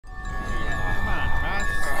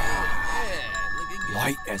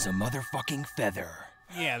Light as a motherfucking feather.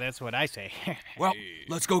 Yeah, that's what I say. Well,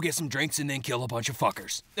 let's go get some drinks and then kill a bunch of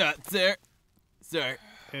fuckers. Sir.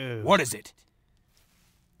 Ooh. What is it?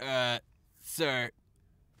 Sir.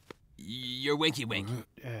 Your winky wink.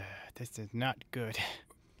 This is not good.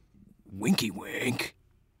 Winky wink?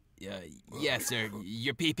 Yes, sir.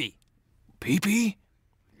 Your pee-pee. Pee-pee?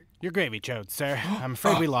 Your gravy chode, sir. I'm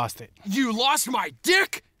afraid we lost it. You lost my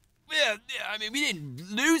dick? Well, I mean, we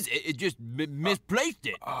didn't lose it. It just misplaced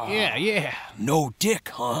it. Yeah. No dick,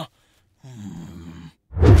 huh?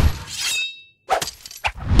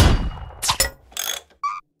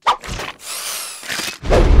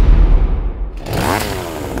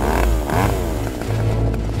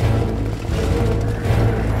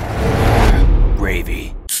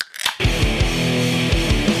 Gravy.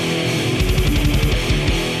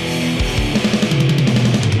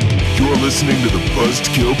 You're listening to the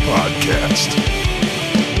Buzzkill Podcast.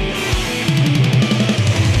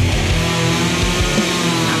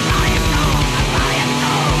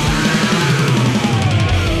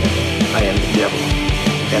 I am the devil,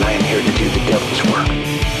 and I am here to do the devil's work.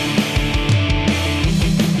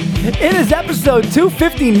 It is episode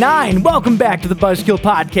 259. Welcome back to the Buzzkill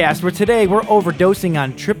Podcast, where today we're overdosing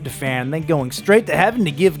on tryptophan and then going straight to heaven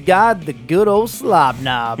to give God the good old slob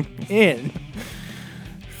knob. In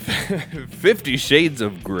 50 Shades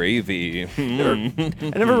of Gravy. I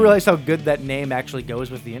never realized how good that name actually goes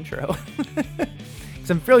with the intro. Because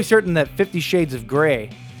I'm fairly certain that 50 Shades of Grey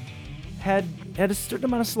had a certain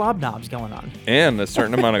amount of slob knobs going on. And a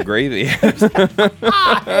certain amount of gravy.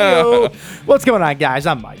 Hello. What's going on, guys?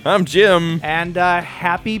 I'm Mike. I'm Jim. And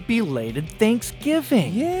happy belated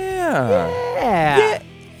Thanksgiving. Yeah.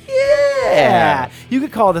 Yeah. You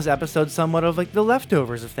could call this episode somewhat of like the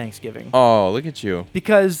leftovers of Thanksgiving. Oh, look at you.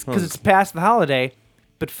 Because it's past the holiday,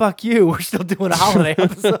 but fuck you, we're still doing a holiday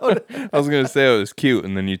episode. I was going to say it was cute,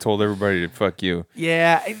 and then you told everybody to fuck you.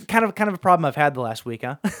 Yeah, kind of a problem I've had the last week,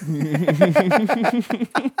 huh?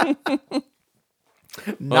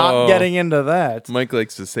 Not getting into that. Mike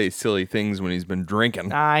likes to say silly things when he's been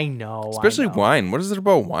drinking. I know. Especially I know. wine. What is it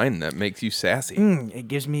about wine that makes you sassy? It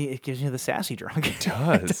gives me the sassy drunk. It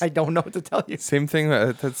does. I don't know what to tell you. Same thing.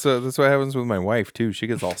 That's what happens with my wife, too. She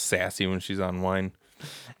gets all sassy when she's on wine.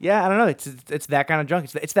 Yeah, I don't know. It's that kind of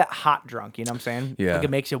drunk. It's that hot drunk. You know what I'm saying? Yeah. Like it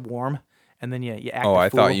makes you warm, and then you act. Oh, a I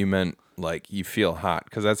fool. thought you meant like you feel hot,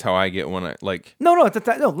 because that's how I get when I like. No,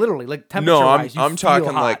 literally, like temperature No, wise. I'm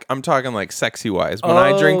talking like sexy wise. When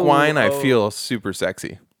I drink wine, I feel super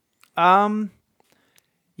sexy. Yeah.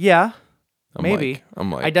 I'm Maybe.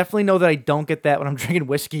 like, I definitely know that I don't get that when I'm drinking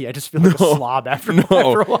whiskey. I just feel like a slob after a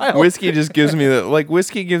while. Whiskey just gives me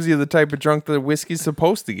whiskey gives you the type of drunk that whiskey's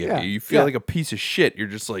supposed to give Yeah, you. You feel yeah. like a piece of shit. You're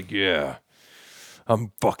just like, yeah,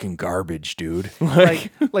 I'm fucking garbage, dude.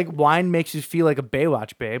 like wine makes you feel like a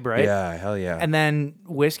Baywatch babe, right? Yeah, hell yeah. And then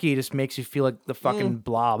whiskey just makes you feel like the fucking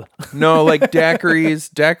blob. No, like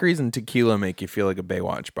daiquiris and tequila make you feel like a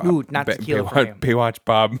Baywatch Bob. Ooh, not tequila for me. Baywatch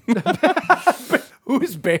Bob.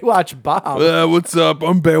 Who's Baywatch Bob? What's up?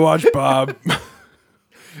 I'm Baywatch Bob.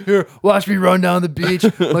 Here, watch me run down the beach.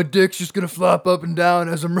 My dick's just gonna flop up and down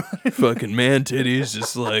as I'm running. Fucking man titties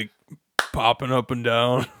just like popping up and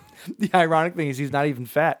down. The ironic thing is he's not even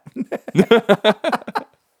fat.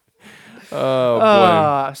 Oh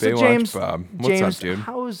boy, So Baywatch James, Bob. What's up, dude?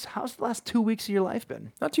 How's the last 2 weeks of your life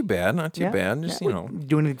been? Not too bad. Not too Yeah? bad. Just Yeah,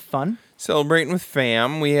 doing anything fun? celebrating with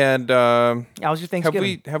fam. We had. How was your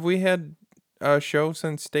Thanksgiving? Have we had a show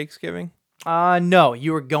since Thanksgiving? No,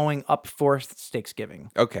 you were going up for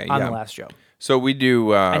Thanksgiving. Okay, on yeah. the last show. So we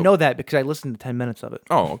do. I know that because I listened to 10 minutes of it.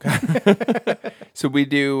 Oh, okay. So we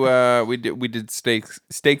do. We did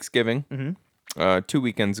Steaksgiving 2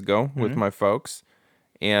 weekends ago with my folks,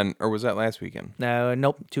 or was that last weekend?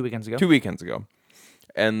 Nope, 2 weekends ago. 2 weekends ago,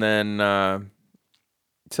 and then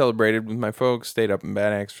celebrated with my folks. Stayed up in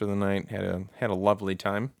Bad Axe for the night. Had a lovely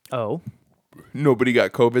time. Oh, Nobody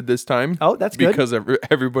got COVID this time. Oh, that's good. Because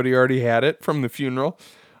everybody already had it from the funeral.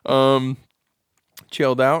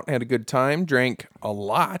 Chilled out, had a good time, drank a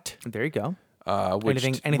lot. there you go.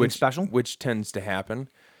 Anything special? Which tends to happen.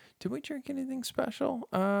 Did we drink anything special?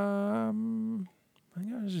 I think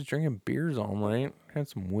I was just drinking beers all night. Had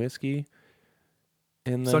some whiskey.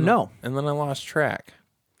 And then, So no. And then I lost track.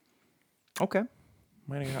 Okay.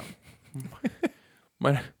 Might have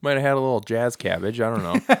had a little jazz cabbage. I don't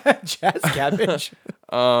know. Jazz cabbage.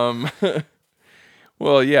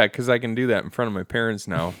 Well, yeah, because I can do that in front of my parents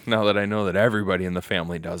now. Now that I know that everybody in the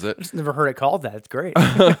family does it. Just never heard it called that. It's great.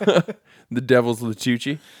 The Devil's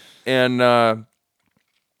Latucci. And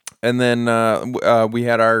And then we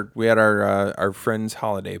had our friend's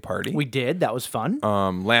holiday party. We did. That was fun.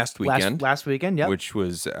 Last weekend. Last weekend, yep. Which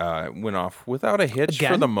was went off without a hitch for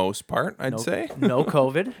Again? the most part, I'd say. No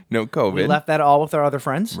COVID. No COVID. We left that all with our other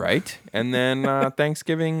friends. Right. And then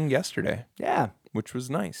Thanksgiving yesterday, Yeah. which was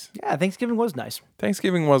nice. Yeah, Thanksgiving was nice.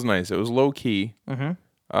 Thanksgiving was nice. It was low key. Mm-hmm.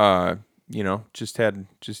 Just had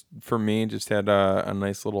a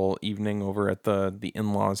nice little evening over at the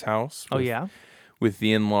in-laws' house. Oh, yeah? With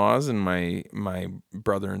the in-laws and my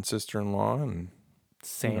brother and sister-in-law, and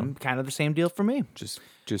Kind of the same deal for me. just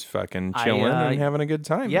fucking chilling and having a good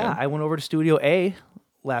time. Yeah, man. I went over to Studio A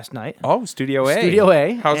last night. Oh, Studio A. Studio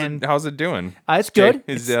A, How's it doing? It's good.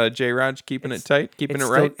 Is J. Raj keeping it tight, keeping it It's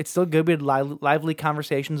right? It's still good. We had lively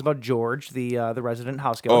conversations about George, the resident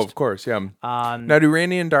house ghost. Oh, of course, yeah. Now, do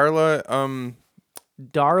Randy and Darla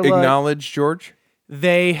Darla, acknowledge George?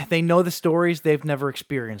 they know the stories. They've never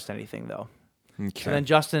experienced anything, though. Okay. So then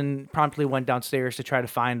Justin promptly went downstairs to try to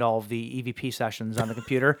find all of the EVP sessions on the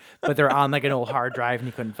computer, but they're on like an old hard drive, and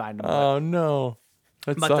he couldn't find them. Oh no,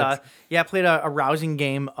 that But sucks. yeah, played a rousing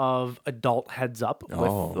game of adult heads up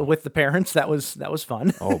with the parents. That was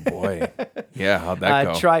fun. Oh boy, yeah. How'd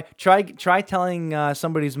that go? Try telling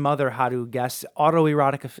somebody's mother how to guess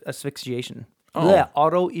autoerotic asphyxiation. Oh. Yeah,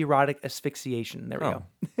 autoerotic asphyxiation. There we go.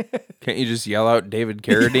 Can't you just yell out David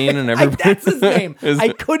Carradine and everybody? That's his name. I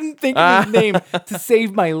couldn't think of his name to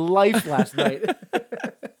save my life last night.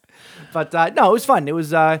 But no, it was fun. It was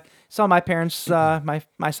saw my parents, my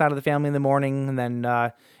side of the family in the morning, and then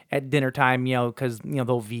at dinner time, because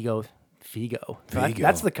they'll Vigo.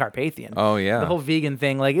 That's the Carpathian. Oh, yeah. The whole vegan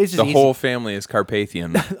thing, like it's just The easy. whole family is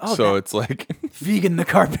Carpathian, so it's like Vegan the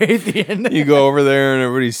Carpathian. you go over there and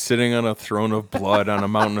everybody's sitting on a throne of blood on a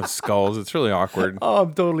mountain of skulls. It's really awkward. Oh,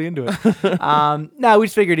 I'm totally into it. No, we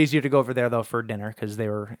just figured easier to go over there though for dinner because they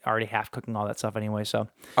were already half cooking all that stuff anyway. So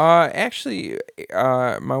Actually,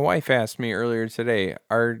 my wife asked me earlier today,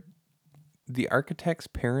 are the architect's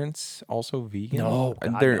parents also vegan? no,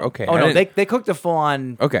 God, They're no. okay. Oh I no, didn't- they cooked a full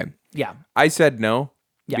on. okay. Yeah, I said no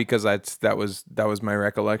Yeah. because that was my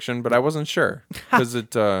recollection, but I wasn't sure because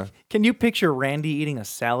it. can you picture Randy eating a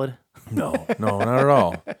salad? No, not at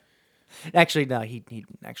all. Actually, no, he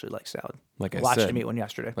actually likes salad. Like I Watched said. him eat one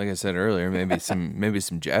yesterday. Like I said earlier, maybe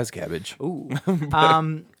some jazz cabbage. Ooh.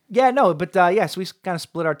 Yeah, no, but so we kind of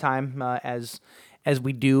split our time as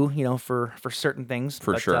we do, for certain things.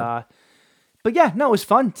 For but, sure. But yeah, no, it was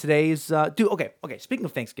fun. Today's okay. Speaking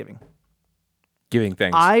of Thanksgiving, Giving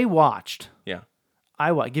thanks. I watched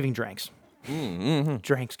giving drinks.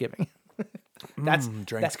 Drinksgiving. That's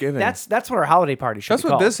Drinksgiving. That's what our holiday party should That's be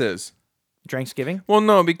what called. this is. Drinksgiving. Well,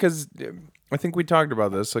 no, because I think we talked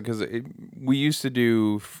about this because we used to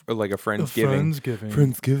do like a Friendsgiving.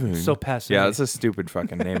 Friendsgiving. So passive. Yeah, it's a stupid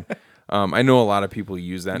fucking name. I know a lot of people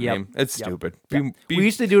use that Yep. name. It's Yep. stupid. Yep. We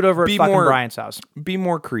used to do it over at be fucking more- Brian's house. Be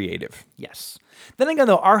more creative. Yes. Then again,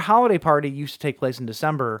 though, our holiday party used to take place in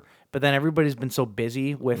December, but then everybody's been so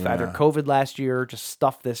busy with either COVID last year or just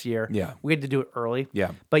stuff this year. Yeah. We had to do it early.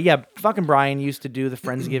 Yeah. But yeah, fucking Brian used to do the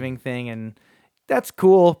Friendsgiving thing, and that's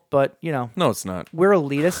cool, but, No, it's not. we're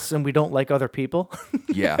elitists and we don't like other people.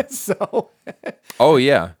 Yeah. So, Oh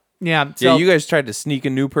yeah. yeah. So Yeah, you guys tried to sneak a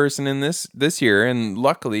new person in this year, and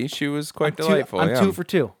luckily she was quite delightful. I'm yeah. 2 for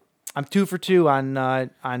 2. I'm 2 for 2 on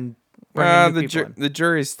bringing new people in. The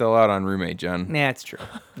jury's still out on roommate Jen. Nah, it's true.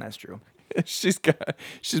 That's true. She's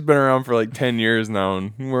been around for like 10 years now,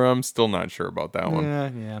 and where I'm still not sure about that one.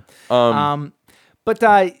 Yeah. But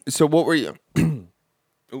So what were you?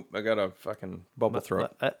 Oop, I got a fucking bubble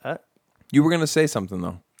throat. uh, You were gonna say something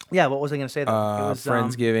though. yeah, what was I going to say though? It was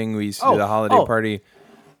Friendsgiving. We used to do the holiday party.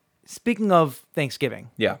 Speaking of Thanksgiving,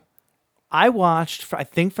 Yeah. I watched, I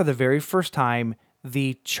think for the very first time,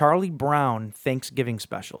 the Charlie Brown Thanksgiving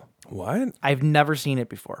special. What? I've never seen it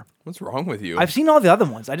before. What's wrong with you? I've seen all the other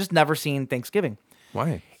ones. I just never seen Thanksgiving.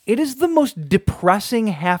 Why? It is the most depressing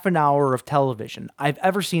half an hour of television I've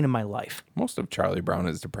ever seen in my life. Most of Charlie Brown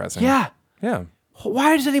is depressing. Yeah. Yeah.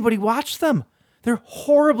 Why does anybody watch them? They're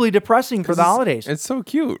horribly depressing for the holidays. It's so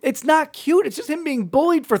cute. It's not cute. It's just him being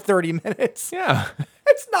bullied for 30 minutes. Yeah.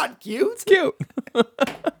 It's not cute. It's Cute.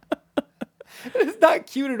 It's not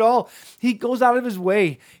cute at all. He goes out of his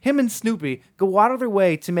way. Him and Snoopy go out of their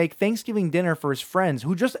way to make Thanksgiving dinner for his friends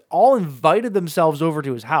who just all invited themselves over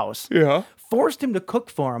to his house. Yeah. Forced him to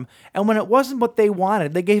cook for him. And when it wasn't what they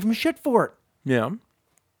wanted, they gave him shit for it. Yeah.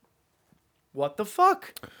 What the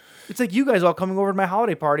fuck? It's like you guys all coming over to my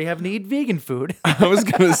holiday party having to eat vegan food. I was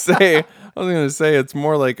gonna say it's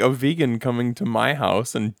more like a vegan coming to my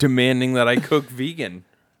house and demanding that I cook vegan.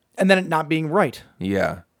 And then it not being right.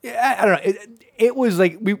 Yeah. I don't know. It was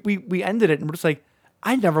like we ended it and we're just like,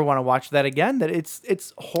 I never want to watch that again. That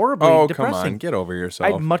it's horribly Oh, depressing. come on. Get over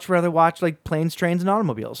yourself. I'd much rather watch like Planes, Trains, and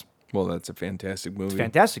Automobiles. Well, that's a fantastic movie.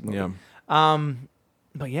 Fantastic movie. Yeah.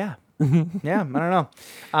 But yeah, yeah, I don't know.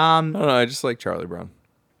 I don't know. I just like Charlie Brown.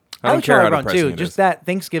 I I don't like care Charlie how Brown depressing too. it Just is. that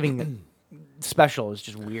Thanksgiving special is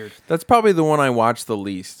just weird. That's probably the one I watch the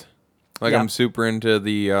least. Like, Yeah. I'm super into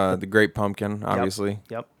the Great Pumpkin, obviously.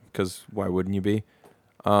 Yep. Because why wouldn't you be?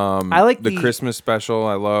 I like The Christmas special,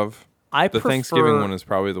 I love. I The Thanksgiving one is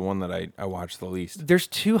probably the one that I watch the least. There's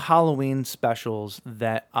 2 Halloween specials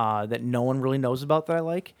that that no one really knows about that I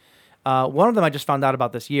like. One of them I just found out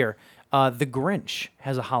about this year. The Grinch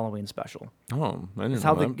has a Halloween special. Oh, I didn't It's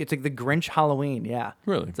know how that. it's like the Grinch Halloween. Yeah,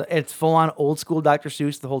 Really? It's full on old school Dr.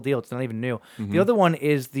 Seuss. The whole deal. It's not even new. Mm-hmm. The other one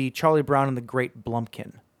is the Charlie Brown and the Great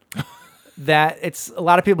Blumpkin. That it's a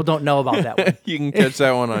lot of people don't know about that one. You can catch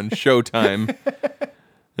that one on Showtime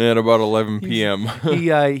at about 11 p.m.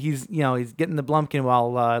 He's he's getting the Blumpkin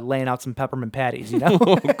while laying out some peppermint patties. You know.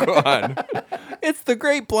 Oh, God. It's the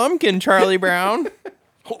Great Blumpkin, Charlie Brown.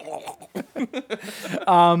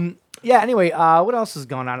 Yeah. Anyway, what else is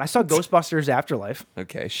going on? I saw Ghostbusters Afterlife.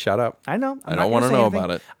 Okay, shut up. I know. I don't wanna know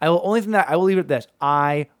about it. Only thing that I will leave it at this.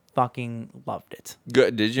 I fucking loved it.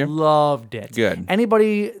 Good, did you? Loved it. Good.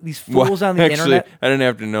 Anybody, these Well, fools on the actually, internet. I didn't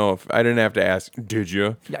have to know if I didn't have to ask. Did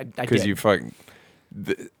you? I Because did. you fucking.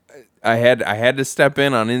 I had to step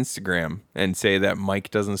in on Instagram and say that Mike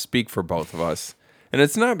doesn't speak for both of us, and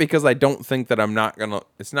it's not because I don't think that I'm not gonna.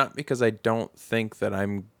 It's not because I don't think that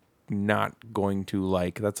I'm not going to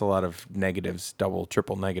like. That's a lot of negatives, double,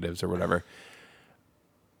 triple negatives, or whatever.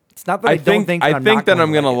 It's not that I don't think. I I'm think not that going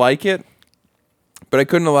I'm to gonna like it, but I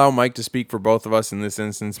couldn't allow Mike to speak for both of us in this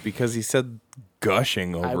instance because he said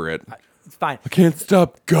gushing over it. It's fine. I can't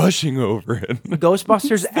stop gushing over it.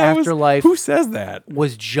 Ghostbusters That was- Afterlife Who says that?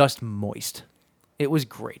 was just moist. It was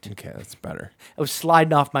great. Okay, that's better. I was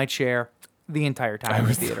sliding off my chair the entire time in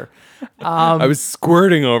the theater. I was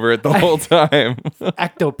squirting over it the whole time.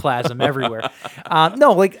 Ectoplasm everywhere.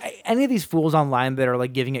 No, like any of these fools online that are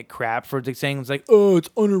like giving it crap for like, saying it's like, oh, it's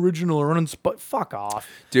unoriginal or uninspired. Fuck off.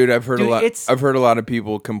 Dude, I've heard Dude, a lot. it's- I've heard a lot of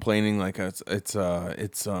people complaining like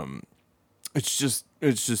it's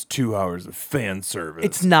just 2 hours of fan service.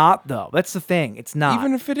 It's not though. That's the thing. It's not.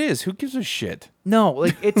 Even if it is, who gives a shit? No,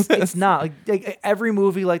 like it's not. Like every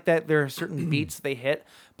movie like that, there are certain beats they hit,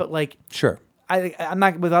 but like Sure. I'm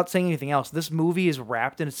not, without saying anything else, this movie is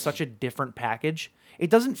wrapped in such a different package. It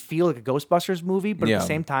doesn't feel like a Ghostbusters movie, but at Yeah. the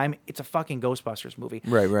same time, it's a fucking Ghostbusters movie.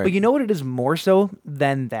 Right. But you know what it is more so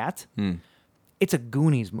than that? It's a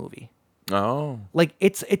Goonies movie. Oh. Like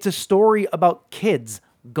it's a story about kids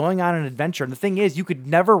going on an adventure. And the thing is, you could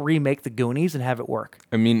never remake the Goonies and have it work.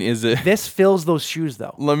 I mean, is it? This fills those shoes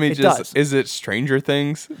though. Let me It just. does. Is it Stranger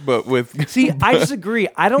Things, but with? See, I disagree.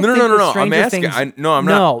 I don't No, think no. that I'm Stranger asking. Things.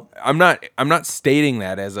 I'm not. I'm not stating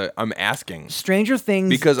that as a. I'm asking Stranger Things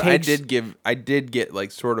because takes, I did get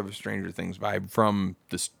like sort of a Stranger Things vibe from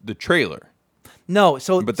the trailer, No,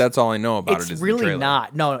 so but that's all I know about it's it. Is the really trailer.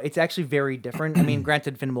 not. No, it's actually very different. I mean,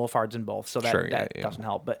 granted, Finn Wolfhard's in both, so that, Sure, that yeah. doesn't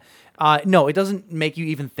help. But no, it doesn't make you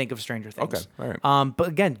even think of Stranger Things. Okay, all right. But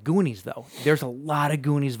again, Goonies though, there's a lot of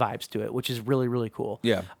Goonies vibes to it, which is really really cool.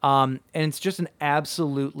 Yeah. And it's just an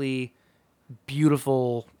absolutely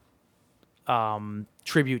beautiful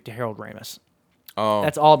tribute to Harold Ramis. Oh,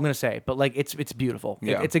 That's all I'm gonna say. But like, it's beautiful.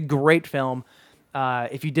 Yeah. It's a great film.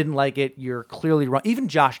 If you didn't like it, you're clearly wrong. Even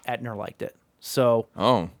Josh Etner liked it. So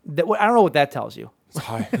oh, I don't know what that tells you. it's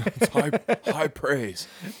high praise.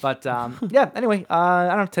 But yeah. Anyway, I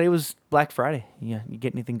don't know. Today was Black Friday. Yeah, you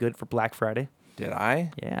get anything good for Black Friday? Did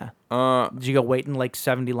I? Yeah. Did you go wait in like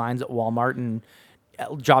 70 lines at Walmart and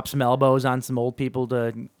drop some elbows on some old people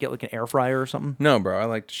to get like an air fryer or something? No, bro. I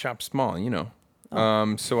like to shop small. You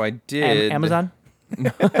know. So I did. Amazon.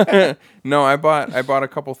 No, I bought a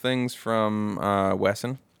couple things from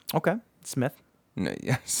Wesson. Okay. Smith. No,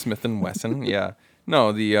 yeah, Smith and Wesson. Yeah.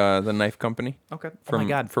 No, the knife company. Okay. From, oh my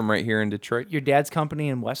God. From right here in Detroit. Your dad's company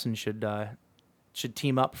and Wesson should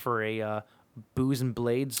team up for a booze and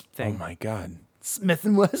blades Oh thing. my God. Smith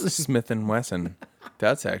and Wesson. Smith and Wesson.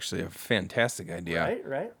 That's actually a fantastic idea.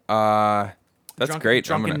 Right. That's great. I'm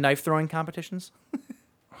Drunken gonna- knife throwing competitions.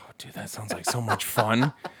 Dude, that sounds like so much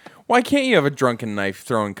fun. Why can't you have a drunken knife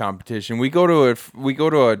throwing competition? We go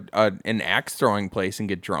to an axe throwing place and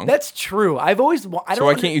get drunk. That's true. I've always. I don't. So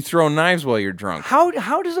why can't you throw knives while you're drunk?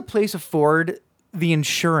 How does a place afford the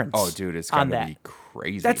insurance? Oh, dude, it's on gotta that? be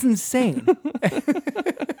crazy. That's insane.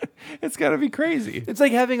 It's gotta be crazy. It's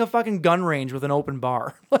like having a fucking gun range with an open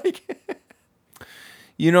bar. Like,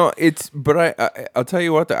 You know, But I'll tell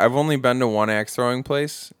you what. I've only been to one axe throwing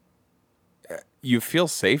place, you feel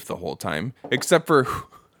safe the whole time, except for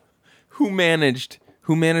who managed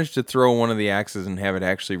to throw one of the axes and have it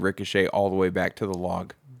actually ricochet all the way back to the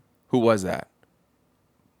log. Who was that?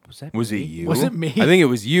 Was it you? Was it me? I think it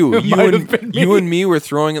was you. It might have been You me. and me were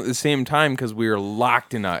throwing at the same time because we were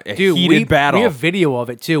locked in a Dude, heated battle. We have video of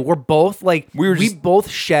it too. We're both like we both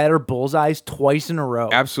shatter bullseyes twice in a row.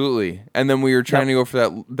 Absolutely. And then we were trying to go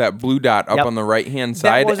for that blue dot up Yep. on the right hand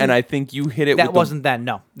side, wasn't- and I think you hit it. That with wasn't then.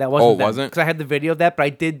 No, that wasn't. Oh, it wasn't? Because I had the video of that, but I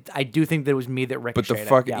do think that it was me that But ricocheted. the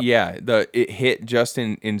fuck, it. yeah, it hit just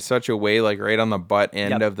in such a way, like right on the butt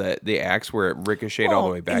end Yep. of the axe, where it ricocheted all the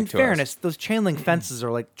Well, way back in to fairness, those chain link fences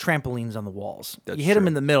are like trampolines on the walls. That's you hit them true.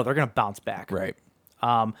 in the middle, they're gonna bounce back. us.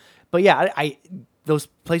 Right. But yeah, I those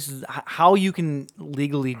places, how you can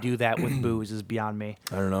legally do that with booze is beyond me.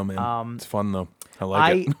 I don't know, man. It's fun though. I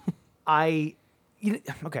like it.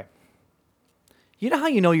 Okay. You know how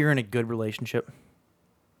you know you're in a good relationship?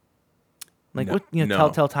 Like No. what No.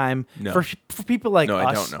 telltale time No. for people like No,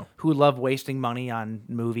 I us don't know. who love wasting money on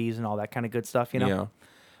movies and all that kind of good stuff. You know, Yeah.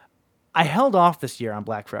 I held off this year on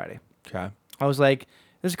Black Friday. Okay. I was like,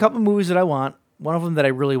 there's a couple movies that I want. One of them that I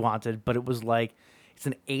really wanted, but it was like, it's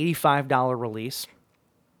an $85 release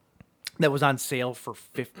that was on sale for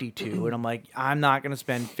 $52. And I'm like, I'm not going to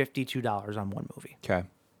spend $52 on one movie. Okay.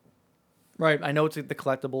 Right. I know it's like the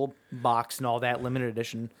collectible box and all that, limited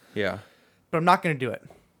edition, Yeah. but I'm not going to do it.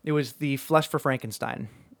 It was the Flesh for Frankenstein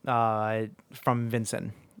from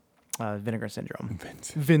Vincent. Vinegar Syndrome.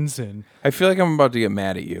 Vincent. I feel like I'm about to get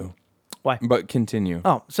mad at you, Why? but continue.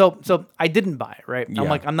 Oh, so I didn't buy it, right? Yeah. I'm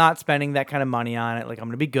like, I'm not spending that kind of money on it. Like, I'm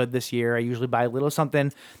going to be good this year. I usually buy a little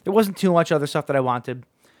something. There wasn't too much other stuff that I wanted.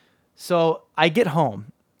 So I get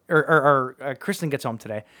home, or Kristen gets home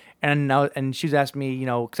today, and she's asked me,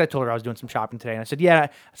 because I told her I was doing some shopping today, and I said, yeah. I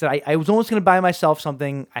said, I was almost going to buy myself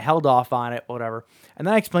something. I held off on it, whatever. And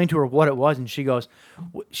then I explained to her what it was, and she goes,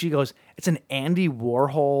 it's an Andy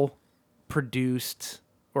Warhol produced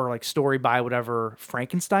or like story by whatever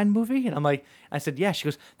Frankenstein movie. And I said, yeah. She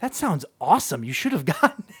goes, that sounds awesome. You should have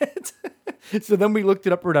gotten it. So then we looked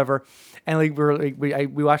it up or whatever. And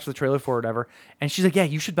we watched the trailer for it or whatever. And she's like, yeah,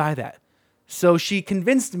 you should buy that. So she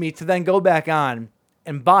convinced me to then go back on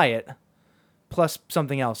and buy it, plus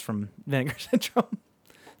something else from Vinegar Syndrome.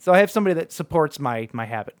 So I have somebody that supports my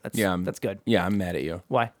habit. That's good. Yeah, I'm mad at you.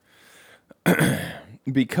 Why?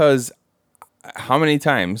 Because how many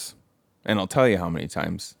times, and I'll tell you how many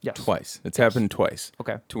times. Yes. Twice. It's happened twice.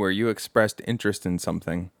 Okay. To where you expressed interest in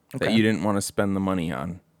something that Okay. you didn't want to spend the money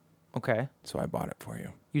on. Okay. So I bought it for you.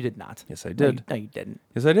 You did not. Yes, I did. No, you didn't.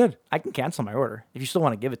 Yes, I did. I can cancel my order if you still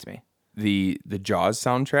want to give it to me. The Jaws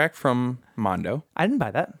soundtrack from Mondo. I didn't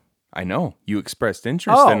buy that. I know. You expressed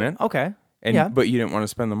interest in it. Okay. And yeah. but you didn't want to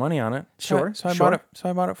spend the money on it. Sure, So I sure. bought it. So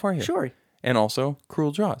I bought it for you. Sure. And also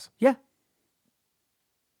Cruel Jaws. Yeah.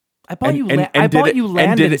 I bought you. and I did bought it- you and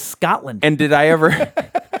land did in it- Scotland. And did I ever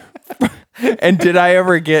And did I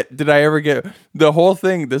ever get the whole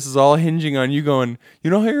thing, this is all hinging on you going, you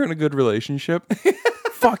know how you're in a good relationship?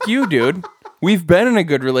 Fuck you, dude. We've been in a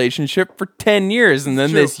good relationship for 10 years and then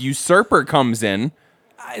true. this usurper comes in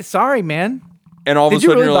Sorry, man. and all of a Did you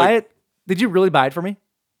sudden really you're buy like, it? Did you really buy it for me?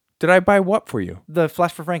 did I buy what for you? The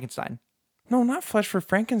Flesh for Frankenstein. No, not Flesh for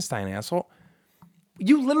Frankenstein, asshole.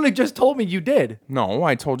 You literally just told me you did. No,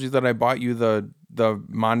 I told you that I bought you the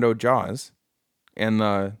Mondo Jaws and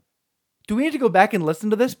the Do we need to go back and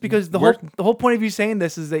listen to this? Because the whole point of you saying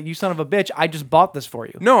this is that you son of a bitch, I just bought this for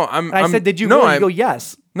you. No, And I said, did you really? You go,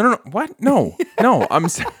 yes. No. What? No. I'm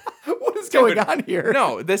What is going on here?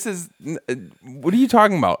 No, this is what are you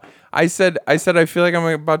talking about? I said I feel like I'm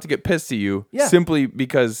about to get pissed at you simply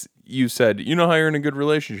because you said, you know how you're in a good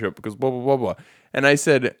relationship because blah blah blah blah. And I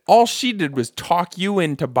said all she did was talk you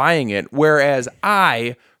into buying it, whereas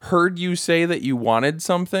I heard you say that you wanted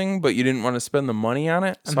something but you didn't want to spend the money on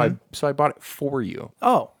it. So I bought it for you.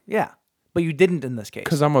 Oh, yeah. But you didn't in this case.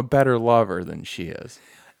 Cuz I'm a better lover than she is.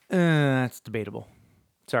 That's debatable.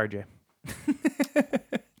 Sorry, Jay.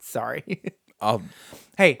 Sorry.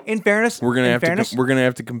 Hey, in fairness, We're going to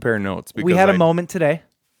have to compare notes because we had a moment today.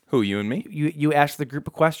 Who, you and me? You asked the group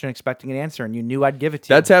a question expecting an answer, and you knew I'd give it to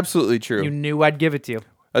you. That's absolutely true. You knew I'd give it to you.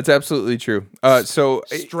 That's absolutely true. So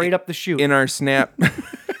Straight up the chute. in our Snapchat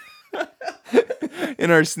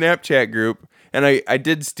group, and I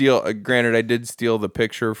did steal. Granted, I did steal the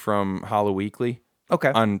picture from Hollow Weekly.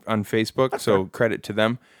 Okay. On Facebook, so credit to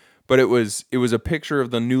them. But it was a picture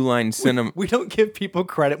of the New Line Cinema. We don't give people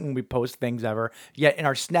credit when we post things ever. Yet in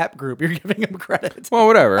our Snap group, you're giving them credit. Well,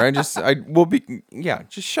 whatever. Just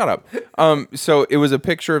shut up. So it was a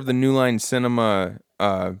picture of the New Line Cinema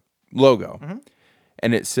logo.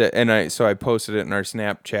 And it said, so I posted it in our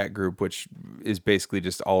Snapchat group, which is basically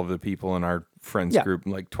just all of the people in our friends group,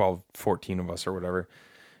 like 12, 14 of us or whatever.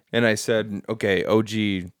 And I said, okay,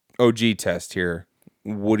 OG test here.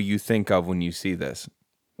 What do you think of when you see this?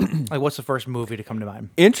 Like, what's the first movie to come to mind?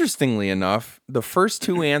 Interestingly enough, the first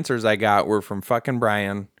two answers I got were from fucking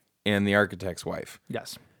Brian and the architect's wife.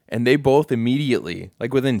 Yes. And they both immediately,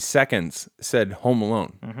 like within seconds, said Home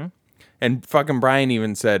Alone. Mm-hmm. And fucking Brian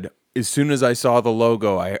even said, as soon as I saw the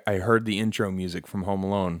logo, I heard the intro music from Home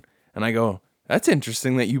Alone. And I go, that's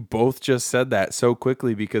interesting that you both just said that so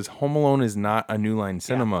quickly, because Home Alone is not a New Line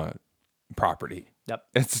Cinema property. Yep.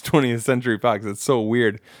 It's 20th Century Fox. It's so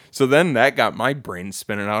weird. So then that got my brain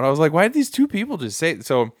spinning out. I was like, why did these two people just say it?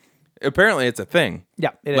 So apparently it's a thing.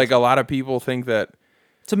 Yeah, it like is. A lot of people think that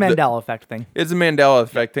It's a Mandela effect thing. it's a Mandela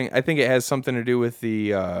effect thing. I think it has something to do with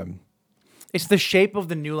the It's the shape of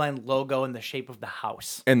the New Line logo and the shape of the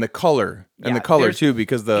house. and the color Yeah, there's, too,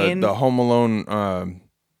 because the Home Alone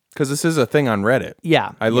because this is a thing on Reddit.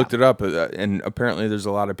 Yeah, I looked it up, and apparently there's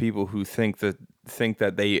a lot of people who think that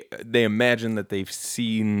they imagine that they've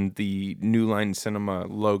seen the New Line Cinema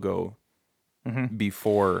logo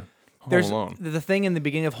before Home Alone. The thing in the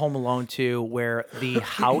beginning of Home Alone 2 where the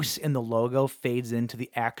house in the logo fades into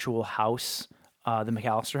the actual house, the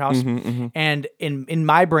McAllister house. And in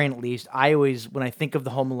my brain, at least, I always, when I think of the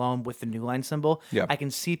Home Alone with the New Line symbol, I can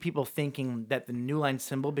see people thinking that the New Line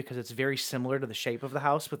symbol, because it's very similar to the shape of the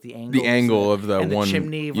house with the angle of the and one the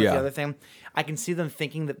chimney with the other thing, I can see them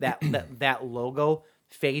thinking that logo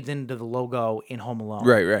fades into the logo in Home Alone.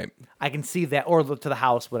 Right. I can see that, or to the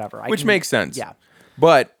house, whatever. Which makes sense. Yeah.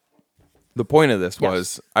 But the point of this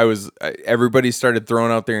was, everybody started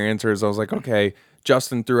throwing out their answers. I was like, okay,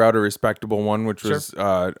 Justin threw out a respectable one, which was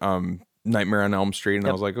Nightmare on Elm Street, and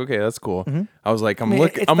I was like, okay, that's cool. I was like,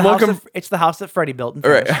 It's the house that Freddie built.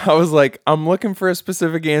 All right. I was like, I'm looking for a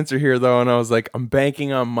specific answer here, though, and I was like, I'm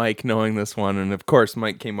banking on Mike knowing this one, and of course,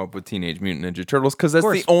 Mike came up with Teenage Mutant Ninja Turtles because that's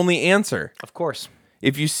the only answer. Of course.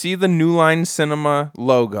 If you see the New Line Cinema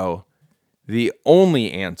logo, the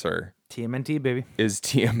only answer TMNT, baby. is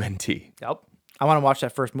TMNT. Yep. I want to watch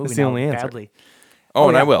that first movie That's the now only answer. badly. Oh,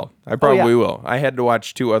 and yeah. I will. I probably will. I had to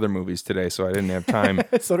watch 2 other movies today, so I didn't have time.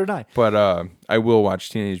 So did I. But I will watch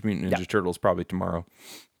Teenage Mutant Ninja Turtles probably tomorrow.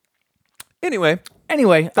 Anyway,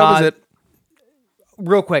 Anyway, that was it.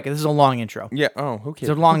 Real quick, this is a long intro. Yeah. Oh, who cares?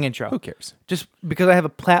 It's a long intro. Who cares? Just because I have a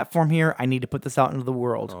platform here, I need to put this out into the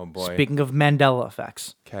world. Oh, boy. Speaking of Mandela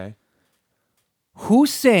effects, Okay. who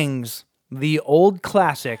sings the old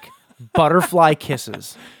classic Butterfly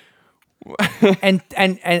Kisses? and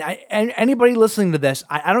anybody listening to this,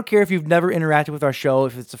 I don't care if you've never interacted with our show,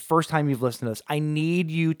 if it's the first time you've listened to this, I need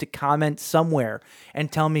you to comment somewhere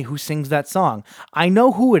and tell me who sings that song. I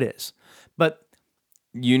know who it is, but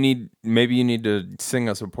Maybe you need to sing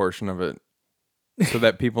us a portion of it so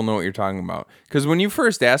that people know what you're talking about. Because when you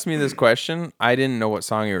first asked me this question, I didn't know what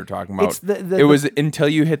song you were talking about. It was until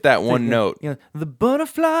you hit that one note. You know, the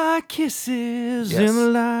butterfly kisses in the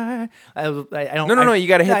light. I don't. No. You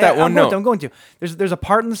got to hit that one note. I'm going to. There's a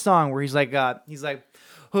part in the song where he's like,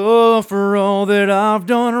 oh, for all that I've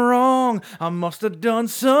done wrong, I must have done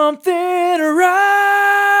something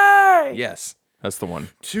right. Yes, that's the one.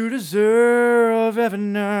 To deserve every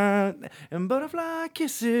night and butterfly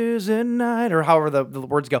kisses at night, or however the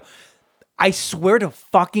words go. I swear to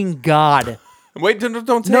fucking God. Wait,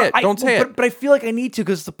 don't say it. Don't say it. But I feel like I need to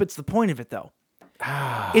because it's the point of it, though.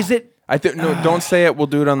 Is it? No, don't say it. We'll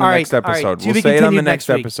do it on the next episode. We'll say it on the next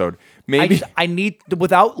episode. Maybe. I need,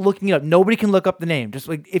 without looking it up, nobody can look up the name. Just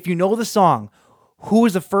like, if you know the song, who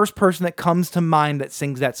is the first person that comes to mind that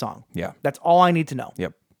sings that song? Yeah. That's all I need to know.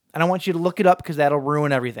 Yep. And I want you to look it up because that'll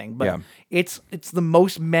ruin everything. But Yeah. it's the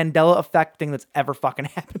most Mandela effect thing that's ever fucking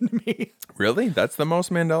happened to me. Really? That's the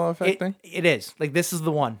most Mandela effect thing? It is. Like, this is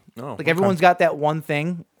the one. Oh, like, everyone's got that one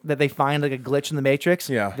thing that they find, like a glitch in the Matrix.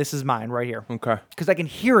 Yeah. This is mine right here. Okay. Because I can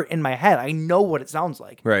hear it in my head. I know what it sounds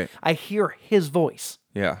like. Right. I hear his voice.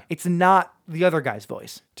 Yeah. It's not the other guy's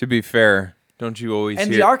voice. To be fair, don't you always And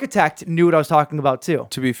hear... the architect knew what I was talking about, too.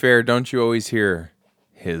 To be fair, don't you always hear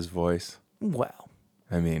his voice? Well,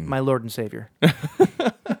 I mean... my Lord and Savior.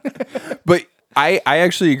 But I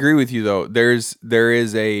actually agree with you, though. There's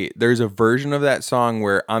a version of that song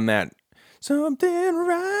where on that something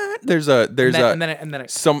right and then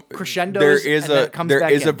some crescendos, there is and then it comes there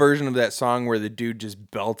back is a in. version of that song where the dude just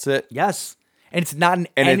belts it. Yes. And it's not in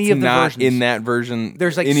And any it's of the not versions. in that version.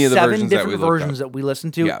 There's like any of the 7 versions different that we versions that we listen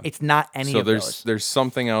to. Yeah. It's not any of those. So there's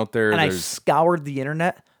something out there. And I scoured the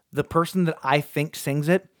internet. The person that I think sings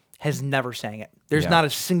it has never sang it. There's not a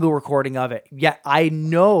single recording of it. Yet I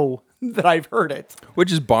know that I've heard it.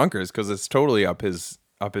 Which is bonkers because it's totally up his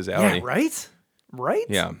alley. Yeah, right? Right?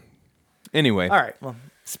 Yeah. Anyway, All right. Well,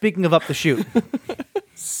 speaking of up the chute,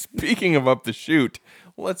 speaking of up the chute,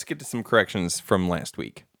 let's get to some corrections from last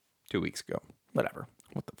week, 2 weeks ago. whatever.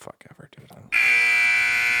 What the fuck ever, dude? I don't...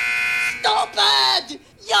 Stupid!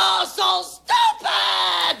 You're so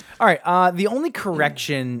stupid! All right. The only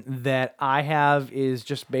correction that I have is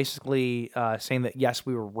just basically saying that, yes,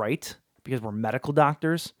 we were right because we're medical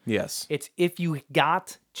doctors. Yes. It's if you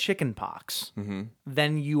got chickenpox, Mm-hmm.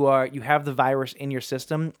 then you have the virus in your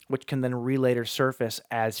system, which can then later surface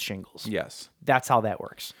as shingles. Yes. That's how that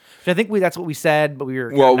works. So I think that's what we said, but we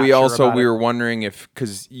were Well, not we sure also about we it. were wondering if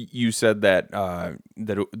because you said that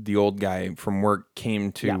that the old guy from work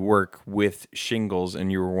came to Yeah. work with shingles,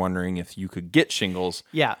 and you were wondering if you could get shingles.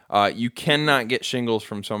 Yeah. You cannot get shingles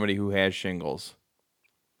from somebody who has shingles,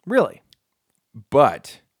 Really.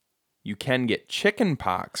 but you can get chicken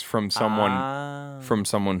pox from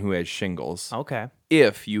someone who has shingles. Okay.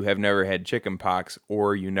 If you have never had chicken pox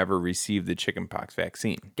or you never received the chicken pox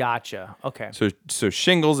vaccine. Gotcha. Okay. So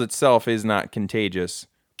shingles itself is not contagious,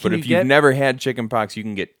 but Can if you you've get- never had chicken pox, you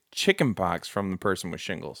can get chicken pox from the person with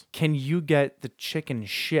shingles. Can you get the chicken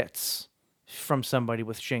shits from somebody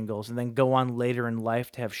with shingles and then go on later in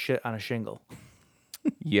life to have shit on a shingle?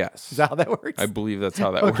 Yes. Is that how that works? I believe that's how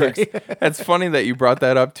that works. That's funny that you brought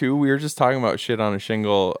that up too. We were just talking about shit on a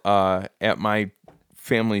shingle at my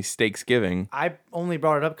family Steaksgiving. I only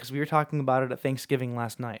brought it up because we were talking about it at Thanksgiving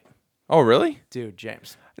last night. Oh, really? Dude,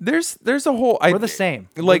 James. There's a whole. We're the same.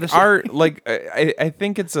 We're Like the same. our like I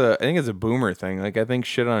think it's a boomer thing. Like I think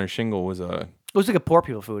shit on a shingle was a. It was like a poor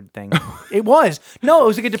people food thing. It was. No, it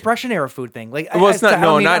was like a Depression era food thing. Like, Well, it's not. I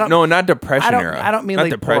don't No, mean- not Depression I era. don't mean not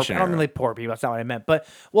like Depression poor. I don't era. mean like poor people. That's not what I meant. But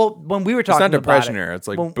well, when we were It's talking not Depression about era. It's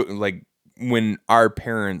like when- like when our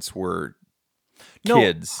parents were no,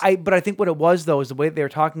 kids. But I think what it was though is the way they were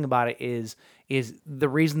talking about it is the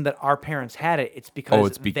reason that our parents had it. It's because,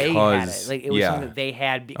 it's they had because- it. Like it was yeah. something that they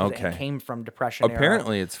had because it Okay. came from Depression era.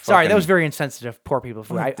 Apparently, it's Sorry, that fucking- was very insensitive. Poor people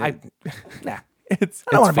food. Nah. It's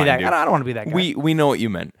I don't want to be fine, that. dude. I don't want to be that guy. We know what you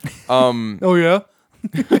meant. Oh yeah.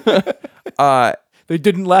 They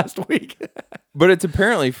didn't last week. But it's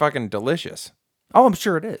apparently fucking delicious. Oh, I'm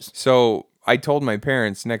sure it is. So I told my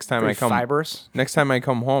parents next time Very I come fibrous. next time I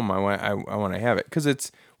come home, I want to have it because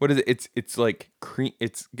it's what is it? It's like cream.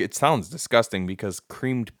 It sounds disgusting because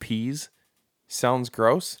creamed peas sounds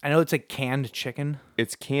gross. I know it's like canned chicken.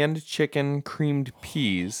 It's canned chicken, creamed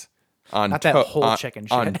peas on Not that whole chicken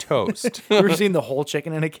shit. on toast. You ever seen the whole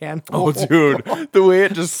chicken in a can? Oh, dude, the way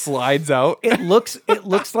it just slides out. It looks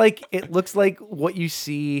like what you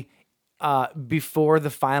see before the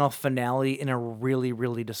final finale in a really,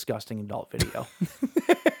 really disgusting adult video.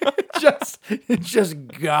 just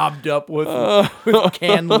gobbed up with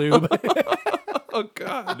canned lube. Oh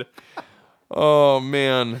God. Oh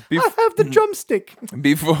man. I have the drumstick.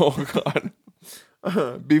 Before God.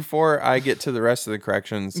 Before I get to the rest of the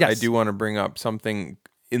corrections, I Yes. do want to bring up something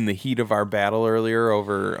in the heat of our battle earlier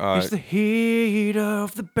over It's the heat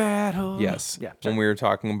of the battle. yes. Yeah. When we were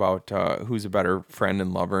talking about who's a better friend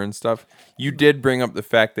and lover and stuff. You did bring up the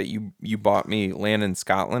fact that you bought me land in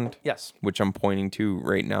Scotland. Yes. Which I'm pointing to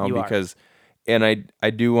right now You are. because and I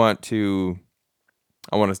do want to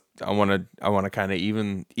I want to kind of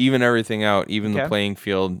even everything out, even the Okay. playing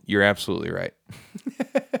field. You're absolutely right.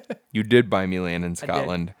 You did buy me land in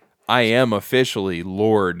Scotland. I am officially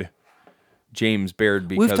Lord James Baird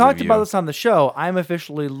because We've talked of you. about this on the show. I'm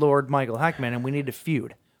officially Lord Michael Heckman, and we need to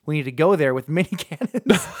feud. We need to go there with mini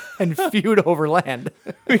cannons and feud over land.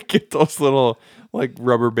 We get those little like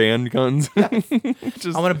rubber band guns.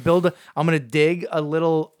 Just I'm gonna dig a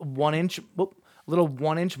little 1 inch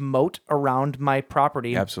moat around my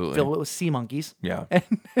property. and Absolutely. Fill it with sea monkeys. yeah.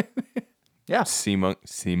 Yeah. Sea monkeys.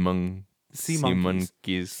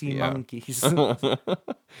 Sea Yeah. monkeys.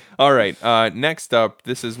 All right. Next up,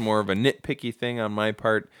 this is more of a nitpicky thing on my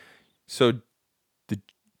part. So, the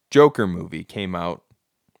Joker movie came out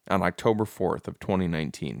on October 4th of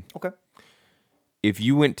 2019. Okay. If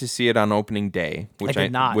you went to see it on opening day, which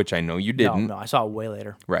did not. which I know you didn't, No, I saw it way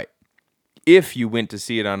later. right? If you went to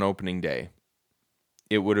see it on opening day,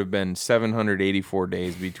 it would have been 784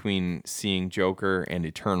 days between seeing Joker and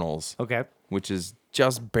Eternals, Okay. which is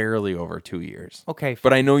just barely over 2 years. Okay.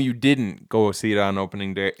 But I know you didn't go see it on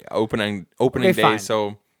opening day. Opening Okay, day, fine.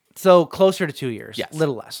 so closer to 2 years. Yes.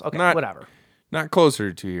 Little less. Okay. Not- Whatever. not closer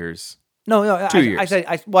to 2 years. No. 2 I years. said.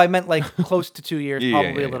 I meant like close to 2 years. Yeah,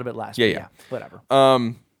 Probably yeah, a little bit less. Yeah, but yeah. Whatever.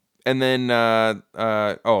 And then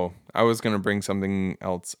I was gonna bring something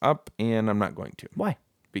else up, and I'm not going to. Why?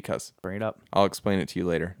 because Bring it up. I'll explain it to you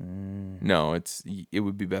later. No, it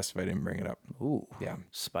would be best if I didn't bring it up. Ooh. Yeah.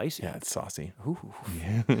 Spicy. Yeah, it's saucy.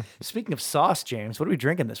 Speaking of sauce, James, what are we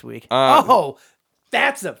drinking this week?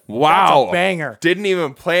 That's a banger. Didn't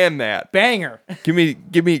even plan that. Banger. Give me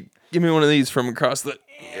one of these from across the.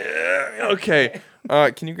 Yeah, okay.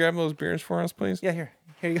 Can you grab those beers for us, please? Yeah, here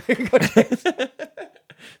you go. Here you go, James.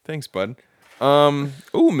 Thanks, bud.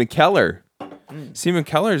 Mikkeller. See,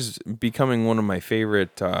 Mikkeller's becoming one of my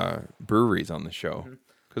favorite breweries on the show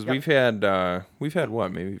because we've had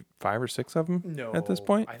what, maybe 5 or 6 of them at this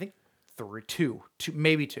point. I think two,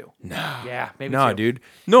 maybe 2. No. Yeah, maybe 2. No, dude.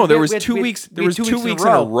 No, there was 2 weeks. There was 2 weeks in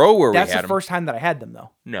a row where we had them. That's the first time that I had them,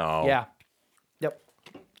 though. No. Yeah. Yep.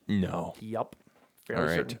 No. Yep. All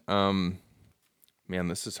Fairly right. certain. Man,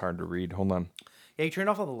 this is hard to read. Hold on, Yeah, you turned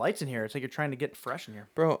off all the lights in here. It's like you're trying to get fresh in here.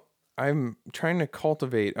 bro. I'm trying to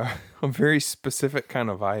cultivate a very specific kind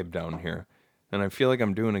of vibe down here, and I feel like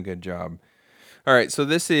I'm doing a good job. All right, so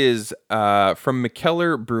this is from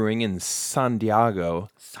Mikkeller Brewing in San Diego.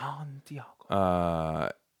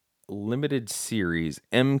 Limited series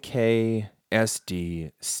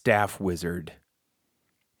MKSD Staff Wizard.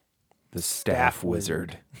 The Staff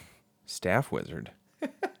Wizard. Staff Wizard.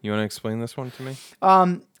 You want to explain this one to me?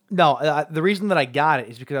 No, the reason that I got it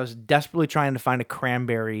is because I was desperately trying to find a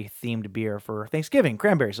cranberry-themed beer for Thanksgiving,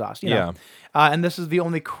 cranberry sauce, you know? And this is the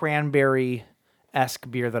only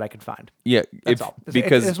cranberry-esque beer that I could find. Yeah, That's all.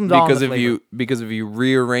 because This one's all in the if you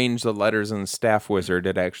rearrange the letters in Staff Wizard,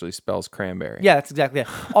 it actually spells cranberry. Yeah, that's exactly it.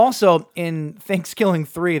 Also, in Thanksgiving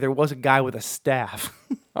 3, there was a guy with a staff.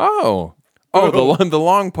 Oh, the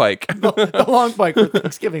long pike. The long bike for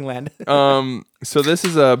Thanksgiving land. So this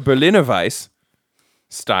is a Berliner Weiss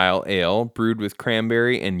style ale brewed with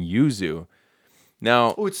cranberry and yuzu.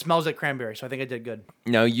 Now, Oh, it smells like cranberry, so I think I did good.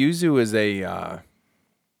 Now, yuzu is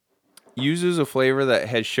a flavor that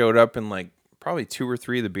has showed up in like probably 2 or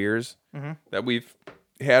 3 of the beers that we've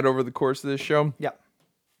had over the course of this show. Yeah.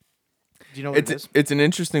 Do you know what it is? It's an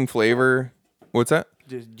interesting flavor. What's that?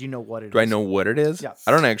 Do you know what it is? Do I know what it is? Yeah.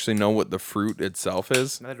 I don't actually know what the fruit itself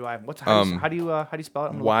is. Neither do I. How do you spell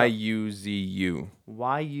it? YUZU.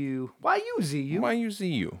 YUZU.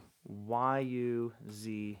 YUZU. YUZU.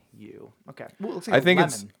 Okay. Well, it looks like I think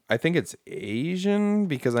lemon. it's Asian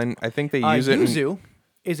because I think they use it. Yuzu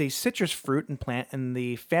is a citrus fruit and plant in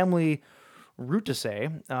the family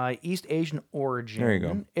Rutaceae, East Asian origin. There you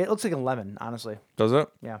go. It looks like a lemon, honestly. Does it?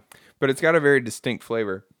 Yeah. But it's got a very distinct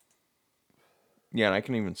flavor. Yeah, and I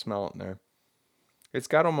can even smell it in there. It's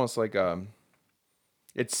got almost like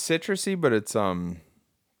it's citrusy, but it's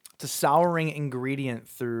It's a souring ingredient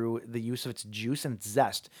through the use of its juice and its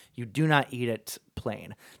zest. You do not eat it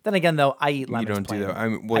plain. Then again, though, I eat lemons you don't plain. do that. I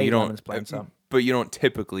you eat don't. lemons plain, so. But you don't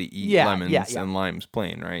typically eat Yeah, lemons yeah. and limes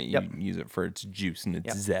plain, right? You Yep. use it for its juice and its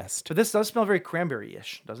Yep. zest. But this does smell very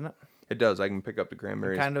cranberry-ish, doesn't it? It does. I can pick up the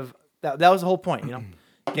cranberries. Kind of. That was the whole point, you know?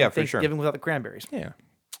 Yeah, for sure. Thanksgiving without the cranberries. Yeah.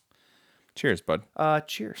 Cheers, bud.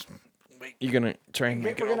 Cheers. You gonna try and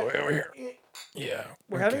make it all the way over here? Yeah.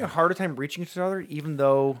 We're having a harder time reaching each other, even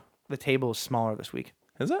though the table is smaller this week.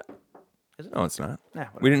 Is it? Is it? No, it's not. Nah,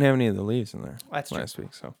 whatever. We didn't have any of the leaves in there That's true. last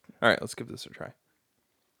week, so all right, let's give this a try.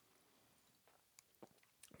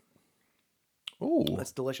 Oh,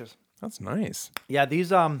 That's delicious. that's nice. Yeah, these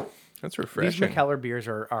That's these refreshing. Mikkeller beers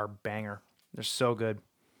are banger. They're so good.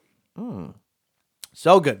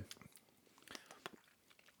 So good.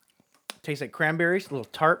 Tastes like cranberries, a little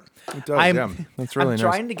tart. It does, yeah. That's really I'm nice.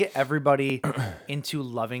 trying to get everybody into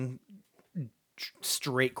loving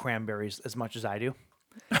straight cranberries as much as I do.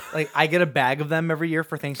 Like, I get a bag of them every year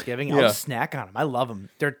for Thanksgiving. I'll Yeah. just snack on them. I love them.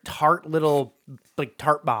 They're tart little, like,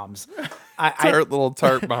 tart bombs. Little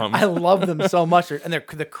tart bombs. I love them so much. And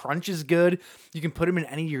the crunch is good. You can put them in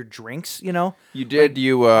any of your drinks, you know? You did.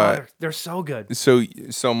 They're so good.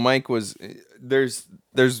 So Mike was there's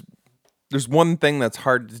one thing that's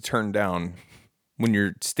hard to turn down when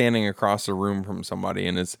you're standing across a room from somebody,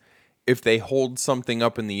 and it's if they hold something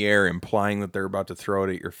up in the air implying that they're about to throw it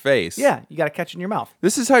at your face. Yeah, you got to catch it in your mouth.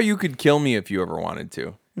 This is how you could kill me if you ever wanted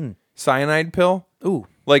to. Cyanide pill. Ooh.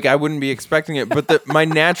 Like, I wouldn't be expecting it, but my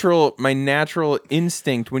natural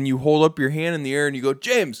instinct when you hold up your hand in the air and you go,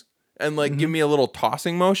 James, and like give me a little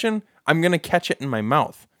tossing motion, I'm gonna catch it in my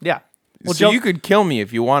mouth. Yeah. Well, So you could kill me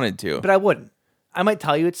if you wanted to. But I wouldn't. I might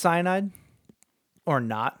tell you it's cyanide or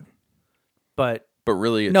not, but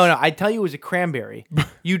really, it's, no, I'd tell you it was a cranberry.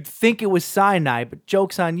 You'd think it was cyanide, but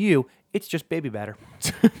joke's on you. It's just baby batter.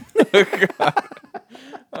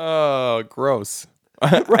 Oh, gross.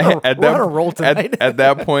 We're on a roll tonight. At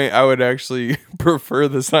that point, I would actually prefer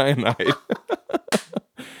the cyanide.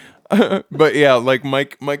 But yeah, like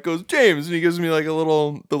Mike goes, James, and he gives me like the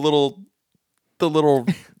little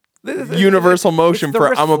universal motion the for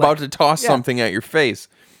wrist I'm about to flick. toss Yeah. something at your face.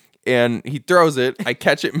 And he throws it. I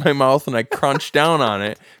catch it in my mouth and I crunch down on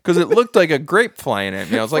it because it looked like a grape flying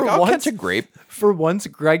at me. I was like, For I'll once- catch a grape. For once,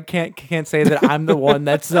 Greg can't say that I'm the one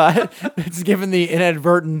that's given the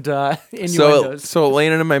inadvertent innuendos. So it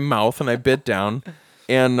landed in my mouth and I bit down,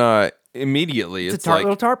 and immediately it's it's a tart like,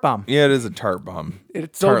 little tart bomb. yeah, it is a tart bomb.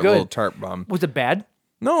 It's so tart good. little tart bomb. Was it bad?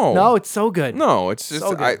 No, No, it's so good. no, it's just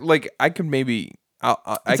So good. I could maybe. I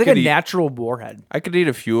It's could like a eat, natural warhead. I could eat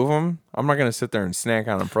a few of them. I'm not gonna sit there and snack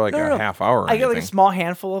on them for like a half hour. Or I get like a anything. small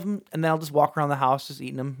handful of them, and then I'll just walk around the house just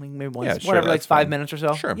eating them, like maybe once, Yeah, sure, whatever, like that's 5 fine. minutes or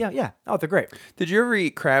so. Sure. Yeah. Oh, they're great. Did you ever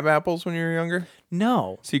eat crab apples when you were younger?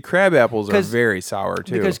 No, See, crab apples are 'Cause- very sour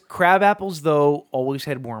too. because crab apples though always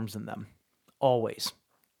had worms in them, always.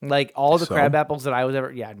 Like all the So? crab apples that I was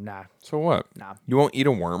ever, nah, So what? Nah. You won't eat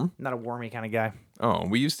a worm? not a wormy kind of guy. Oh,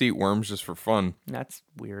 we used to eat worms just for fun. That's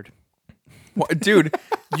weird. What, dude,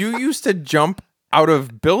 you used to jump out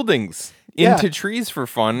of buildings Yeah. into trees for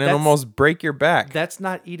fun and That's- almost break your back. That's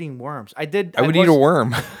not eating worms. I did. I would eat a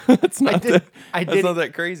worm. That's not did- that, I that's did- not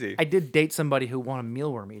that crazy. I did date somebody who won a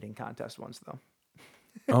mealworm eating contest once, though.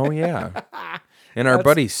 Oh yeah. And our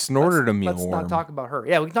buddy snorted a Let's mealworm. not talk about her.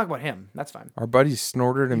 Yeah, we can talk about him. That's fine. Our buddy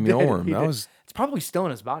snorted a He did, mealworm. he That did. was It's probably still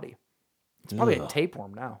in his body. It's probably a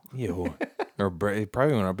tapeworm now. ew. It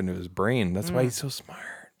probably went up into his brain. That's Mm. why he's so smart.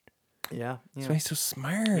 Yeah. That's why he's so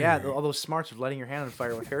smart. Yeah, all those smarts of lighting your hand on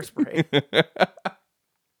fire with hairspray.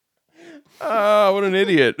 Oh, what an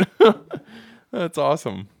idiot. That's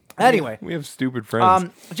awesome. Anyway, We have stupid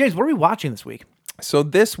friends. James, what are we watching this week? So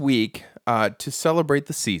this week, to celebrate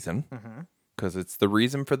the season, Mm-hmm. because it's the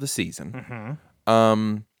reason for the season,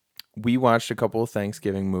 we watched a couple of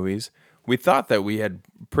Thanksgiving movies. We thought that we had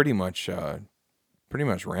pretty much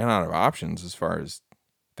ran out of options as far as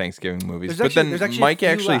Thanksgiving movies. There's But actually then a Mike few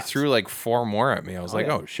actually left. threw like 4 more at me. I was like,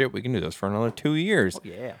 yeah. oh shit, we can do this for another 2 years.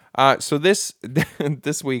 Yeah. So this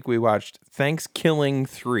this week we watched Thanksgiving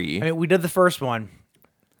 3. I mean, we did the first one.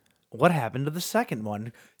 What happened to the second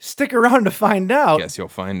one? Stick around to find out. Guess you'll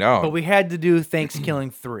find out. But we had to do Thanksgiving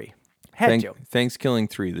 3. Had to. Thanksgiving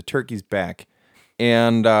 3, the turkey's back,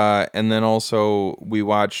 and then also we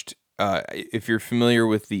watched. If you're familiar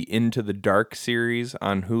with the Into the Dark series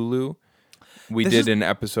on Hulu, we This did is- an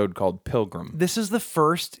episode called Pilgrim. This is the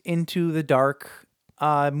first Into the Dark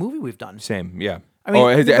movie we've done. Same, yeah. I mean,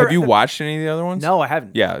 have they're- you watched any of the other ones? No, I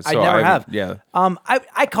haven't. Yeah, I so never have. Yeah,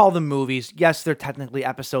 I call them movies. Yes, they're technically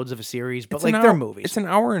episodes of a series, but It's like an they're hour- movies. It's an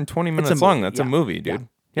hour and 20 minutes movie, long. That's a yeah. movie, dude.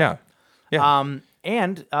 Yeah.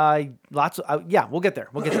 And lots of yeah, we'll get there.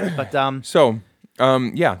 We'll get there. But So,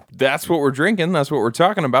 yeah, that's what we're drinking. That's what we're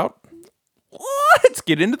talking about. Let's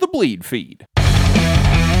get into the bleed feed.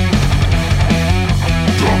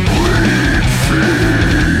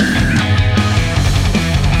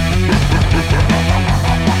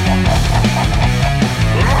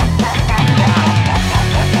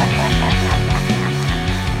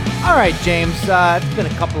 all right, James. It's been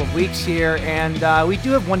a couple of weeks here, and we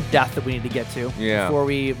do have one death that we need to get to Yeah. before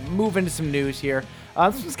we move into some news here.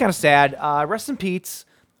 This is kind of sad. Rest in Pete's.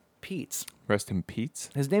 Pete's. Rest in peace.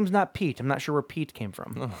 His name's not Pete. I'm not sure where Pete came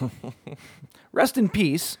from. Rest in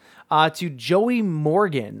peace to Joey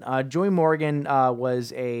Morgan. Joey Morgan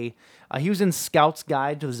was he was in Scout's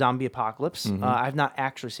Guide to the Zombie Apocalypse. I've not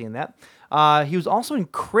actually seen that. He was also in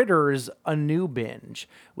Critters: A New Binge,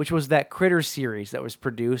 which was that Critters series that was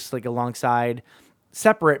produced like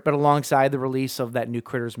separate, but alongside the release of that new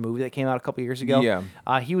Critters movie that came out a couple years ago.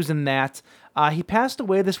 Yeah. He was in that. He passed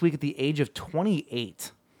away this week at the age of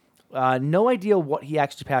 28. No idea what he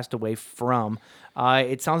actually passed away from.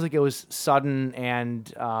 It sounds like it was sudden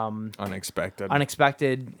and Unexpected.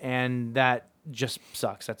 and that just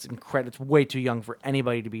sucks. That's incredible. It's way too young for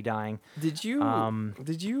anybody to be dying. Did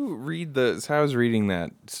you read so I was reading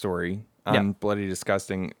that story on Yeah. Bloody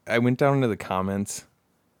Disgusting. I went down into the comments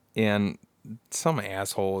and some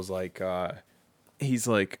asshole was like he's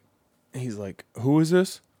like who is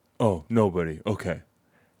this? Oh, nobody. Okay.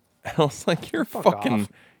 And I was like, you're off.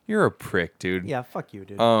 you're a prick, dude. Yeah, fuck you,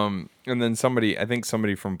 dude. And then I think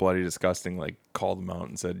somebody from Bloody Disgusting like called him out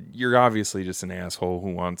and said, you're obviously just an asshole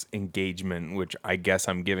who wants engagement, which I guess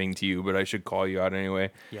I'm giving to you, but I should call you out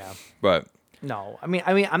anyway. Yeah. But No, I mean,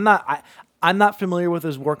 I'm not familiar with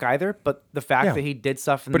his work either. But the fact Yeah. that he did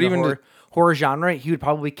stuff in But the even horror genre, he would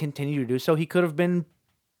probably continue to do so. He could have been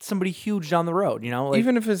somebody huge down the road. You know, like,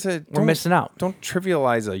 even if it's we're missing out. Don't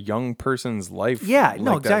trivialize a young person's life. Yeah,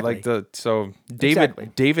 no, like that. exactly.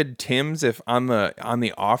 David David Timms, if on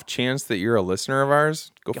the off chance that you're a listener of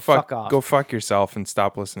ours, fuck off. go fuck yourself and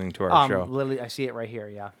stop listening to our show. Literally, I see it right here.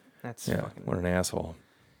 Yeah, that's fucking. What an asshole.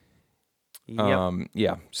 Yep.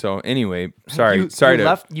 Yeah. So anyway, sorry.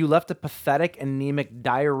 You left a pathetic, anemic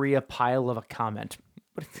diarrhea pile of a comment.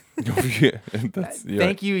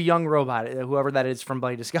 Thank you, young robot, whoever that is from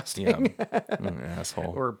Bloody Disgusting. Yeah, an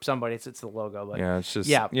asshole or somebody. It's the logo, but yeah, it's just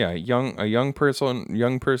a young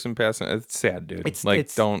person passing. It's sad, dude.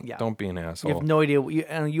 Don't be an asshole. You have no idea,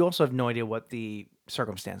 and you also have no idea what the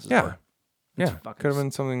circumstances were. Yeah, could have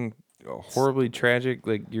been something horribly tragic.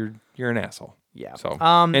 Like you're an asshole. Yeah. So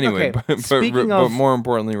anyway, okay. but more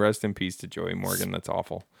importantly, rest in peace to Joey Morgan. That's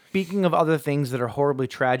awful. Speaking of other things that are horribly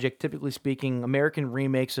tragic, typically speaking, American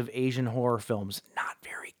remakes of Asian horror films, not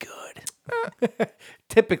very good.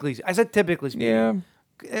 I said typically speaking. Yeah.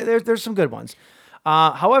 There's some good ones.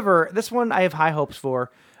 However, this one I have high hopes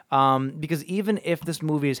for because even if this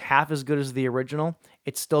movie is half as good as the original,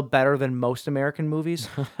 it's still better than most American movies.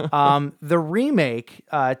 The remake,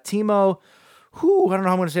 Timo... I don't know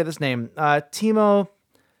how I'm going to say this name. Timo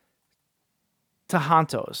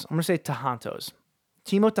Tahantos. I'm going to say Tahantos.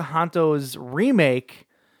 Timo Tahantos' remake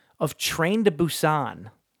of Train to Busan.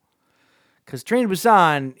 Because Train to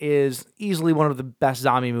Busan is easily one of the best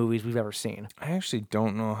zombie movies we've ever seen. I actually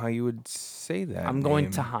don't know how you would say that. I'm going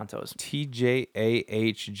Tahantos.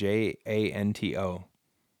 TJAHJANTO.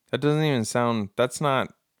 That doesn't even sound... That's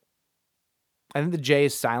not... I think the J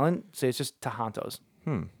is silent, so it's just Tahantos.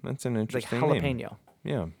 That's an interesting like jalapeno. name.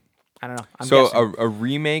 Yeah. I don't know. I'm so guessing. a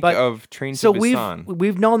remake of Train to Busan.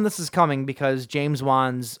 We've known this is coming because James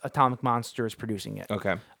Wan's Atomic Monster is producing it.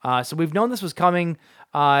 Okay. So we've known this was coming,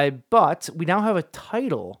 but we now have a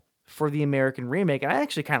title for the American remake, and I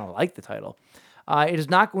actually kind of like the title. It is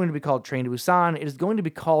not going to be called Train to Busan. It is going to be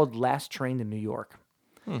called Last Train to New York.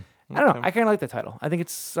 I don't know. I kind of like the title. I think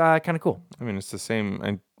it's kind of cool. I mean, it's the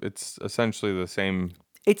same. It's essentially the same.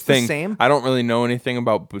 It's thing. the same. I don't really know anything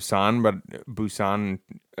about Busan, but Busan,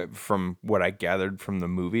 from what I gathered from the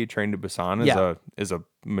movie, Train to Busan is a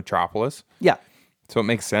metropolis. Yeah. So it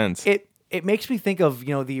makes sense. It makes me think of,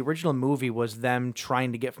 the original movie was them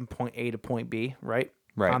trying to get from point A to point B, right?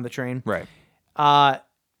 Right. On the train. Right.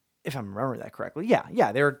 If I'm remembering that correctly.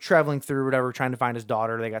 Yeah. They were traveling through whatever, trying to find his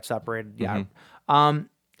daughter. They got separated. Yeah.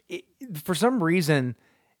 For some reason,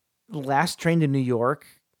 Last Train to New York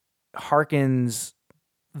harkens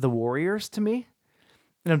The Warriors to me.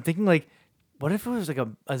 And I'm thinking, like, what if it was like a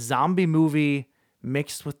zombie movie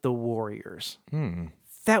mixed with The Warriors?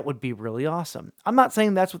 That would be really awesome. I'm not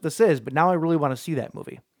saying that's what this is, but now I really want to see that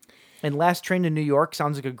movie. And Last Train to New York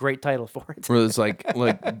sounds like a great title for it. Where it's like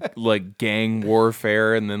gang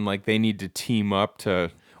warfare, and then like they need to team up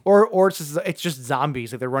to... Or it's just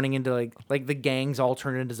zombies. Like they're running into like the gangs all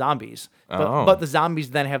turn into zombies. But the zombies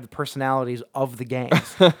then have the personalities of the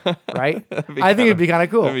gangs, right? I think it'd be kind of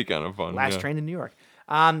cool. That'd be kind of fun. Last Train to New York.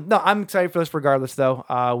 No, I'm excited for this regardless, though.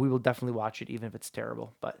 We will definitely watch it, even if it's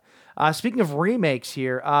terrible. But speaking of remakes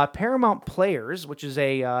here, Paramount Players, which is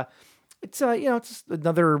it's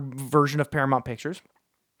another version of Paramount Pictures.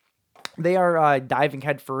 They are diving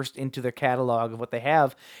headfirst into their catalog of what they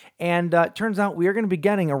have, and it turns out we are going to be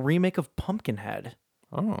getting a remake of Pumpkinhead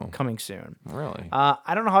coming soon. Really?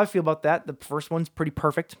 I don't know how I feel about that. The first one's pretty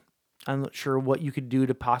perfect. I'm not sure what you could do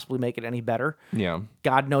to possibly make it any better. Yeah.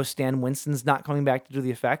 God knows Stan Winston's not coming back to do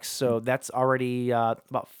the effects, so that's already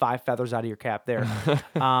about 5 feathers out of your cap there.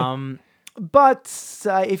 But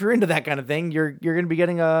if you're into that kind of thing, you're going to be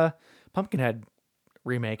getting a Pumpkinhead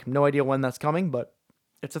remake. No idea when that's coming, but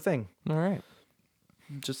it's a thing. All right.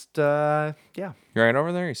 Just yeah. You're right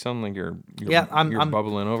over there. You sound like you're I'm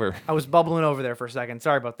bubbling over. I was bubbling over there for a second.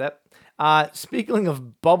 Sorry about that. Speaking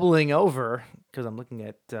of bubbling over, because I'm looking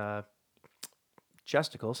at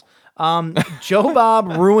chesticles. Joe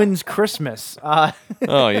Bob ruins Christmas.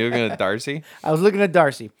 Oh, you're looking at Darcy? I was looking at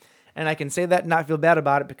Darcy, and I can say that and not feel bad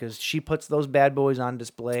about it because she puts those bad boys on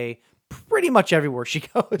display pretty much everywhere she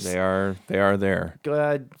goes. They are there.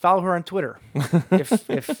 Follow her on Twitter.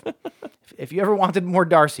 If you ever wanted more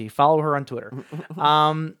Darcy, follow her on Twitter.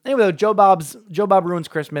 Anyway, though, Joe Bob ruins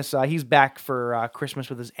Christmas. He's back for Christmas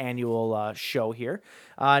with his annual show here.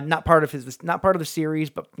 Not part of the series,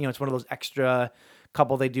 but it's one of those extra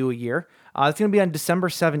couple they do a year. It's going to be on December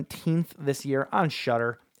 17th this year on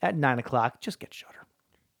Shudder at 9:00. Just get Shudder.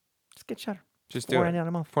 Just do it. $4.99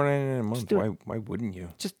 a month. $4.99 a month. do it. Why wouldn't you?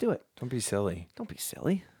 Just do it. Don't be silly. Don't be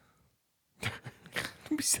silly. Don't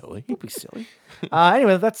be silly. Don't be silly.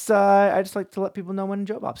 Anyway, that's I just like to let people know when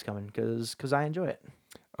Joe Bob's coming because I enjoy it.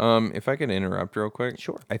 If I could interrupt real quick.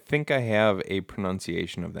 Sure. I think I have a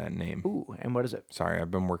pronunciation of that name. Ooh, and what is it? Sorry, I've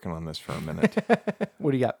been working on this for a minute.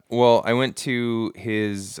 What do you got? Well, I went to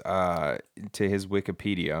his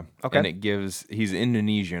Wikipedia, Okay. and it gives he's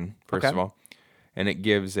Indonesian first Okay. of all, and it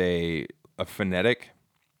gives a phonetic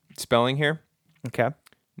spelling here. Okay.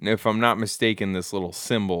 And if I'm not mistaken, this little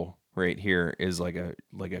symbol right here is like a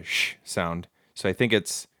sh sound. So I think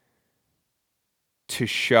it's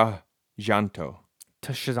Tishajanto.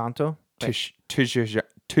 Tushizanto? Tishajanto.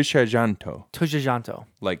 Tushizanto.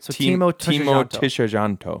 Like So Timo Timo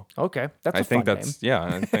Tishajanto. Okay. That's I a think fun that's name.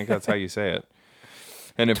 I think that's how you say it.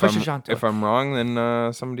 And Tishajanto. if I'm wrong,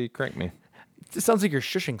 then somebody correct me. It sounds like you're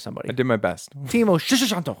shushing somebody. I did my best. Timo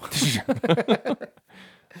Shushanto.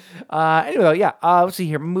 Anyway, though, yeah. Let's see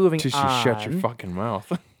here. Moving Just on. shut your fucking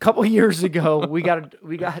mouth. Couple years ago, we got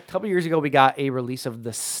a release of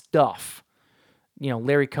The Stuff. You know,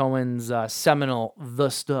 Larry Cohen's seminal The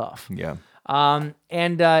Stuff. Yeah.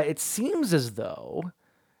 And it seems as though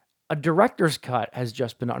a director's cut has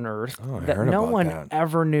just been unearthed I that heard no about one that.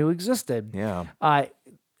 ever knew existed. Yeah.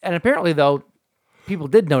 And apparently, though, people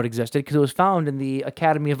did know it existed because it was found in the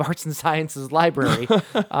Academy of Arts and Sciences library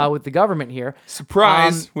with the government here.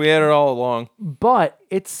 Surprise! We had it all along. But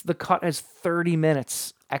the cut has 30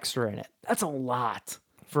 minutes extra in it. That's a lot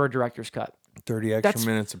for a director's cut. 30 extra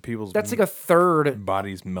minutes of people's That's like a third.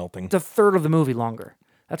 bodies melting. It's a third of the movie longer.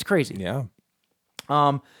 That's crazy. Yeah.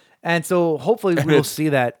 And so hopefully we'll see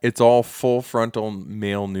that. It's all full frontal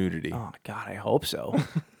male nudity. Oh God, I hope so.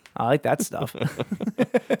 I like that stuff.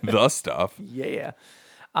 The stuff. Yeah.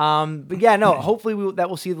 But yeah, no. Hopefully that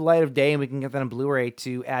will see the light of day, and we can get that on Blu-ray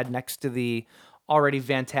to add next to the already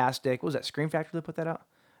fantastic. What was that, Scream Factory that put that out?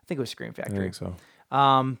 I think it was Scream Factory. I think so.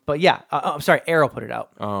 But yeah, I'm sorry, Arrow put it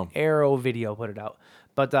out. Oh. Arrow Video put it out.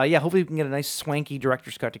 But yeah, hopefully we can get a nice swanky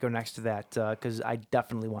director's cut to go next to that because I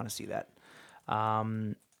definitely want to see that.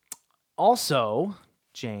 Also,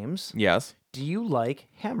 James, Yes. do you like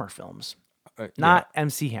Hammer films? Yeah. Not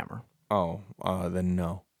MC Hammer. Oh, then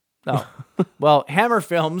no. Oh, well, Hammer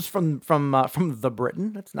films from the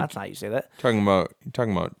Britain. That's not how you say that. You're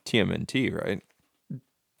talking about TMNT, right?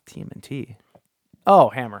 TMNT. Oh,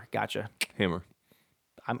 Hammer. Gotcha. Hammer.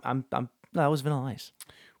 No, that was Vanilla Ice.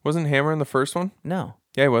 Wasn't Hammer in the first one? No,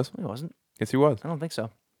 Yeah, he was. it wasn't. Yes, he was. I don't think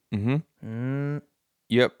so.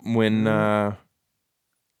 Yep. When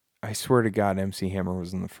I swear to God, MC Hammer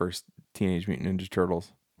was in the first Teenage Mutant Ninja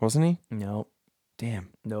Turtles, wasn't he? Nope. Damn.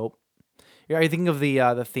 Nope. Yeah, are you thinking of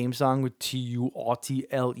the theme song with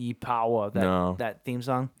TURTLE power? That theme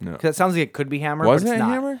song. No. Because it sounds like it could be Hammer. Wasn't but it's it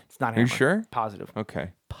not. Hammer? It's not Are Hammer. you sure? Positive.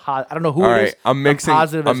 Okay. I don't know who All it right. is. I'm mixing.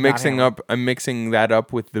 positive it's I'm not mixing Hammer. up. I'm mixing that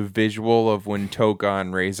up with the visual of when Toka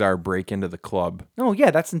and Razor break into the club. Oh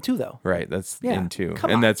yeah, that's in 2 though. Right. That's Yeah. in 2, Come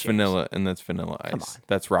and on, that's James. Vanilla. And that's Vanilla Ice. on.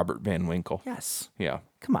 That's Robert Van Winkle. Yes. Yeah.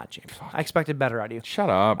 Come on, James. I expected better out of you. Shut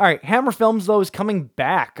up. All right, Hammer Films though is coming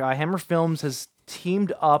back. Hammer Films has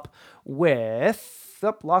teamed up with.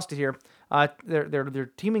 Lost it here.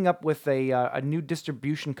 They're teaming up with a new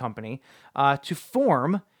distribution company to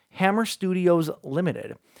form Hammer Studios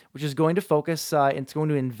Limited, which is going to focus. It's going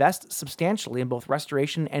to invest substantially in both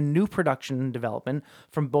restoration and new production development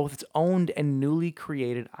from both its owned and newly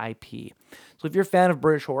created IP. So, if you're a fan of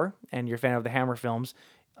British horror and you're a fan of the Hammer films.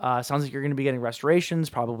 Sounds like you're going to be getting restorations,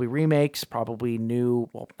 probably remakes, probably new.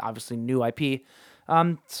 Well, obviously new IP.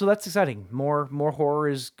 So that's exciting. More horror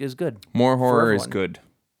is good. More for horror is everyone. good.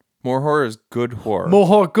 More horror is good horror. More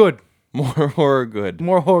horror good. More horror good.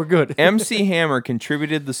 More horror good. MC Hammer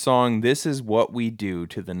contributed the song "This Is What We Do"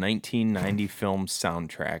 to the 1990 film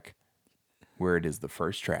soundtrack, where it is the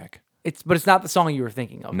first track. But it's not the song you were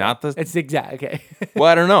thinking of. Not the- It's the exact. Okay. Well,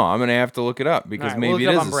 I don't know. I'm gonna have to look it up because All right, we'll maybe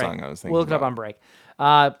look it up is on a break. song I was thinking. We'll look it up about. on break.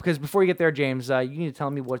 Because before you get there, James, you need to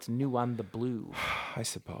tell me what's new on the blue. I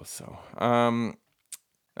suppose so.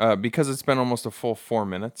 Because it's been almost a full 4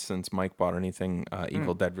 minutes since Mike bought anything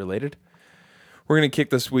Evil Dead related. We're gonna kick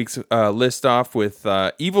this week's list off with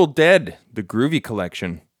Evil Dead: The Groovy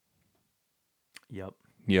Collection. Yep.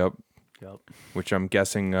 Yep. Yep. Which I'm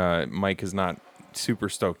guessing Mike is not super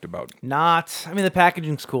stoked about. I mean, the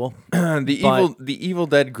packaging's cool. The Evil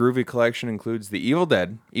Dead Groovy Collection includes the Evil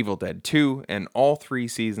Dead, Evil Dead 2, and all 3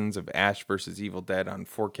 seasons of Ash vs. Evil Dead on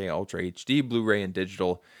 4K Ultra HD, Blu-ray, and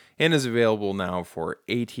digital, and is available now for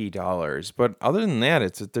 $80. But other than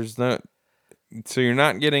that, there's not. So you're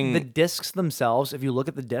not getting The discs themselves, if you look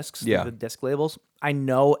at the discs, Yeah. the disc labels, I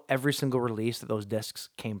know every single release that those discs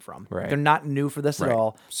came from. Right. They're not new for this at Right.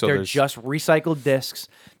 all. So they're there's- just recycled discs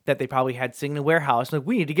that they probably had sitting in a warehouse. Like,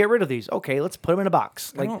 we need to get rid of these. Okay, let's put them in a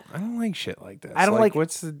box. I Like, don't like shit like this. I don't like.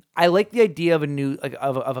 what's the I like the idea of a new, like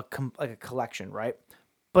of a collection, right?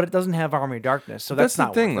 but it doesn't have Army of Darkness, so That's that's the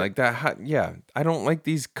not thing. worth it. Like that. Yeah, I don't like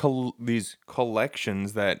these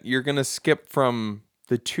collections that you're gonna skip from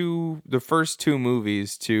the first two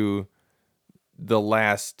movies to the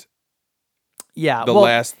last. Yeah, The well,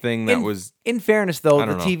 last thing that was. In fairness, though, I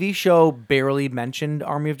the don't know. TV show barely mentioned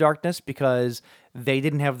Army of Darkness because they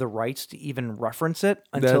didn't have the rights to even reference it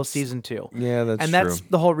until That's- season 2. Yeah, that's and true. that's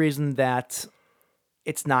the whole reason that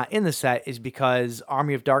it's not in the set is because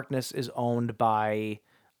Army of Darkness is owned by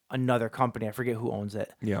another company. I forget who owns it.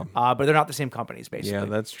 Yeah. But they're not the same companies, basically. Yeah,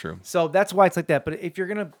 that's true. So that's why it's like that. But if you're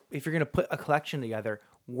gonna put a collection together,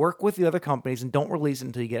 work with the other companies and don't release it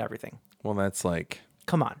until you get everything. Well, that's like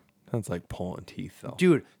Pulling teeth, though.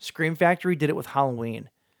 dude. Scream Factory did it with Halloween,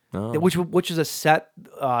 Oh. which is a set,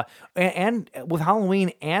 and with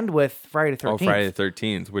Halloween and with Friday the 13th. Friday the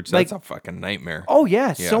 13th, which Like- that's a fucking nightmare. Oh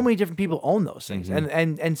yeah, Yeah. so many different people own those things,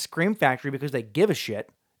 Mhm. and Scream Factory, because they give a shit,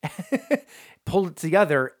 pulled it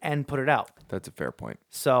together and put it out. That's a fair point.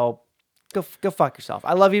 So go fuck yourself.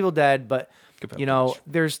 I love Evil Dead, but Give it a you know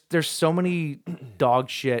there's so many dog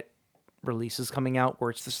shit releases coming out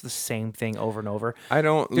where it's just the same thing over and over. I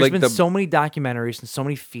don't There's like been the so many documentaries and so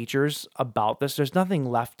many features about this. There's nothing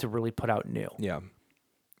left to really put out new. Yeah.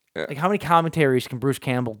 Like how many commentaries can Bruce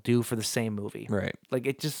Campbell do for the same movie? Right. Like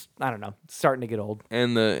it just, I don't know. It's starting to get old.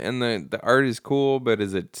 And the art is cool, but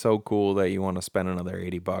is it so cool that you want to spend another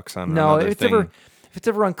 $80 on No, another if thing? it's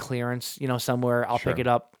ever on clearance, somewhere, I'll Sure. pick it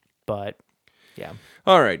up. But yeah.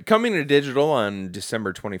 All right, coming to digital on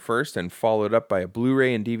December 21st and followed up by a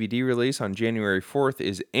Blu-ray and DVD release on January 4th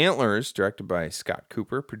is Antlers, directed by Scott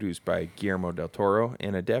Cooper, produced by Guillermo del Toro,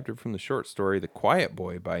 and adapted from the short story The Quiet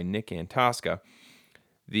Boy by Nick Antosca.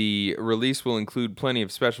 The release will include plenty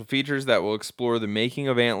of special features that will explore the making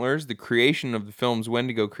of Antlers, the creation of the film's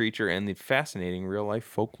Wendigo creature, and the fascinating real-life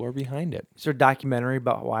folklore behind it. Is there a documentary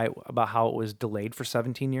about how it was delayed for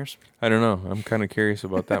 17 years? I don't know. I'm kind of curious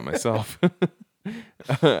about that myself.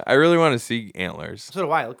 I really want to see Antlers. So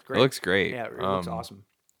do I. It looks great. It looks great. Yeah, it looks awesome.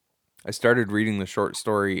 I started reading the short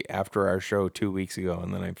story after our show 2 weeks ago,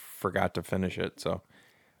 and then I forgot to finish it. So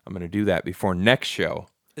I'm going to do that before next show.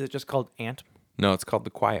 Is it just called Ant? No, it's called The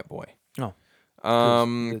Quiet Boy. No.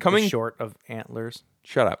 Coming. The short of Antlers.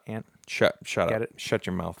 Shut up. Ant. Shut Get up. it? Shut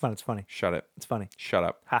your mouth. It's fun. It's funny. Shut it. It's funny. Shut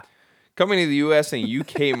up. Ha. Coming to the U.S. and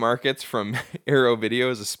UK markets from Arrow Video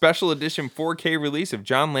is a special edition 4K release of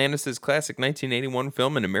John Landis's classic 1981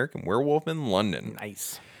 film An American Werewolf in London.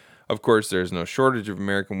 Nice. Of course, there's no shortage of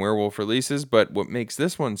American Werewolf releases, but what makes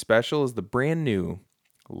this one special is the brand new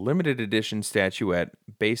limited edition statuette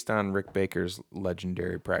based on Rick Baker's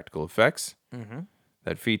legendary practical effects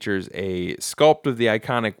that features a sculpt of the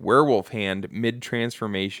iconic werewolf hand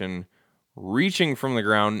mid-transformation reaching from the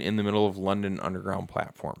ground in the middle of London Underground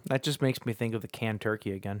platform. That just makes me think of the canned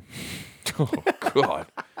turkey again. Oh, God.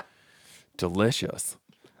 Delicious.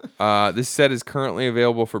 This set is currently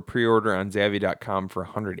available for pre-order on Zavvi.com for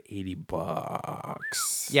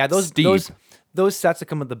 $180. Yeah, Steep. those sets that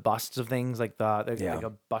come with the busts of things, like Yeah. like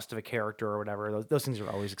a bust of a character or whatever. Those things are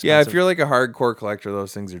always expensive. Yeah, if you're like a hardcore collector,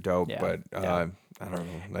 those things are dope. Yeah, But yeah. I don't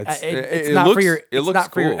know. it's It not looks, for your. It It's looks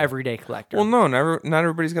not for your cool. everyday collector. Well, no, not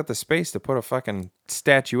everybody's got the space to put a fucking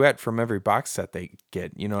statuette from every box set they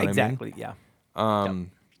get. You know what exactly. Yeah. I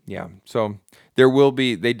mean? Yeah. So there will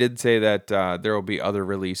be. They did say that there will be other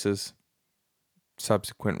releases,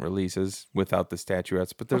 subsequent releases without the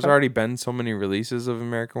statuettes. But there's already been so many releases of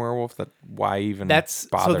American Werewolf that why even bother?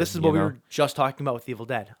 So this is you what we know? were just talking about with Evil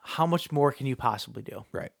Dead. How much more can you possibly do?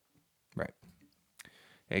 Right.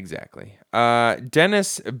 Exactly.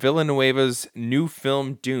 Dennis Villanueva's new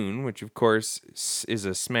film Dune, which of course is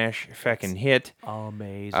a smash fucking hit,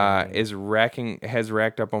 Amazing. has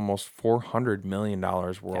racked up almost $400 million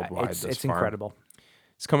worldwide. it's thus far. incredible.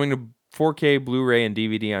 It's coming to 4K Blu-ray and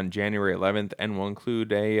DVD on January 11th, and will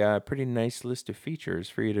include a pretty nice list of features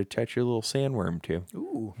for you to touch your little sandworm to.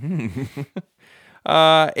 Ooh.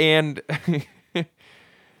 And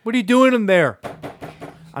What are you doing in there?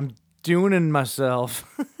 I'm doing myself.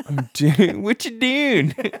 what you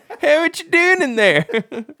doing? Hey, what you doing in there?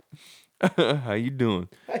 How you doing?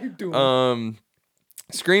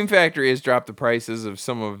 Scream Factory has dropped the prices of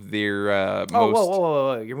some of their most.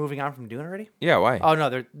 Whoa. You're moving on from Dune already? Yeah, why? Oh,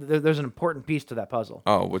 no. There's an important piece to that puzzle.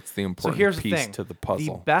 Oh, what's the So important here's the piece thing. to the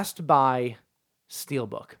puzzle? The Best Buy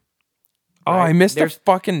Steelbook. Oh, right? I missed the There's-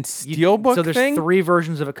 fucking Steelbook So there's thing? 3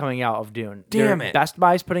 versions of it coming out of Dune. Damn it. Best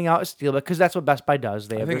Buy's putting out a Steelbook because that's what Best Buy does.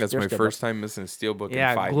 They I have think their- that's my their first Steelbook. time missing a Steelbook in 5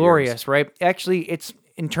 Yeah, years. glorious, right? Actually, it's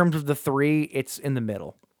in terms of the 3, it's in the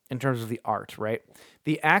middle in terms of the art, right?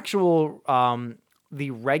 The actual, the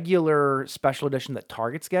regular special edition that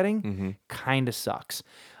Target's getting kind of sucks.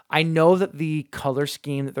 I know that the color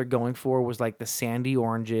scheme that they're going for was like the sandy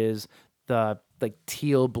oranges, the like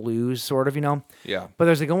teal blues, sort of, Yeah. But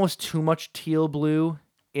there's like almost too much teal blue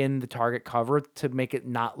in the Target cover to make it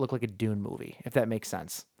not look like a Dune movie, if that makes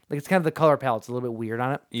sense. Like it's kind of the color palette's a little bit weird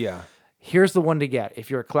on it. Yeah. Here's the one to get if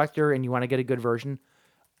you're a collector and you want to get a good version.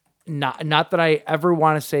 Not that I ever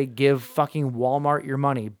want to say give fucking Walmart your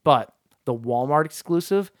money, but the Walmart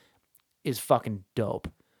exclusive is fucking dope.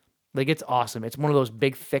 Like it's awesome. It's one of those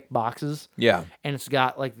big thick boxes. Yeah. And it's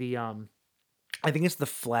got like the I think it's the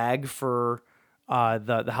flag for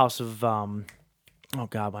the House of oh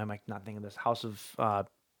god, why am I not thinking of this? House of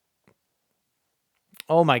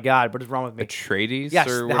oh my god, what is wrong with me? Atreides Yes,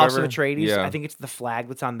 or the House of whatever? Atreides. Yeah. I think it's the flag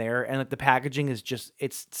that's on there, and like the packaging is just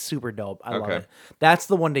it's super dope. I love Okay. it. That's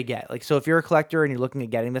the one to get. Like, so if you're a collector and you're looking at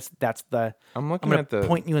getting this, that's the. I'm looking gonna at the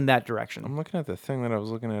point you in that direction. I'm looking at the thing that I was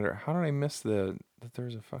looking at. How did I miss that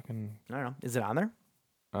there's a fucking I don't know. Is it on there?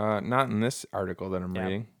 not in this article that I'm Yeah.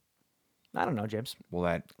 reading. I don't know, James. Well,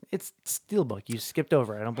 that It's Steelbook. You skipped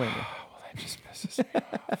over it. I don't blame you. just pisses me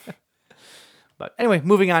off. But anyway,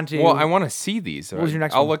 moving on to. Well, I want to see these. What was your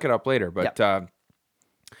next I'll one? look it up later. But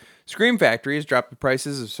Scream Factory has dropped the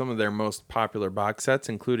prices of some of their most popular box sets,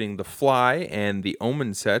 including the Fly and the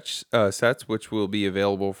Omen sets, which will be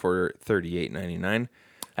available for $38.99.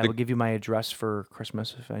 I will give you my address for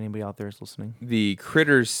Christmas if anybody out there is listening. The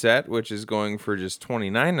Critters set, which is going for just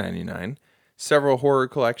 $29.99. Several horror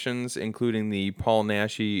collections, including the Paul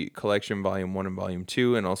Naschy Collection Volume 1 and Volume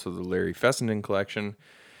 2, and also the Larry Fessenden Collection.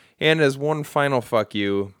 And as one final fuck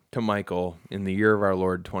you to Michael, in the year of our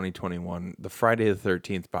Lord 2021, the Friday the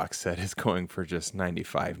 13th box set is going for just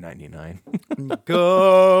 $95.99.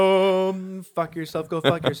 Go fuck yourself. Go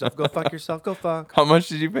fuck yourself. Go fuck yourself. Go fuck. How much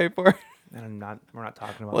did you pay for it? And we're not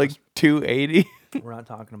talking about Like this. $280? We're not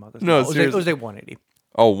talking about this. No, it was seriously. like 180.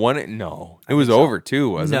 Oh, one? No. It was over too,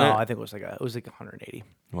 wasn't No, it? I think it was like 180.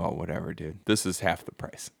 Well, whatever, dude. This is half the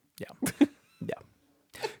price. Yeah. Yeah.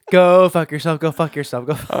 Go fuck yourself. Go fuck yourself.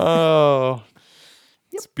 Go fuck. Oh,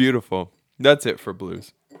 it's beautiful. That's it for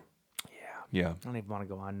blues. Yeah. I don't even want to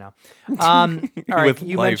go on now. All right, With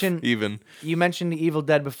you life, mentioned even. the Evil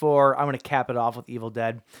Dead before. I'm going to cap it off with Evil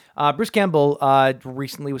Dead. Bruce Campbell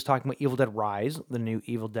recently was talking about Evil Dead Rise, the new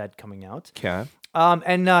Evil Dead coming out. Cat.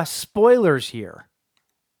 And spoilers here.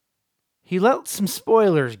 He let some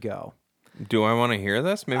spoilers go. Do I want to hear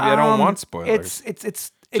this? Maybe I don't want spoilers. It's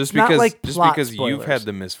just not because like plot you've spoilers. had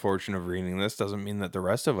the misfortune of reading this doesn't mean that the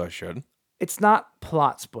rest of us should. It's not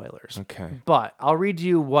plot spoilers. Okay. But I'll read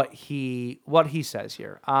you what he says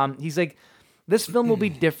here. He's like, this film will be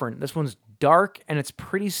different. This one's dark and it's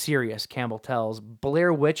pretty serious, Campbell tells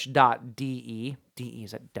BlairWitch.de. DE,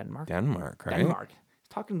 is that Denmark? Denmark, right? Denmark. He's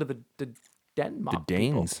talking to the Denmark. The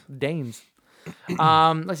Danes. People. Danes.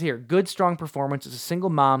 Let's see here. Good, strong performance. It's a single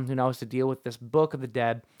mom who now has to deal with this book of the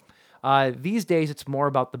dead. These days, it's more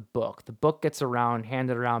about the book. The book gets around,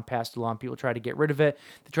 handed around, passed along. People try to get rid of it.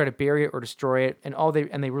 They try to bury it or destroy it,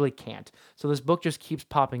 and they really can't. So this book just keeps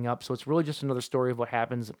popping up. So it's really just another story of what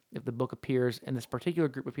happens if the book appears in this particular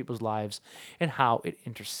group of people's lives and how it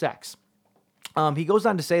intersects. He goes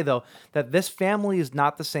on to say, though, that this family is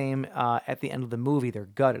not the same at the end of the movie. They're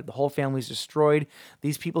gutted. The whole family's destroyed.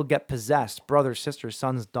 These people get possessed. Brothers, sisters,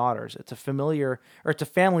 sons, daughters. It's a family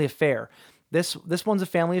affair. This one's a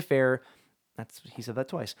family affair. He said that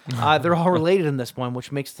twice. They're all related in this one,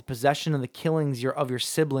 which makes the possession and the killings of your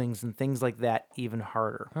siblings and things like that even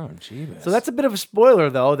harder. Oh, jeebus. So that's a bit of a spoiler,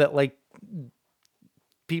 though, that like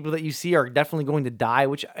people that you see are definitely going to die.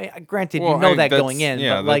 Which, granted, you know that going in.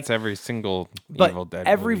 Yeah, but, like, that's every single but Evil Dead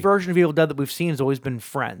every movie. version of Evil Dead that we've seen has always been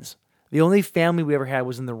friends. The only family we ever had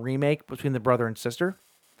was in the remake between the brother and sister.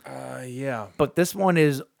 Yeah. But this one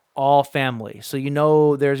is all family. So you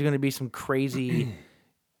know there's going to be some crazy,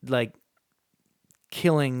 like,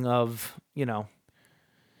 killing of,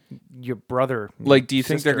 your brother. Like, do you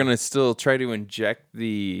think they're sister. going to still try to inject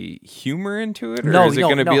the humor into it? Or No, is it no,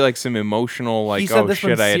 going to no. be like some emotional, like, He said oh this shit,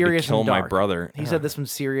 one's I had to serious kill and my dark. brother? He said this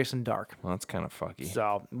one's serious and dark. Well, that's kind of fucky.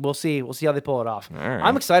 So we'll see. We'll see how they pull it off. All right.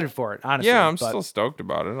 I'm excited for it, honestly. Yeah, I'm but- still stoked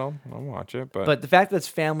about it. I'll watch it. But the fact that it's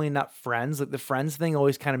family, not friends, like the friends thing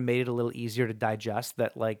always kind of made it a little easier to digest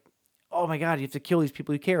that, like, oh my God, you have to kill these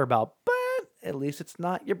people you care about, but at least it's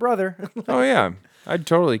not your brother. Oh, yeah. I'd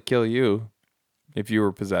totally kill you if you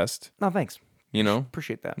were possessed. No, thanks. You know?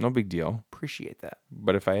 Appreciate that. No big deal. Appreciate that.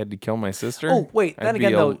 But if I had to kill my sister, Oh, wait, then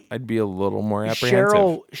again, though, I'd be a little more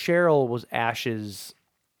apprehensive. Cheryl was Ash's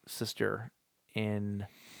sister in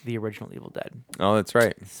the original Evil Dead. Oh, that's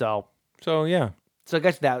right. So yeah. I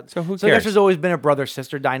guess that. So who I guess cares? there's always been a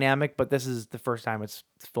brother-sister dynamic, but this is the first time it's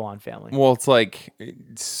full-on family. Well, it's like,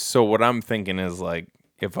 so what I'm thinking is like,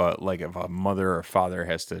 if a mother or father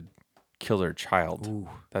has to kill their child,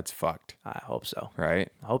 that's fucked, I hope so. right?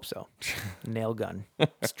 I hope so. Nail gun.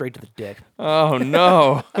 Straight to the dick. Oh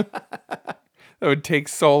no. That would take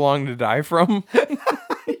so long to die from.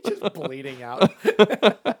 Just bleeding out.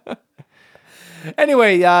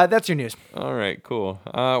 Anyway, that's your news. All right, cool.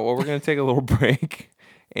 Well, we're going to take a little break.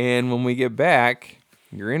 And when we get back,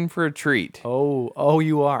 you're in for a treat. Oh,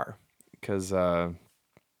 you are. Because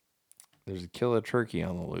there's a killer turkey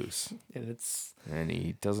on the loose. And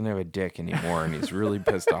he doesn't have a dick anymore, and he's really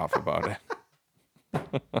pissed off about it.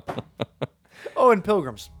 Oh, and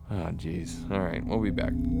pilgrims. Oh, jeez. All right, we'll be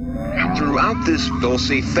back. Throughout this, they'll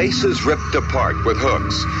see faces ripped apart with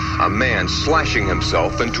hooks, a man slashing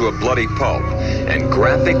himself into a bloody pulp, and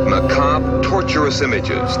graphic, macabre, torturous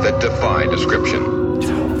images that defy description.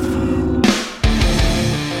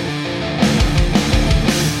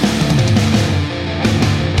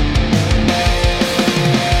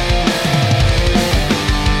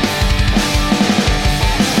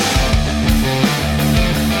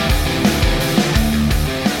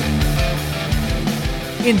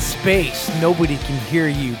 In space, nobody can hear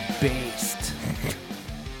you based.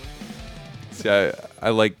 See, I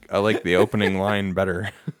like the opening line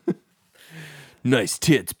better. Nice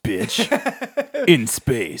tits, bitch. In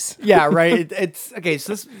space. Yeah, right. It's okay.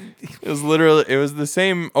 So this. It was the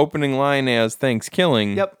same opening line as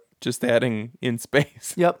Thanksgiving. Yep. Just adding in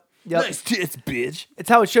space. Yep. Nice tits, bitch. It's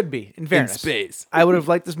how it should be. In fairness, space. I would have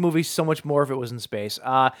liked this movie so much more if it was in space.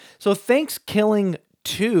 So Thanksgiving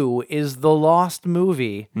 2 is the lost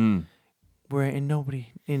movie where nobody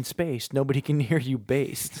in space, nobody can hear you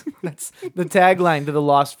based. That's the tagline to the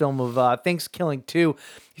lost film of Thanksgiving 2.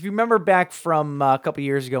 If you remember back from a couple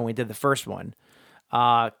years ago when we did the first one,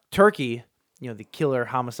 Turkey, the killer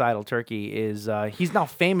homicidal turkey, is he's now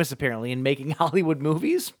famous apparently in making Hollywood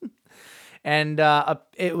movies. And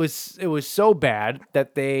it was so bad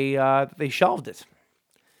that they shelved it.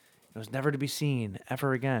 It was never to be seen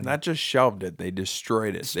ever again. Not just shelved it, they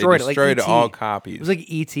destroyed it. Destroyed it, like destroyed E.T. all copies. It was like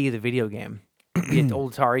E.T., the video game. The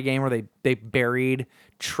old Atari game where they buried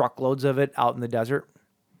truckloads of it out in the desert.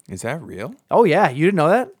 Is that real? Oh, yeah. You didn't know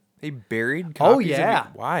that? They buried copies yeah. of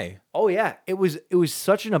it? Why? Oh, yeah. It was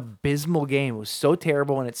such an abysmal game. It was so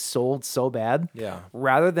terrible and it sold so bad. Yeah.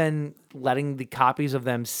 Rather than letting the copies of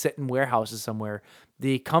them sit in warehouses somewhere,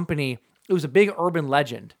 the company, it was a big urban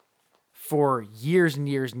legend for years and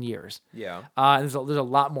years and years. Yeah. There's a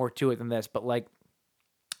lot more to it than this, but like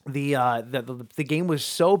the game was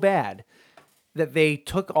so bad that they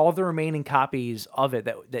took all the remaining copies of it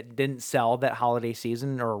that didn't sell that holiday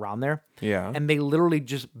season or around there. Yeah. And they literally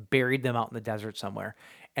just buried them out in the desert somewhere.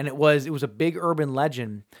 And it was a big urban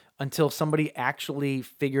legend until somebody actually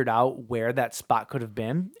figured out where that spot could have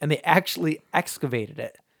been, and they actually excavated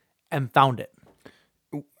it and found it.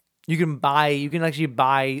 You can actually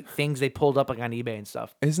buy things they pulled up like on eBay and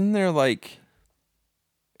stuff. Isn't there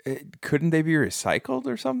couldn't they be recycled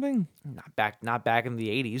or something? Not back in the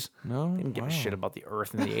 80s. No, They didn't give a shit about the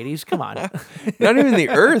earth in the 80s. Come on. Not even the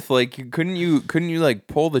earth. Like, couldn't you like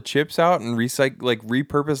pull the chips out and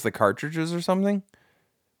repurpose the cartridges or something?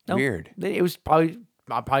 No. Weird. It was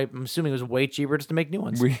I'm assuming it was way cheaper just to make new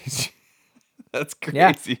ones. That's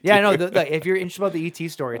Yeah. crazy. Yeah, no, dude. if you're interested about the ET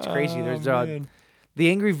story, it's crazy. There's the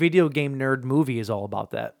Angry Video Game Nerd movie is all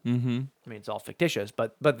about that. Mm-hmm. I mean, it's all fictitious,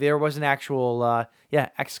 but there was an actual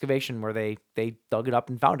excavation where they dug it up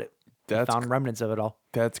and found it. Found remnants of it all.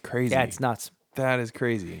 That's crazy. Yeah, it's nuts. That is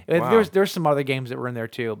crazy. Wow. There's some other games that were in there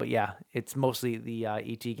too, but yeah, it's mostly the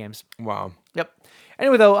ET games. Wow. Yep.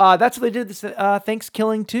 Anyway, though, that's what they did this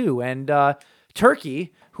Thanksgiving too, and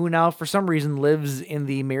Turkey, who now for some reason lives in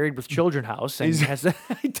the Married with Children house, and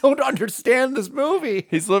I don't understand this movie.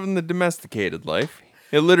 He's living the domesticated life.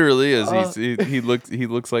 It literally is. He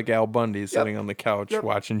looks like Al Bundy sitting on the couch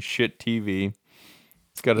watching shit TV.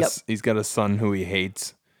 He's got a son who he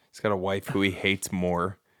hates. He's got a wife who he hates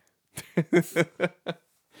more.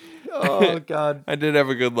 Oh God! I did have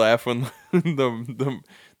a good laugh when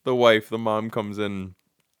the wife, the mom, comes in.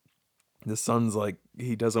 The son's like,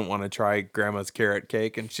 he doesn't want to try grandma's carrot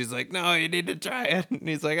cake, and she's like, no, you need to try it. And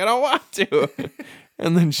he's like, I don't want to.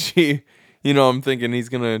 And then she, I'm thinking he's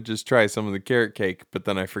gonna just try some of the carrot cake, but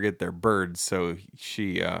then I forget they're birds, so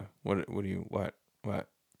she what? Is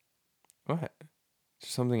there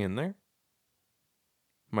something in there?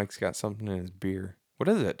 Mike's got something in his beer. What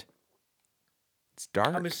is it? It's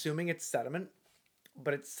dark. I'm assuming it's sediment,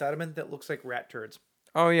 but it's sediment that looks like rat turds.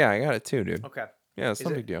 Oh yeah, I got it too, dude. Okay. Yeah, it's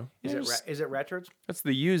no big deal. Is it rat turds? That's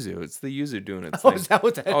the yuzu. It's the yuzu doing its Oh, thing. is that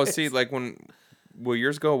what that is? Oh, see, like will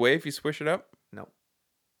yours go away if you swish it up? No.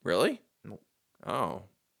 Really? No. Oh.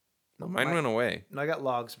 Mine went away. No, I got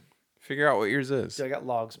logs. Figure out what yours is. So I got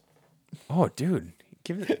logs. Oh, dude,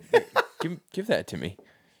 give that to me.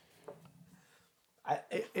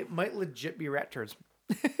 It might legit be rat turds.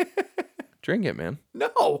 Drink it, man.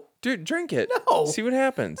 No. Dude, drink it. No. See what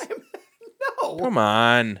happens. No. Come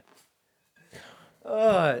on.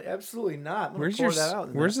 Absolutely not. Where's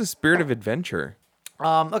the spirit of adventure?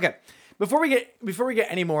 Okay. Before we get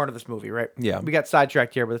any more into this movie, right? Yeah. We got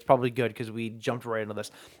sidetracked here, but it's probably good because we jumped right into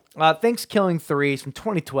this. Thanksgiving 3 is from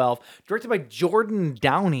 2012, directed by Jordan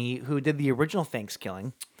Downey, who did the original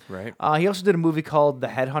Thanksgiving. Right. He also did a movie called The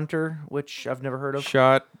Headhunter, which I've never heard of.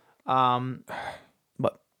 Shot.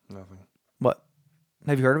 What? Nothing. What?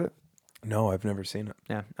 Have you heard of it? No, I've never seen it.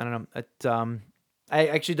 Yeah, I don't know. I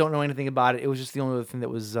actually don't know anything about it. It was just the only other thing that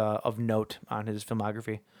was of note on his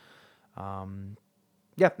filmography.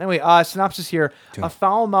 Yeah. Anyway, synopsis here: a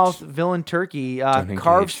foul-mouthed villain turkey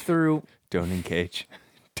carves through. Don't engage.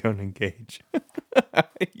 Don't engage.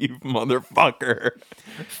 You motherfucker.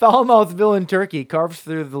 Foul-mouthed villain turkey carves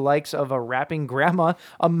through the likes of a rapping grandma,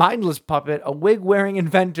 a mindless puppet, a wig-wearing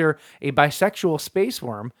inventor, a bisexual space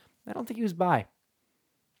worm. I don't think he was bi.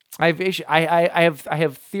 I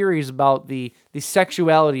have theories about the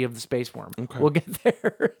sexuality of the space worm. Okay. We'll get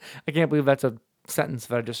there. I can't believe that's a sentence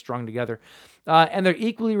that I just strung together. And they're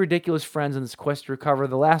equally ridiculous friends in this quest to recover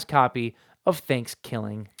the last copy of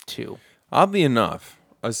Thanksgiving 2. Oddly enough,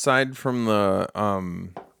 aside from the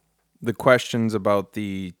questions about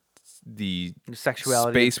the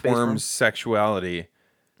sexuality, space worm's sexuality,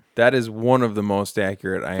 that is one of the most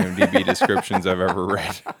accurate IMDb descriptions I've ever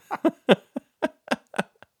read.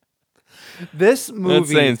 This movie...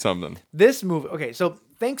 That's saying something. This movie... Okay, so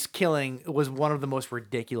Thanksgiving was one of the most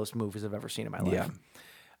ridiculous movies I've ever seen in my life. Yeah.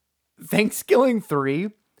 Thanksgiving 3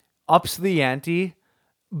 ups the ante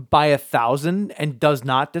by 1,000 and does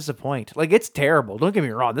not disappoint. Like, it's terrible. Don't get me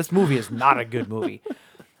wrong. This movie is not a good movie.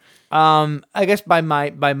 I guess by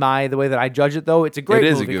the way that I judge it, though, it's a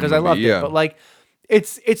great movie because I loved it. But, like,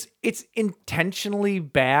 it's intentionally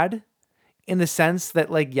bad in the sense that,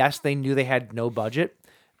 like, yes, they knew they had no budget.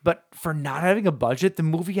 But for not having a budget, the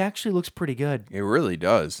movie actually looks pretty good. It really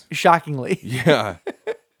does. Shockingly. Yeah.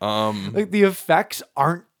 Like, the effects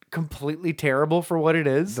aren't completely terrible for what it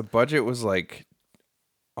is. The budget was like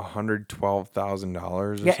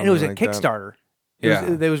 $112,000. Yeah, and it was a Kickstarter.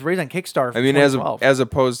 It was raised on Kickstarter. I mean, as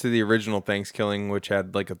opposed to the original Thanksgiving, which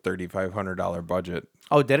had like a $3,500 budget.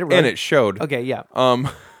 Oh, did it really? And it showed. Okay, yeah.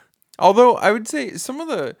 Although I would say some of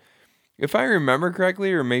the, if I remember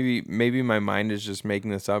correctly, or maybe my mind is just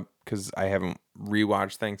making this up because I haven't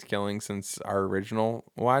rewatched Thanksgiving since our original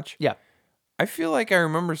watch. Yeah. I feel like I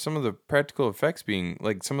remember some of the practical effects being,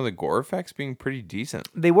 like some of the gore effects being pretty decent.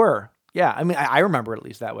 They were. Yeah. I mean, I remember it at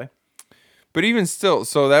least that way. But even still,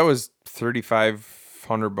 so that was $3,500,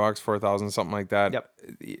 $4,000, something like that. Yep.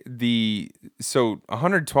 So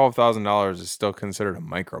 $112,000 is still considered a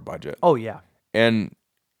micro budget. Oh yeah. And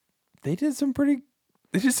they did some pretty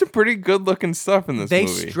good looking stuff in this movie.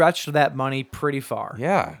 They stretched that money pretty far.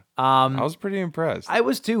 Yeah. I was pretty impressed. I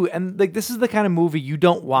was too. And like, this is the kind of movie you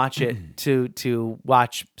don't watch it to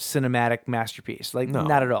watch cinematic masterpiece. Like, No.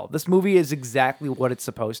 not at all. This movie is exactly what it's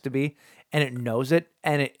supposed to be, and it knows it,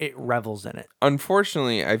 and it revels in it.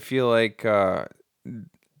 Unfortunately, I feel like I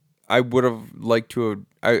would have liked to.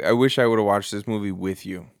 I wish I would have watched this movie with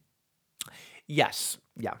you. Yes.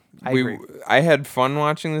 Yeah. I agree. I had fun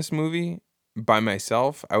watching this movie by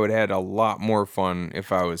myself. I would have had a lot more fun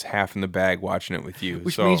if I was half in the bag watching it with you.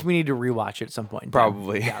 Which means we need to rewatch it at some point in time.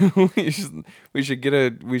 Probably. Yeah. we should get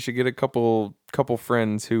a couple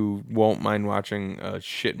friends who won't mind watching a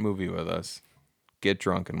shit movie with us. Get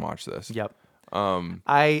drunk and watch this. Yep.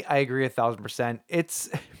 I agree 1,000%. It's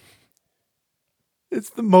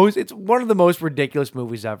one of the most ridiculous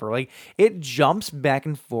movies ever. Like, it jumps back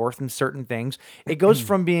and forth in certain things. It goes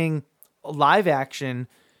from being live action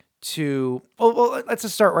to, well, let's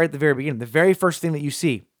just start right at the very beginning. The very first thing that you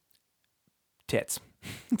see, tits.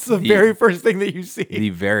 It's the very first thing that you see.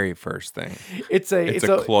 The very first thing. It's a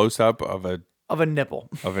close up of a nipple.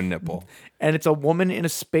 Of a nipple. And it's a woman in a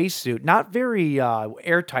spacesuit. Not very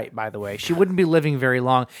airtight, by the way. She wouldn't be living very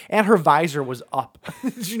long. And her visor was up.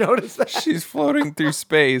 Did you notice that? She's floating through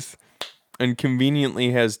space and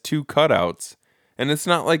conveniently has two cutouts. And it's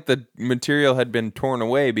not like the material had been torn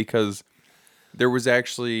away because there was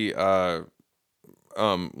actually like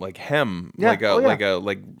hem, like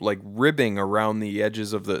ribbing around the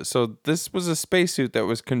edges of the. So this was a spacesuit that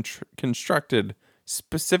was constructed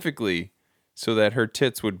specifically so that her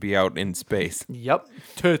tits would be out in space. Yep,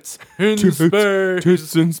 tits in space.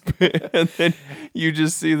 Tits in space, and then you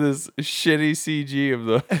just see this shitty CG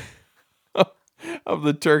of of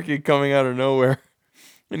the turkey coming out of nowhere,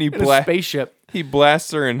 and In a spaceship. he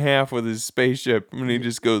blasts her in half with his spaceship, and he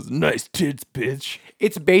just goes, "Nice tits, bitch."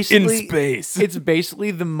 It's basically In space. It's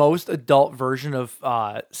basically the most adult version of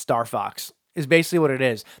Star Fox. Is basically what it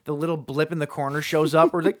is. The little blip in the corner shows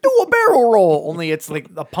up, or it's like, do a barrel roll. Only it's like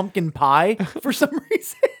a pumpkin pie for some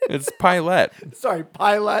reason. It's Pilot. Sorry,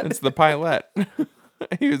 pilot. It's the Pilot.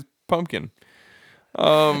 He was pumpkin.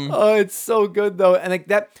 Oh, it's so good though, and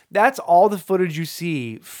like that's all the footage you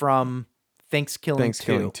see from Thanksgiving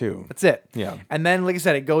 2. That's it. Yeah. And then, like I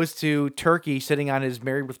said, it goes to Turkey sitting on his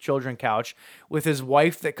Married with Children couch with his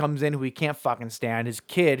wife that comes in who he can't fucking stand, his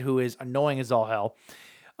kid who is annoying as all hell.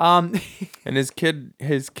 And his kid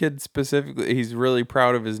specifically, he's really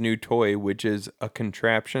proud of his new toy, which is a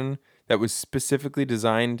contraption that was specifically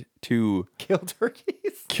designed to Kill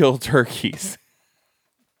turkeys. kill turkeys.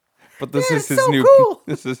 But this is his so new cool.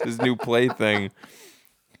 this is his new plaything.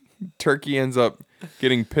 Turkey ends up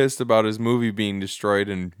getting pissed about his movie being destroyed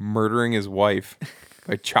and murdering his wife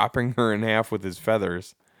by chopping her in half with his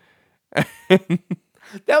feathers.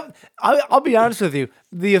 I'll be honest with you.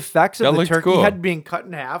 The effects of That the looked turkey cool. head being cut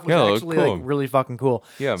in half was Yeah, it looked actually cool. like really fucking cool.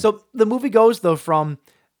 Yeah. So the movie goes though from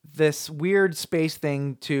this weird space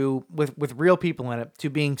thing to with real people in it to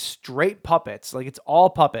being straight puppets. Like it's all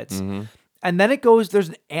puppets. Mm-hmm. And then it goes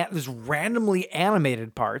there's randomly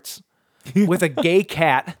animated parts with a gay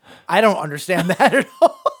cat. I don't understand that at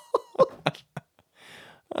all.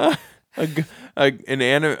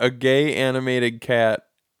 A gay animated cat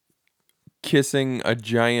kissing a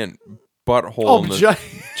giant butthole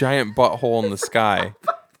giant butthole in the sky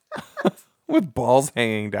with balls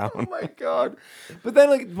hanging down. Oh my god! But then,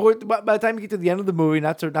 like, by the time you get to the end of the movie,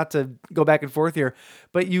 not to go back and forth here,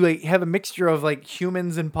 but you like have a mixture of like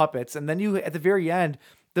humans and puppets, and then you at the very end,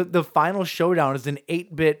 the final showdown is an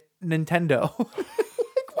 8-bit Nintendo.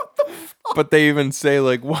 But they even say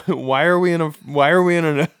like, why are we in a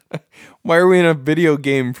video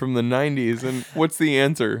game from the 90s? And what's the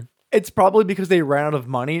answer? It's probably because they ran out of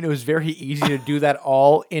money, and it was very easy to do that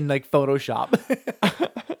all in like Photoshop.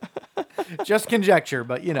 Just conjecture,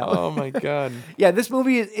 but you know. Oh my god. Yeah, this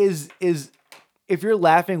movie is if you're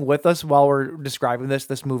laughing with us while we're describing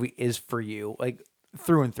this movie is for you, like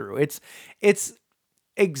through and through. It's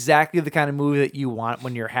exactly the kind of movie that you want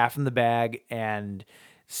when you're half in the bag and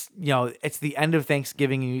you know, it's the end of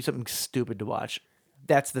Thanksgiving and you need something stupid to watch.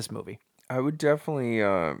 That's this movie. I would definitely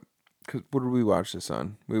cause what did we watch this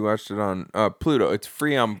on? We watched it on Pluto. It's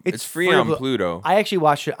free on Pluto. I actually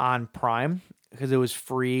watched it on Prime because it was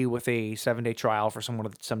free with a 7-day trial for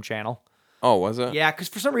some channel. Oh, was it? Yeah, because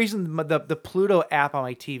for some reason the Pluto app on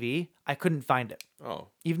my TV, I couldn't find it. Oh.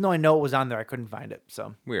 Even though I know it was on there, I couldn't find it.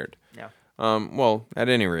 So Weird. yeah. Well, at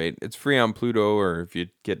any rate, it's free on Pluto, or if you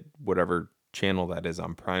get whatever channel that is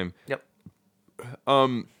on Prime. Yep.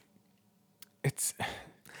 It's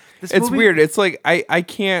movie- weird. It's like I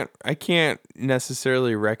can't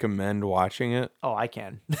necessarily recommend watching it, Oh, I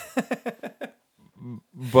can.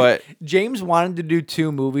 but James wanted to do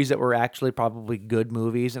 2 movies that were actually probably good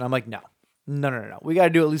movies, and I'm like, no. We got to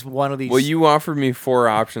do at least one of these. well, you offered me 4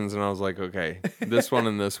 options, and I was like, okay, this one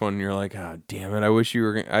and this one. And you're like, oh, damn it! I wish you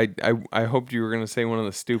were. I hoped you were gonna say one of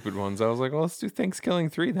the stupid ones. I was like, well, let's do Thanksgiving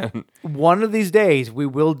 3 then. One of these days, we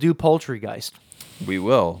will do Poultrygeist. We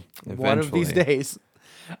will eventually. One of these days.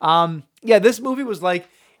 Yeah, this movie was like,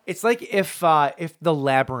 it's like if The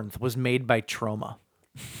Labyrinth was made by Troma.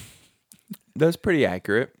 That's pretty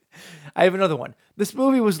accurate. I have another one. This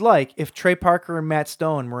movie was like if Trey Parker and Matt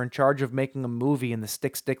Stone were in charge of making a movie in the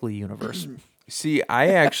Stick-Stickly universe. See, I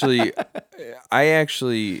actually,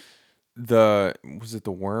 was it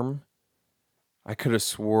The Worm? I could have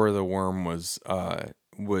swore The Worm was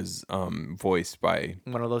voiced by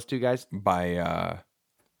One of those 2 guys.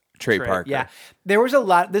 Trey Parker. Yeah. There was a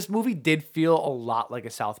lot. This movie did feel a lot like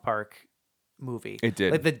a South Park movie. It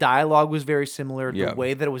did. Like the dialogue was very similar. Yeah. The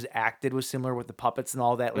way that it was acted was similar with the puppets and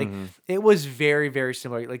all that. Like it was very, very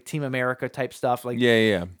similar. Like Team America type stuff. Like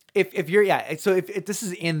Yeah. if you're so if this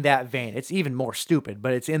is in that vein, it's even more stupid,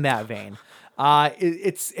 but it's in that vein.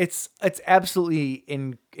 It's absolutely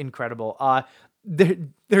incredible.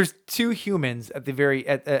 There's 2 humans at the very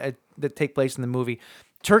that take place in the movie.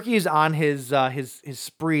 Turkey is on his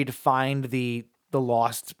spree to find the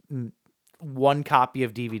lost 1 copy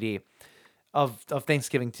of DVD of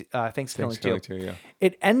Thanksgiving 2. Yeah.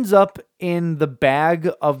 It ends up in the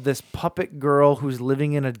bag of this puppet girl who's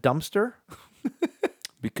living in a dumpster.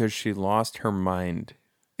 Because she lost her mind.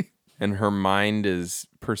 And her mind is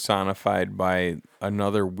personified by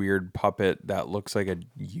another weird puppet that looks like a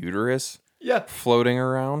uterus floating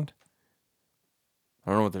around.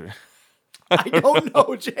 I don't know what they're... I don't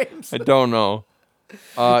know, James. I don't know.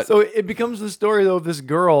 So it becomes the story, though, of this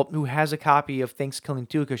girl who has a copy of Thanksgiving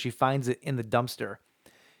 2 because she finds it in the dumpster.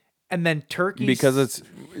 And then Turkey... Because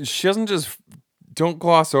she doesn't just... Don't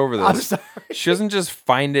gloss over this. I'm sorry. She doesn't just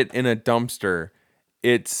find it in a dumpster.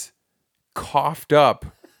 It's coughed up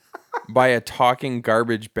by a talking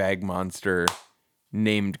garbage bag monster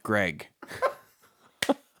named Greg.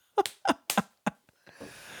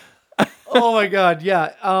 Oh, my God.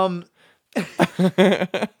 Yeah.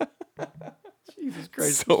 Jesus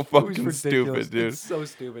Christ. So It was fucking ridiculous. stupid, dude. It's so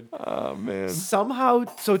stupid. Oh, man. Somehow,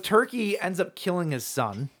 so Turkey ends up killing his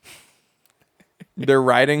son. They're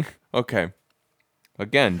riding... Okay.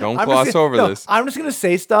 Again, don't I'm gloss just gonna- over no, this. I'm just going to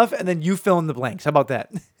say stuff, and then you fill in the blanks. How about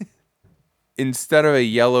that? Instead of a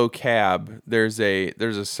yellow cab, there's a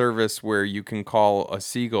service where you can call a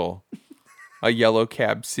seagull, a yellow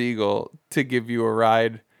cab seagull, to give you a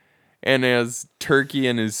ride. And as Turkey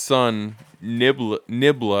and his son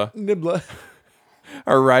Nibla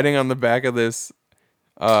are riding on the back of this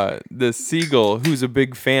seagull, who's a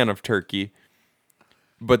big fan of Turkey,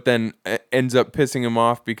 but then ends up pissing him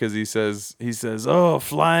off because he says, "Oh,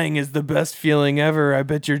 flying is the best feeling ever. I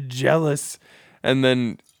bet you're jealous." And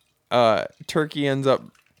then Turkey ends up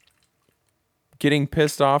getting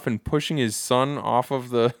pissed off and pushing his son off of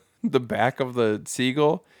the back of the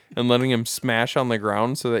seagull and letting him smash on the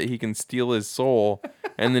ground so that he can steal his soul.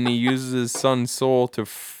 And then he uses his son's soul to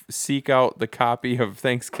seek out the copy of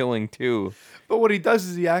Thanksgiving 2. But what he does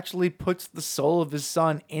is he actually puts the soul of his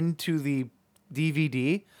son into the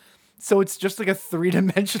DVD. So it's just like a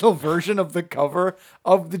 3-dimensional version of the cover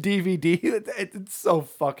of the DVD. It's so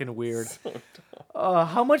fucking weird.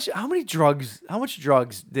 How much drugs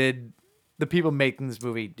did the people making this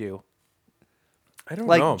movie do? I don't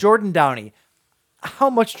Like know. Jordan Downey,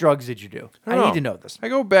 how much drugs did you do? I need to know this. I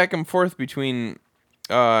go back and forth between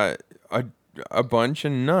a bunch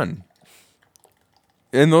and none.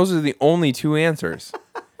 And those are the only two answers.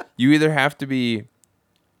 You either have to be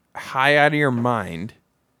high out of your mind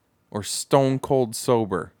or stone cold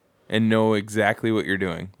sober and know exactly what you're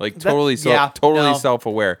doing. Like totally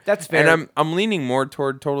self-aware. That's fair. And I'm leaning more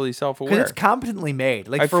toward totally self-aware. Because it's competently made.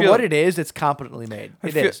 Like, I for feel- what it is, it's competently made.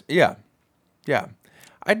 It is. Yeah. Yeah.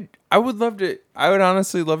 I would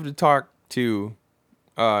honestly love to talk to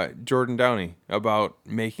Jordan Downey about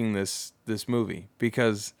making this movie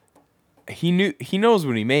because he knows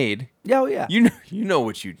what he made. Yeah, yeah. You know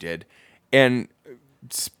what you did. And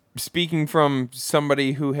speaking from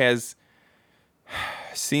somebody who has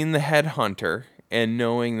seen The Headhunter and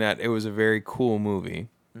knowing that it was a very cool movie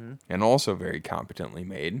and also very competently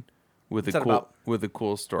made with a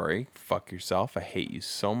cool story. Fuck yourself. I hate you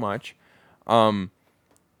so much.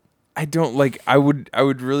 I don't like. I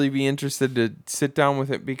would really be interested to sit down with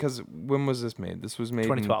it because when was this made? This was made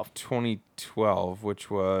 2012. in 2012, which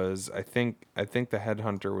was I think The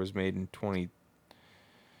Headhunter was made in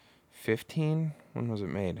 2015. When was it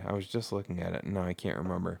made? I was just looking at it. No, I can't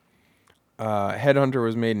remember. Headhunter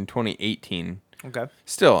was made in 2018. Okay.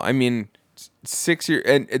 Still, I mean, 6 years.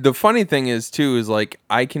 And the funny thing is too is like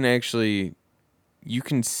you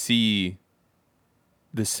can see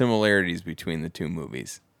the similarities between the two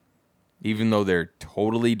movies, even though they're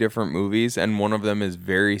totally different movies, and one of them is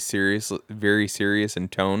very serious in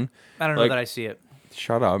tone. I don't know that I see it.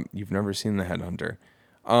 Shut up! You've never seen The Headhunter.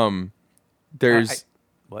 What?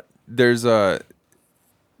 There's a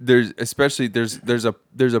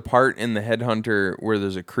part in The Headhunter where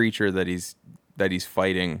there's a creature that he's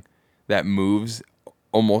fighting that moves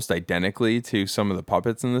almost identically to some of the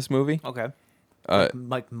puppets in this movie. Okay.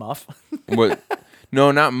 Like Muff. What?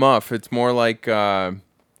 No, not Muff. It's more like the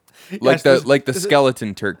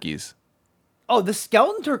skeleton turkeys. Oh, the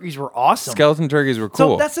skeleton turkeys were awesome. Skeleton turkeys were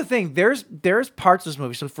cool. So that's the thing. There's parts of this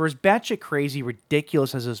movie. So for as batshit crazy,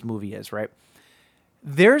 ridiculous as this movie is, right?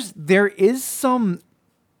 There is some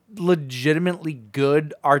legitimately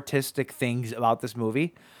good artistic things about this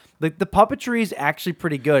movie. Like the puppetry is actually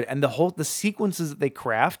pretty good, and the sequences that they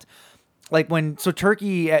craft. Like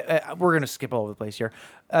Turkey, we're gonna skip all over the place here.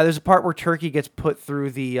 There's a part where Turkey gets put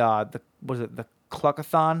through the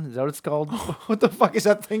Cluckathon? Is that what it's called? What the fuck is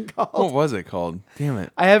that thing called? What was it called? Damn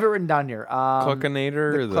it. I have it written down here.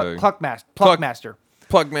 Cluckinator or the Pluckmaster.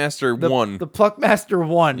 Pluckmaster 1. The Pluckmaster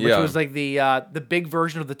 1, which Yeah. was like the big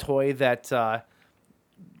version of the toy that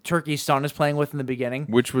Turkey's son is playing with in the beginning.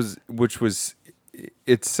 Which was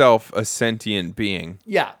itself a sentient being.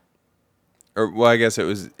 Yeah. Or well, I guess it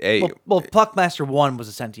was Well, Pluckmaster 1 was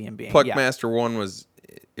a sentient being. Pluckmaster 1 was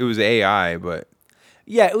AI, but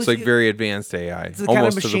Yeah, it was It's like very advanced AI, it's the kind of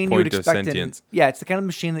almost to the machine you would point of expect sentience. it's the kind of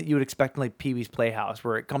machine that you would expect in like Pee-wee's Playhouse,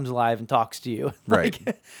 where it comes alive and talks to you. Right.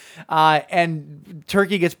 And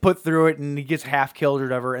Turkey gets put through it, and he gets half killed or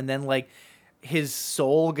whatever, and then like his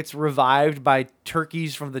soul gets revived by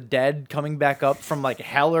turkeys from the dead coming back up from like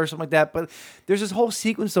hell or something like that. But there's this whole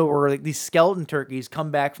sequence though where like these skeleton turkeys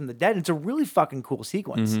come back from the dead. It's a really fucking cool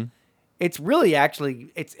sequence. It's really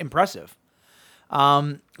it's impressive.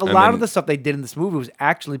 A lot of the stuff they did in this movie was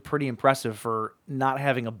actually pretty impressive for not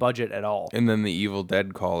having a budget at all. And then the Evil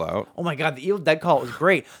Dead call out. Oh my God, the Evil Dead call was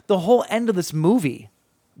great. The whole end of this movie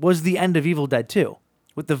was the end of Evil Dead 2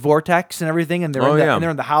 with the vortex and everything, and they're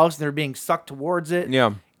in the house and they're being sucked towards it.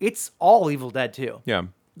 Yeah. It's all Evil Dead 2. Yeah.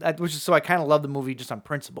 Which is so I kind of love the movie just on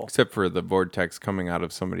principle. Except for the vortex coming out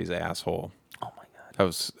of somebody's asshole. Oh my God. That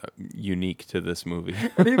was unique to this movie.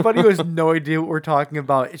 Anybody who has no idea what we're talking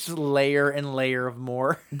about, it's just layer and layer of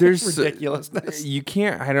more. There's ridiculousness. You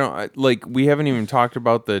can't. Like we haven't even talked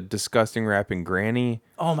about the disgusting rapping granny.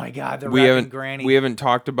 Oh my God, we rapping haven't. granny. We haven't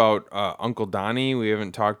talked about Uncle Donnie. We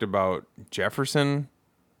haven't talked about Jefferson.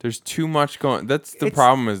 There's too much going. That's the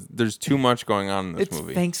problem. Is there's too much going on in this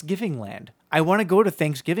movie. It's Thanksgiving Land. I want to go to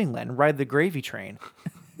Thanksgiving Land and ride the gravy train.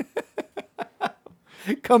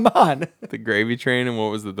 Come on. The gravy train and what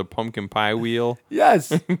was it? The pumpkin pie wheel.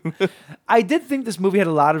 Yes. I did think this movie had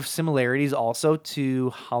a lot of similarities also to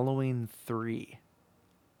Halloween 3. Did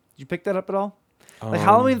you pick that up at all? Like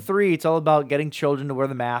Halloween 3, it's all about getting children to wear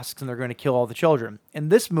the masks and they're going to kill all the children. In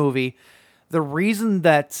this movie, the reason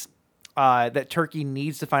that Turkey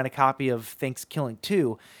needs to find a copy of Thanksgiving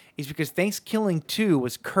 2 is because Thanksgiving 2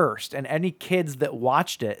 was cursed, and any kids that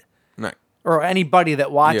watched it, Right. or anybody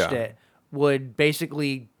that watched it, would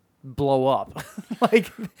basically blow up.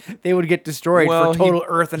 Like, they would get destroyed for total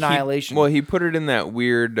Earth annihilation. He put it in that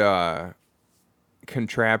weird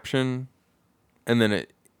contraption, and then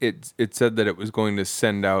it said that it was going to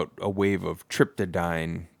send out a wave of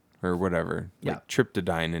tryptodine or whatever. Yeah. Like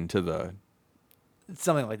tryptodine into the...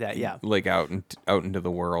 Something like that, yeah. Like out into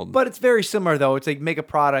the world. But it's very similar, though. It's like make a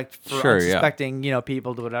product for unsuspecting,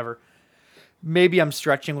 people to whatever. Maybe I'm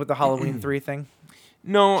stretching with the Halloween 3 thing.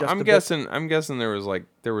 No, I'm guessing there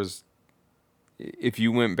was if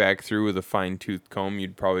you went back through with a fine-tooth comb,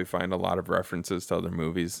 you'd probably find a lot of references to other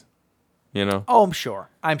movies. Oh, I'm sure.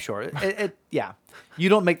 Yeah. You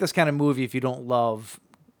don't make this kind of movie if you don't love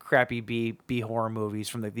crappy B horror movies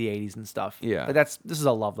from the 80s and stuff. Yeah. But this is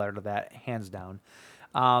a love letter to that, hands down.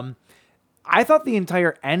 I thought the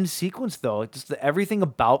entire end sequence, though, just everything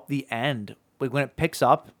about the end, like when it picks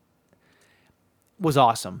up, was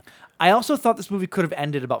awesome. I also thought this movie could have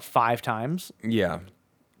ended about 5 times. Yeah.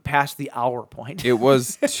 Past the hour point. It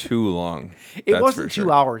was too long. It wasn't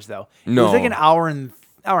 2 hours, though. No. It was like an hour and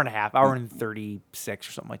a half, hour and 36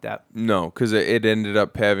 or something like that. No, because it ended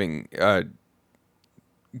up having...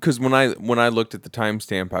 Because when I looked at the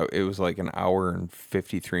timestamp, it was like an hour and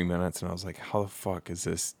 53 minutes, and I was like, how the fuck is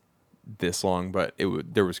this long? But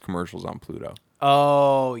there was commercials on Pluto.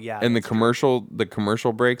 Oh, yeah. And the commercial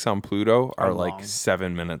breaks on Pluto are like long.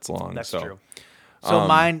 7 minutes long. That's so. true. So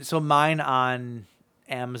mine on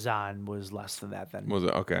Amazon was less than that then. Was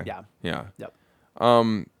it? Okay. Yeah. Yeah. Yep.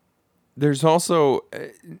 There's also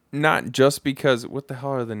not just because what the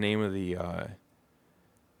hell are the name of the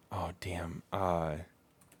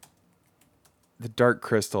the dark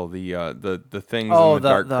crystal, the things in the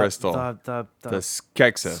dark crystal. The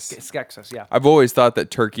Skeksis. Skeksis, yeah. I've always thought that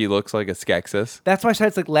Turkey looks like a Skeksis. That's why I said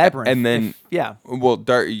it's like Labyrinth. And then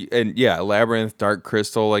Labyrinth, Dark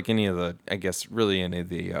Crystal, like any of the, I guess really any of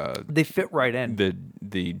the they fit right in.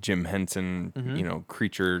 The Jim Henson,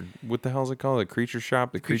 creature, what the hell is it called? The Creature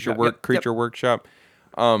Shop, the Creature Workshop.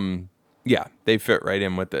 Yeah, they fit right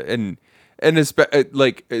in with it. And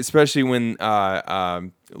especially when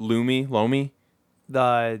Lomi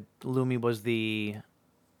the Lumi was the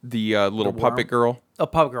little puppet girl. Oh,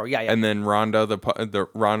 puppet girl, yeah. And then Rhonda the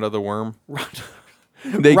worm.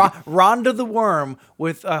 Rhonda the worm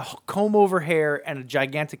with a comb over hair and a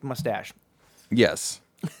gigantic mustache. Yes,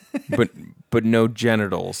 but no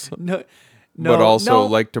genitals. No, but also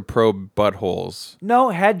like to probe buttholes. No,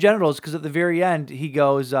 had genitals because at the very end he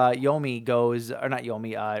goes. Rhonda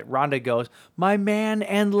goes, "My man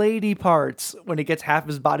and lady parts" when he gets half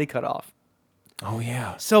his body cut off. Oh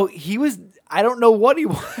yeah. So he was. I don't know what he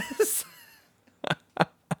was.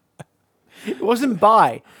 It wasn't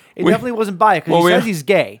bi. It definitely wasn't bi because he says he's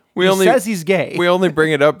gay. He says he's gay. We only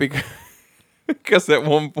bring it up because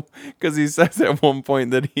he says at one point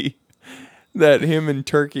that him and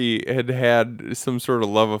Turkey had some sort of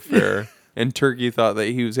love affair, and Turkey thought that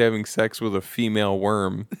he was having sex with a female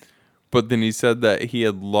worm, but then he said that he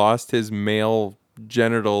had lost his male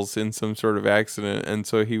genitals in some sort of accident, and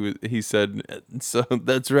so he said, "So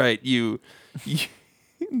that's right, you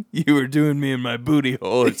were doing me in my booty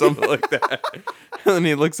hole or something like that." And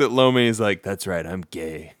he looks at Lomi, he's like, "That's right, I'm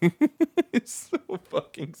gay." It's so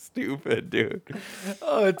fucking stupid, dude.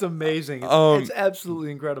 Oh, it's amazing. It's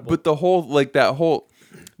absolutely incredible. But the whole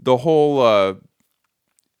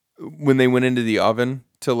when they went into the oven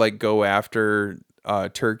to like go after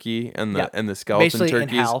turkey and the skeleton basically turkeys.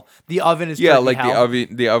 in hell. The oven is yeah, turkey like hell.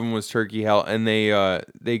 the oven was turkey hell, and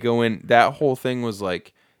they go in. That whole thing was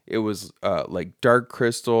like it was like Dark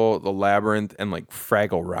Crystal, the Labyrinth, and like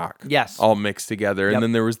Fraggle Rock. Yes, all mixed together. Yep. And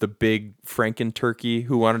then there was the big Franken turkey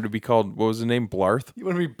who wanted to be called, what was his name? Blarth. You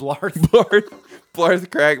want to be Blarth?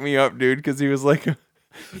 Blarth cracked me up, dude, because he was like,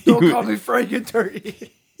 don't call me Franken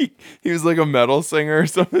turkey. He was like a metal singer or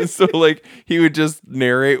something. So like he would just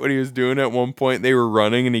narrate what he was doing. At one point they were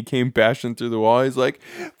running and he came bashing through the wall. He's like,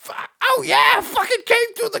 "Oh yeah, fucking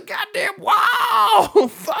came through the goddamn wall.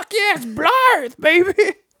 Fuck yeah, it's Blarth,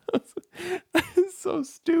 baby." It's so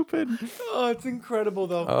stupid. Oh, it's incredible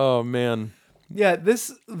though. Oh man. Yeah,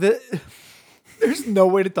 there's no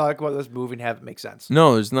way to talk about this movie and have it make sense.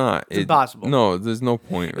 No, there's not. It's impossible. No, there's no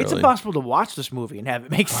point really. It's impossible to watch this movie and have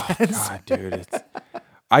it make sense. God, dude,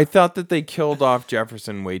 I thought that they killed off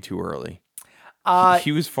Jefferson way too early.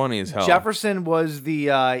 He was funny as hell. Jefferson was the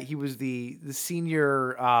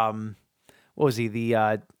senior. What was he?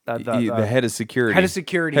 The head of security. Head of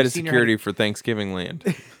security. Head of security for Thanksgiving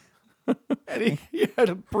Land. And he had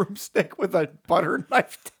a broomstick with a butter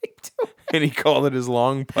knife taped to it. And he called it his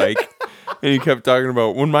long pike. And he kept talking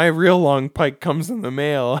about, when my real long pike comes in the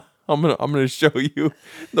mail, I'm gonna show you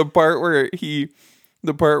the part where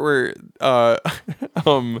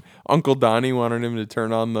Uncle Donnie wanted him to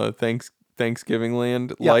turn on the Thanksgiving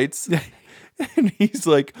Land lights. And he's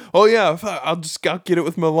like, "Oh yeah, I'll get it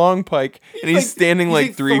with my long pike." And he's standing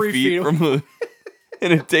like 3 feet from the,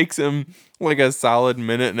 and it takes him like a solid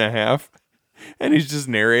minute and a half. And he's just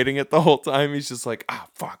narrating it the whole time. He's just like,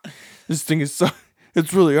 fuck, this thing is so,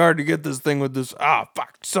 it's really hard to get this thing with this,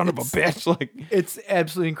 fuck, son of a bitch. Like, it's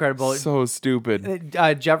absolutely incredible. So stupid.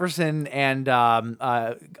 Jefferson and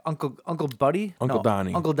Uncle Buddy?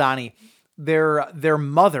 Donnie. Uncle Donnie. Their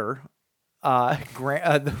mother,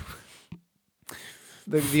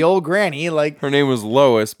 the old granny, like, her name was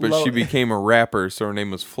Lois, but Lo- she became a rapper, so her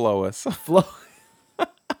name was Flois.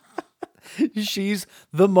 She's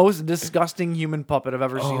the most disgusting human puppet I've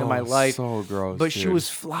ever seen in my life. So gross. But she was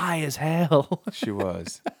fly as hell. She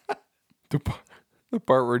was. The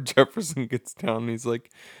part where Jefferson gets down and he's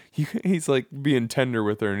like being tender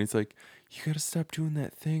with her, and he's like, "You gotta stop doing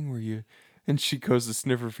that thing where you," and she goes to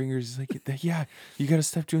sniff her fingers. He's like, "Yeah, you gotta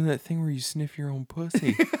stop doing that thing where you sniff your own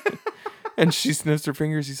pussy." And she sniffs her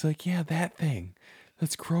fingers. He's like, "Yeah, that thing.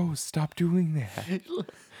 That's gross. Stop doing that."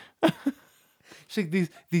 She's like,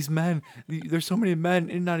 these men, there's so many men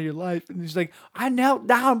in and out of your life. And he's like, "I knelt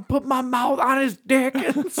down and put my mouth on his dick."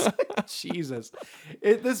 And it's like, Jesus.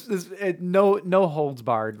 No holds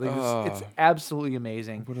barred. Like, it's absolutely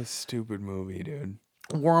amazing. What a stupid movie, dude.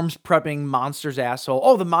 Worms prepping monster's asshole.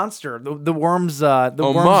 Oh, the monster. The worms, worms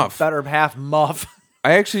Muff. better half Muff.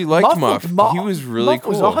 I actually liked Muff. He was really Muff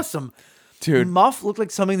cool. was awesome. Dude. Muff looked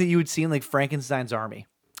like something that you would see in like Frankenstein's army.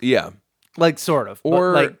 Yeah. Like, sort of.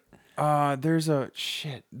 Or like, there's like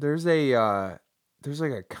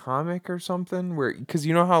a comic or something where, because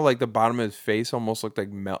you know how like the bottom of his face almost looked like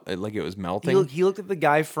like it was melting. He looked at the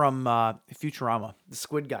guy from Futurama, the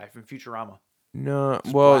squid guy from Futurama. No,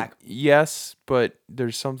 It's well, black. yes, but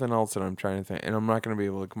there's something else that I'm trying to think, and I'm not going to be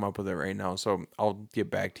able to come up with it right now, so I'll get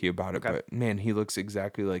back to you about it. Okay. But man, he looks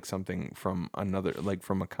exactly like something from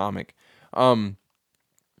from a comic. I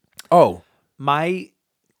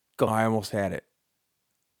almost had it.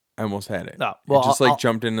 No, well, it just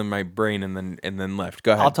jumped into my brain and then left.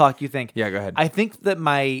 Go ahead. I'll talk. You think? Yeah, go ahead. I think that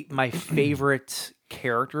my favorite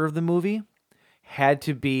character of the movie had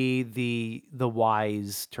to be the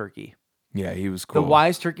wise turkey. Yeah, he was cool. The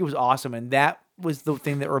wise turkey was awesome, and that was the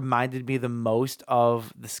thing that reminded me the most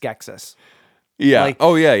of the Skeksis. Yeah. Like,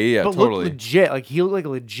 yeah, but totally. looked legit. Like, he looked like a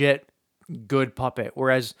legit good puppet,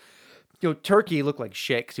 whereas Turkey looked like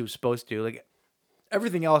shit because he was supposed to. Like,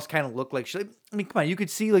 everything else kind of looked like shit. I mean, come on, you could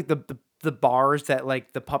see like the bars that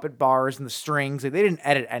like the puppet bars and the strings. Like, they didn't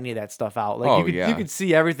edit any of that stuff out. Like, you could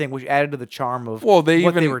see everything, which added to the charm of what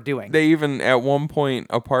they were doing. They even at one point,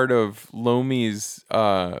 a part of Lomi's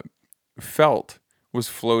felt was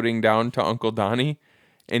floating down to Uncle Donnie,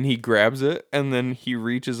 and he grabs it and then he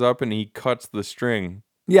reaches up and he cuts the string.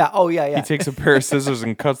 Yeah. Oh yeah. He takes a pair of scissors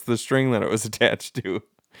and cuts the string that it was attached to.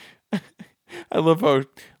 I love how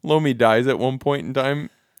Lomi dies at one point in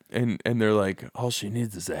time, and they're like, all she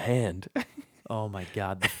needs is a hand. Oh my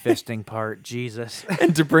God, the fisting part, Jesus.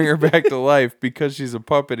 And to bring her back to life, because she's a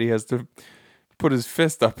puppet, he has to put his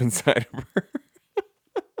fist up inside of her.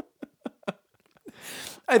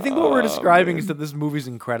 I think what we're describing is that this movie's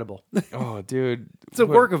incredible. Oh, dude. It's a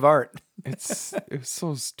work of art. It was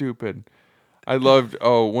so stupid. I loved,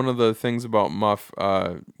 one of the things about Muff,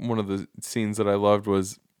 one of the scenes that I loved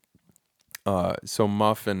was, so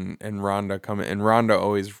Muff and Rhonda come in, and Rhonda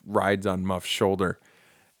always rides on Muff's shoulder.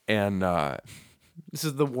 And, this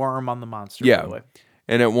is the worm on the monster, yeah. by the way.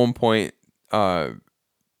 And at one point, Rhonda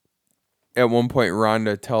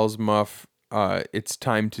tells Muff, it's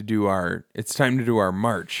time to do our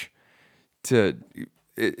march.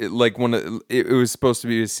 It was supposed to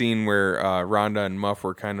be a scene where Rhonda and Muff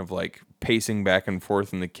were kind of like pacing back and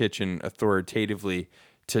forth in the kitchen authoritatively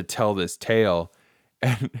to tell this tale,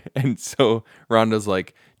 and so Rhonda's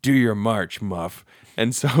like, "Do your march, Muff,"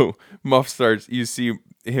 and so Muff starts. You see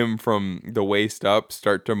him from the waist up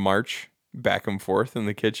start to march back and forth in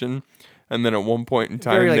the kitchen, and then at one point in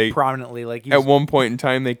time, Very prominently, like at one point in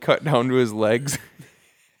time they cut down to his legs.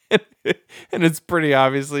 And it's pretty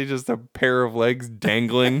obviously just a pair of legs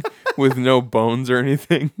dangling with no bones or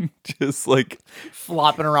anything, just like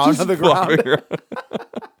flopping around on the ground.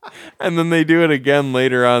 And then they do it again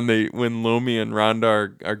later on. When Lomi and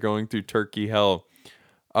Rhonda are going through Turkey Hell,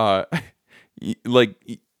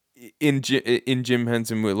 like in Jim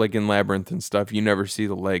Henson, like in Labyrinth and stuff, you never see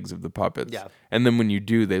the legs of the puppets. Yeah. And then when you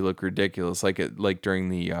do, they look ridiculous. Like during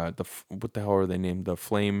the what the hell are they named? The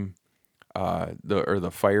Flame. The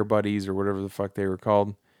Fire Buddies or whatever the fuck they were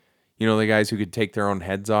called. You know, the guys who could take their own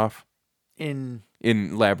heads off in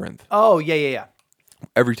Labyrinth. Oh, yeah.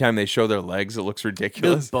 Every time they show their legs, it looks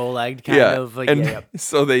ridiculous. Bow-legged kind of. Like, and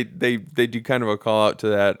so they do kind of a call out to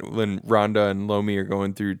that when Rhonda and Lomi are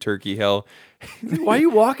going through Turkey Hell. Why are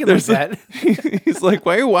you walking like that? He's like,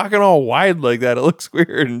 why are you walking all wide like that? It looks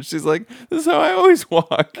weird. And she's like, this is how I always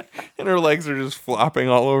walk. And her legs are just flopping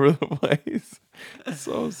all over the place.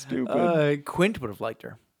 So stupid. Quint would have liked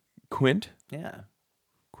her. Quint? Yeah.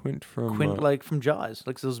 Quint from like from Jaws,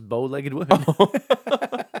 like those bow-legged women.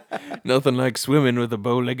 Nothing like swimming with a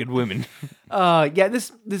bow-legged woman. Yeah,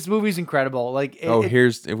 this movie's incredible. Like,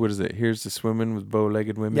 here's what is it? Here's the swimming with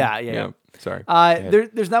bow-legged women. Yeah. Sorry.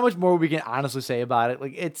 There's not much more we can honestly say about it.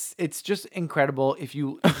 Like, it's just incredible. If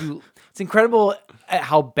you it's incredible at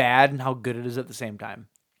how bad and how good it is at the same time.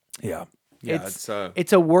 Yeah. Yeah.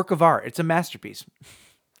 It's a work of art. It's a masterpiece.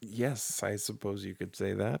 Yes, I suppose you could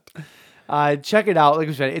say that. Check it out. Like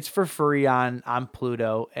I said, it's for free on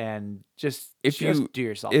Pluto, and just do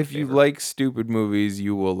yourself. If you like stupid movies,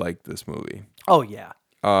 you will like this movie. Oh yeah.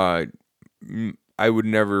 I would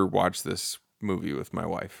never watch this movie with my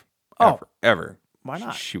wife. Ever. Why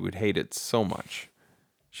not? She would hate it so much.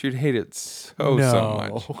 She'd hate it so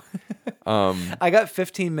much. I got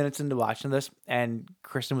 15 minutes into watching this, and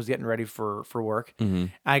Kristen was getting ready for work. Mm-hmm.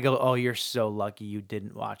 I go, "Oh, you're so lucky you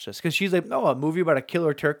didn't watch this," because she's like, "Oh, a movie about a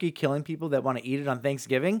killer turkey killing people that want to eat it on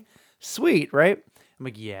Thanksgiving, sweet, right?" I'm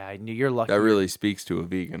like, "Yeah, I knew you're lucky." That really speaks to a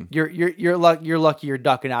vegan. You're lucky you're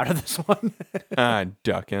ducking out of this one.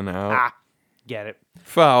 Ducking out. Get it?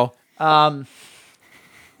 Foul. 10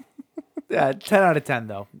 out of 10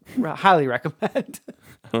 though. Highly recommend.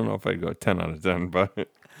 I don't know if I'd go 10 out of 10, but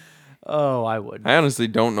oh, I would. I honestly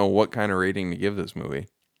don't know what kind of rating to give this movie.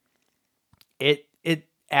 It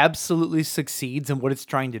absolutely succeeds in what it's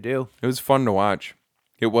trying to do. It was fun to watch.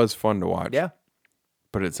 It was fun to watch. Yeah.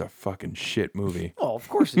 But it's a fucking shit movie. Oh, of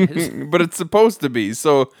course it is. But it's supposed to be.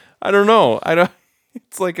 So I don't know.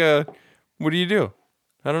 It's like what do you do?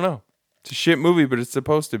 I don't know. It's a shit movie, but it's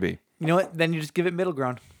supposed to be. You know what? Then you just give it middle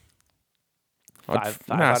ground.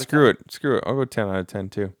 Screw it. I'll go 10 out of 10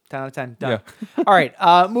 too. 10 out of 10. Done. Yeah. All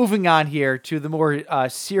right. Moving on here to the more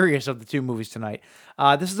serious of the two movies tonight.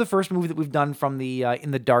 This is the first movie that we've done from the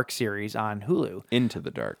In the Dark series on Hulu. Into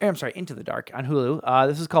the Dark on Hulu.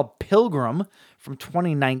 This is called Pilgrim from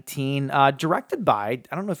 2019. Directed by,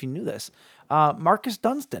 I don't know if you knew this, Marcus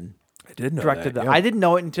Dunstan. I did know directed that. I didn't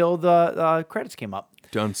know it until the credits came up.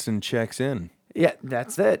 Dunstan checks in. Yeah,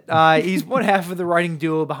 that's it. He's one half of the writing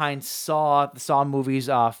duo behind the Saw movies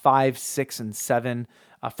 5, 6, and 7.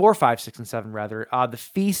 4, 5, 6, and 7, rather. The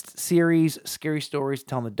Feast series, Scary Stories to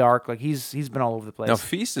Tell in the Dark. Like, he's been all over the place. Now,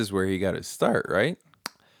 Feast is where he got his start, right?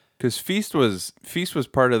 Because Feast was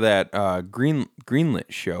part of that Greenlit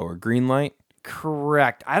show, or Greenlight.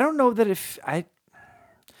 Correct. I don't know that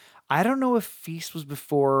I don't know if Feast was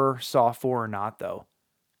before Saw 4 or not, though.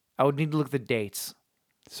 I would need to look at the dates.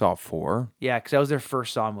 Saw 4? Yeah, because that was their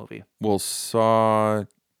first Saw movie. Well,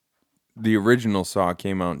 the original Saw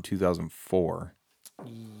came out in 2004.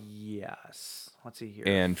 Yes. Let's see here.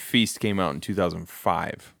 and Feast came out in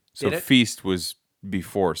 2005. So Did it? Feast was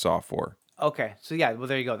before Saw 4. Okay. So yeah, well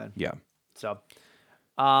there you go then. Yeah. So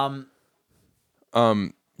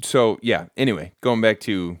So yeah. Anyway, going back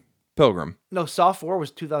to Pilgrim. no, Saw 4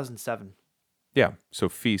 was 2007. Yeah. So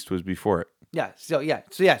Feast was before it. Yeah. So yes,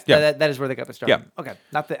 Yeah. that is where they got the start. Yeah. Okay.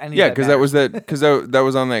 Not that any. Yeah, of because that was that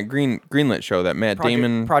was on that Greenlit show that Matt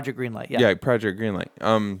Damon. Project Greenlight. Yeah. Yeah, Project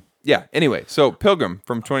Greenlight. Yeah. Anyway, so Pilgrim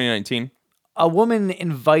from 2019. A woman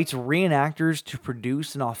invites reenactors to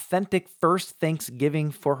produce an authentic first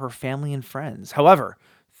Thanksgiving for her family and friends. However,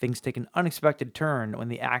 things take an unexpected turn when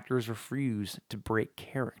the actors refuse to break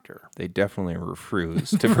character. They definitely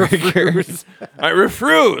refuse to break character. I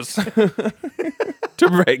refuse to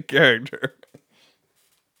break character.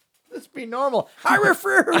 Let's be normal. I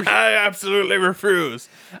refuse. I absolutely refuse.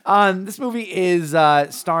 This movie is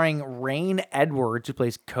starring Rain Edwards, who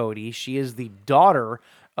plays Cody. She is the daughter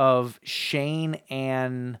of Shane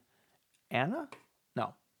and Anna?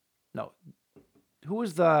 No. Who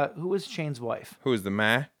was Shane's wife? Who was the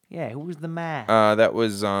ma? Yeah, who was the ma? That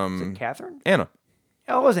was Was it Catherine? Anna.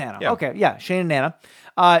 Oh, it was Anna. Yeah. Okay, yeah, Shane and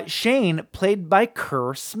Anna. Shane, played by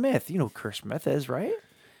Kerr Smith. You know who Kerr Smith is, right?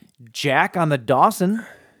 Jack on the Dawson.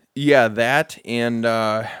 Yeah, that and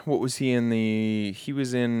what was he in the? He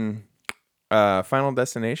was in Final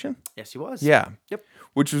Destination. Yes, he was. Yeah. Yep.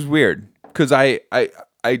 Which was weird because I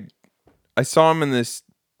saw him in this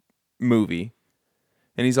movie,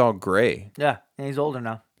 and he's all gray. Yeah, and he's older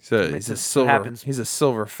now. So It's he's a just- it silver. happens. He's a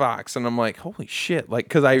silver fox, and I'm like, holy shit! Like,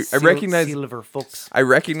 because I recognize Silver Fox. I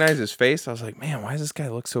recognize his face. I was like, man, why does this guy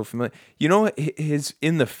look so familiar? You know what? His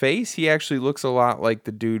in the face, he actually looks a lot like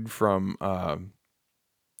the dude from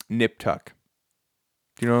Nip Tuck.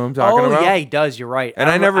 Do you know what I'm talking about? Oh yeah, he does. You're right. And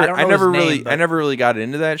I don't know never his really, name, I never really got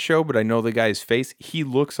into that show, but I know the guy's face. He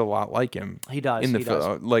looks a lot like him. He does. In the he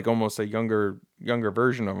does. like almost a younger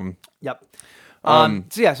version of him. Yep.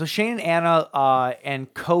 So Shane and Anna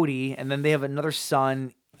and Cody, and then they have another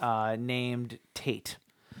son named Tate.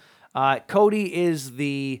 Cody is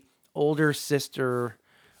the older sister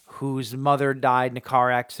whose mother died in a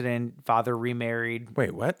car accident, father remarried,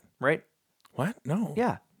 Wait, what? right? What? No.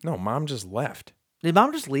 Yeah. No, mom just left. Did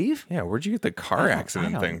mom just leave? Yeah, where'd you get the car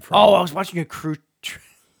accident thing from? Oh, I was watching a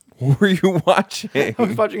What were you watching? I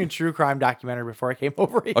was watching a true crime documentary before I came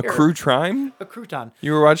over here. A crouton? A crouton.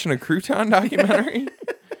 You were watching a crouton documentary?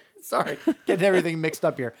 Sorry, getting everything mixed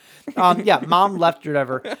up here. Yeah, mom left or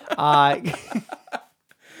whatever.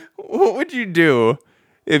 What would you do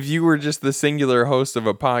if you were just the singular host of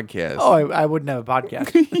a podcast? Oh, I wouldn't have a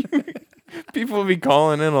podcast. People would be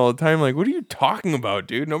calling in all the time like, what are you talking about,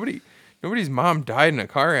 dude? Nobody's mom died in a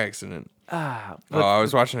car accident. I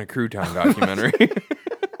was watching a crouton documentary.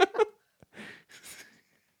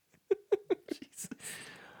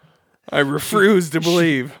 I refuse to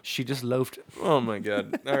believe. She just loafed. Oh my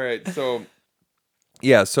god. All right. So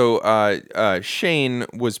yeah, Shane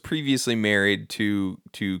was previously married to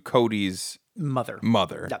Cody's Mother.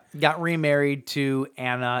 mother. Yeah, got remarried to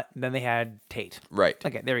Anna. Then they had Tate. Right.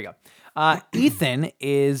 Okay, there we go. Ethan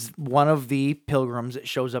is one of the pilgrims that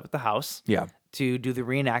shows up at the house. Yeah. To do the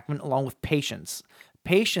reenactment along with Patience.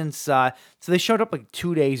 Patience. So they showed up like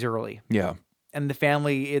 2 days early, Yeah. and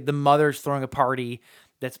the mother's throwing a party.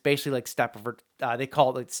 That's basically like Stepford. They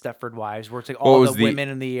call it like Stepford Wives, where it's like all the women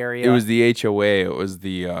in the area. It was the HOA. It was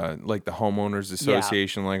the like the homeowners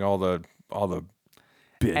association, like all the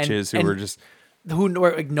bitches who were just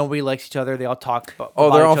like nobody likes each other. They all talk about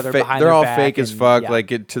they're all each other fake. behind They're their all back fake as and- fuck. yeah.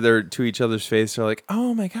 Like it to each other's face. They're like,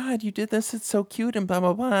 "Oh my god, you did this! It's so cute!" and blah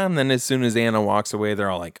blah blah. And then as soon as Anna walks away,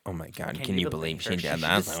 they're all like, "Oh my god, can you believe she did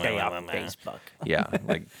that?" Stay off Facebook. Yeah,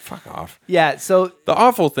 like fuck off. Yeah. So The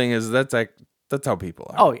awful thing is that's how people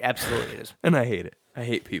are. oh, absolutely it is. And I hate it. I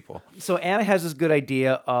hate people. So Anna has this good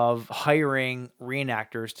idea of hiring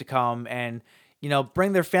reenactors to come and,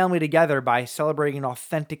 bring their family together by celebrating an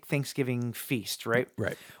authentic Thanksgiving feast, right?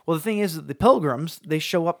 Right. Well, the thing is that the pilgrims, they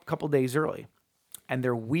show up a couple days early and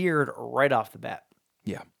they're weird right off the bat.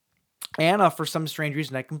 Yeah. Anna, for some strange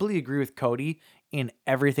reason, I completely agree with Cody in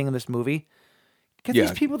everything in this movie. Get Yeah.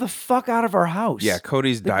 these people the fuck out of our house. Yeah,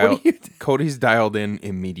 Cody's Like, what dialed. are you Cody's dialed in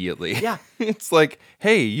immediately. Yeah. It's like,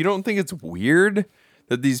 hey, you don't think it's weird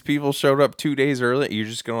that these people showed up 2 days early? You're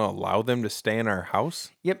just gonna allow them to stay in our house?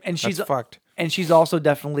 Yep, and she's That's fucked. And she's also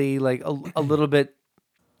definitely like a little bit.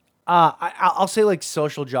 I'll say like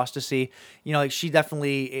social justicey. Like she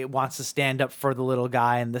definitely wants to stand up for the little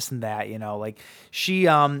guy and this and that. Like she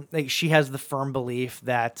has the firm belief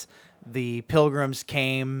that the pilgrims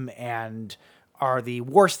came and are the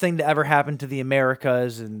worst thing to ever happen to the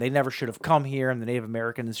Americas, and they never should have come here, and the Native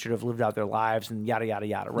Americans should have lived out their lives, and yada yada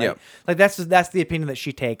yada. Right? Yep. Like that's the opinion that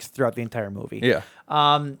she takes throughout the entire movie. Yeah.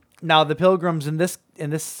 Now the Pilgrims in this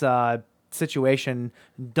situation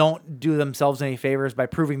don't do themselves any favors by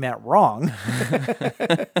proving that wrong.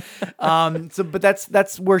 But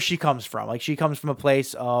that's where she comes from. Like she comes from a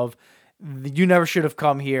place of you never should have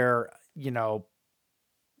come here. You know.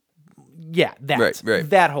 Yeah,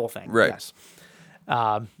 that whole thing. Right. Yes.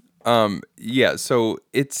 Yeah, so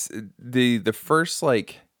it's the first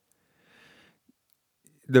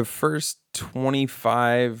the first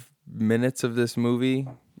 25 minutes of this movie,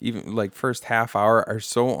 even like first half hour, are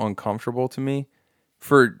so uncomfortable to me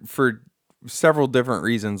for several different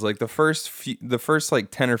reasons. Like the first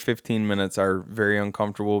like 10 or 15 minutes are very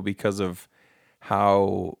uncomfortable because of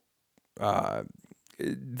how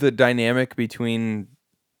the dynamic between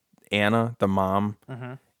Anna, the mom,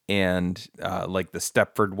 and like the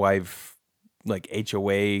Stepford wife, like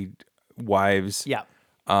HOA wives. Yeah.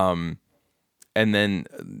 And then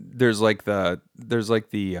there's the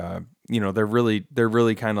you know, they're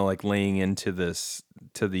really kind of like laying into this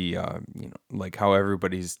to the you know, like how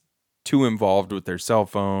everybody's too involved with their cell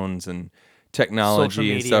phones and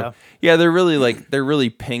technology and stuff. Yeah, they're really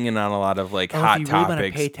pinging on a lot of like hot if you really topics.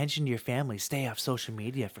 want to pay attention to your family, stay off social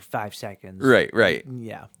media for 5 seconds. Right.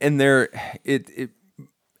 Yeah. And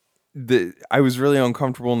I was really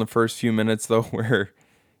uncomfortable in the first few minutes though,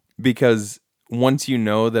 because once you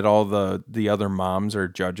know that all the other moms are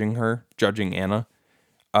judging Anna,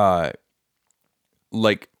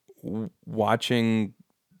 like watching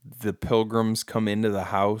the Pilgrims come into the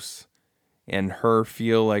house and her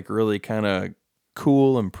feel like really kind of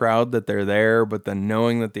cool and proud that they're there, but then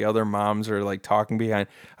knowing that the other moms are like talking behind.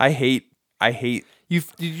 I hate you.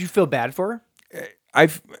 Did you feel bad for her?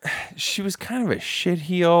 She was kind of a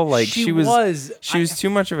shitheel. Like she was too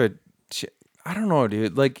much of a. I don't know,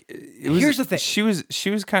 dude. Like here's the thing. She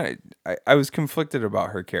was kind of. I was conflicted about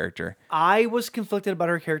her character. I was conflicted about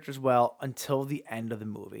her character as well until the end of the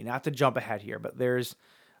movie. Not to jump ahead here, but there's.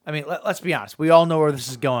 I mean, let's be honest. We all know where this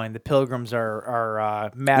is going. The Pilgrims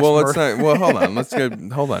are mass. Well, let's not. Well, hold on. Let's go.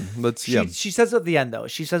 Hold on. Let's. She says at the end though.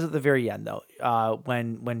 She says at the very end though.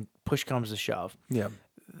 When push comes to shove. Yeah.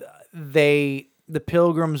 The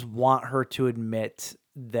Pilgrims want her to admit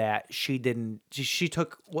that she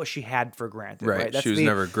took what she had for granted. Right. She was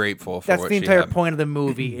never grateful for that's what the she entire had. point of the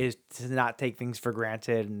movie is to not take things for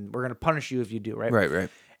granted, and we're going to punish you if you do. Right. Right.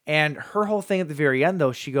 And her whole thing at the very end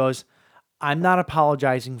though, she goes, I'm not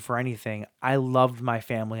apologizing for anything. I loved my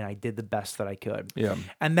family and I did the best that I could. Yeah.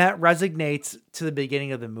 And that resonates to the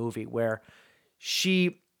beginning of the movie where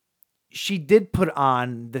she did put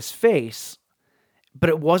on this face, but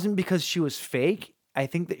it wasn't because she was fake. I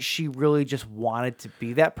think that she really just wanted to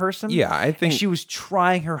be that person. Yeah, I think and she was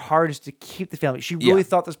trying her hardest to keep the family. She really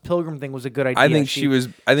thought this Pilgrim thing was a good idea. I think she was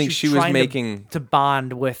making to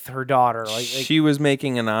bond with her daughter. She was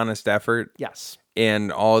making an honest effort. Yes.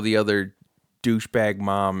 And all the other douchebag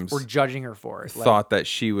moms were judging her for it. Thought that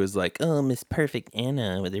she was like, oh, Miss Perfect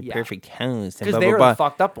Anna with her perfect house. Because they were the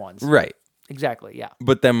fucked up ones. Right. Exactly. Yeah.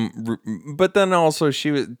 But then also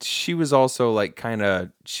she was also kind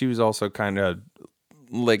of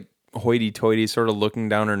like hoity-toity, sort of looking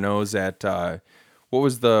down her nose at what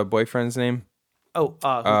was the boyfriend's name? Oh,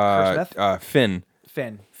 Chris Smith?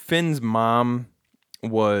 Finn. Finn's mom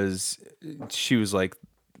was like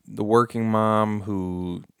the working mom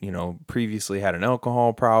who, you know, previously had an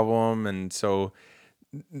alcohol problem, and so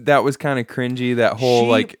that was kind of cringy. That whole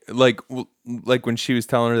like when she was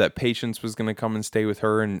telling her that Patience was going to come and stay with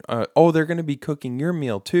her, and they're going to be cooking your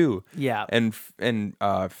meal too. Yeah. And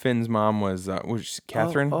Finn's mom was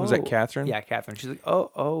Catherine? Was that Catherine? Yeah, Catherine. She's like,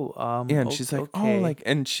 yeah, and she's like, okay.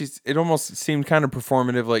 and it almost seemed kind of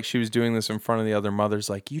performative, like she was doing this in front of the other mothers,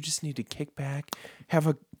 like, you just need to kick back, have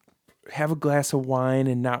a glass of wine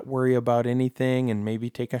and not worry about anything, and maybe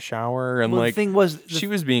take a shower. And the thing was, she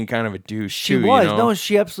was being kind of a douche. She was. You know? No,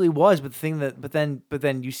 she absolutely was. But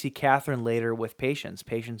then you see Catherine later with Patience.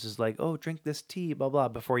 Patience is like, oh, drink this tea, blah blah.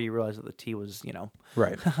 Before you realize that the tea was, you know,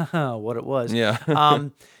 right, what it was. Yeah.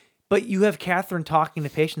 But you have Catherine talking to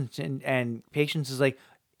Patience, and Patience is like,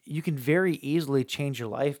 you can very easily change your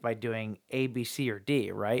life by doing A, B, C, or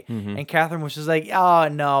D, right? Mm-hmm. And Catherine was just like, oh,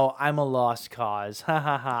 no, I'm a lost cause. Ha,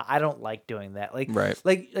 ha, ha. I don't like doing that.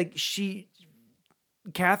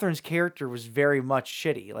 Catherine's character was very much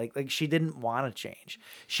shitty. Like she didn't want to change.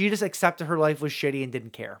 She just accepted her life was shitty and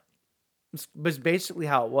didn't care. It was basically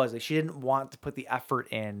how it was. Like she didn't want to put the effort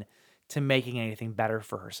in to making anything better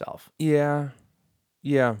for herself. Yeah.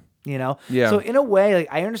 You know? Yeah. So in a way, like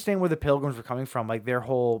I understand where the Pilgrims were coming from. Like their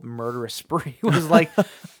whole murderous spree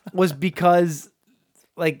was because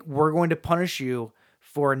like we're going to punish you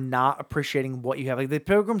for not appreciating what you have. Like the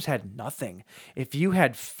Pilgrims had nothing. If you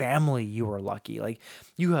had family, you were lucky. Like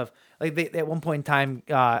you have, like they, at one point in time,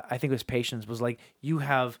 I think it was Patience was like, you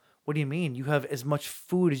have, what do you mean? You have as much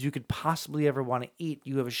food as you could possibly ever want to eat.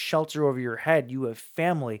 You have a shelter over your head. You have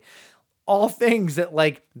family. All things that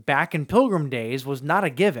like back in Pilgrim days was not a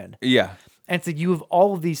given. Yeah. And so you have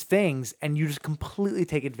all of these things and you just completely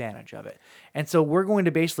take advantage of it. And so we're going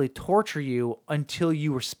to basically torture you until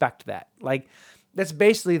you respect that. Like that's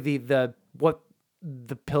basically the what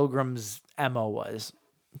the Pilgrims' MO was.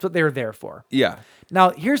 That's what they were there for. Yeah.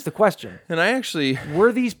 Now, here's the question. And I actually...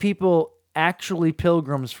 Were these people actually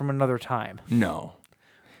pilgrims from another time? No.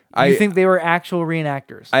 You think they were actual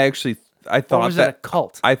reenactors? I thought or was that it a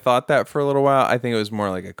cult? I thought that for a little while. I think it was more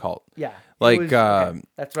like a cult. Yeah. Like okay.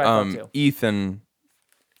 That's what I thought too. Ethan...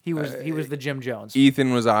 He was the Jim Jones.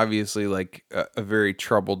 Ethan was obviously like a very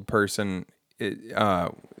troubled person.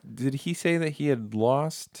 Did he say that he had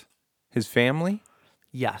lost his family?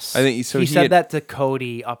 Yes. I think so. He said that to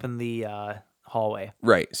Cody up in the hallway.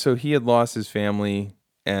 Right. So he had lost his family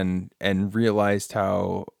and realized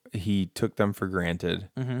how he took them for granted.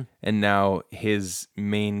 Mm-hmm. And now his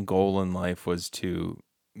main goal in life was to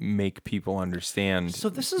make people understand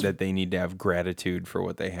that they need to have gratitude for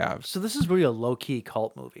what they have. So this is really a low-key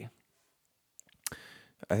cult movie.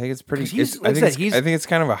 I think it's pretty. I think it's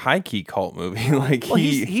kind of a high key cult movie. Like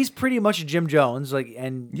he's pretty much Jim Jones, like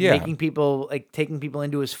making people like taking people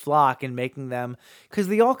into his flock and making them because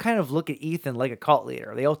they all kind of look at Ethan like a cult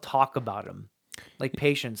leader. They all talk about him. Like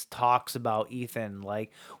Patience talks about Ethan,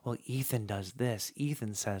 like, well, Ethan does this,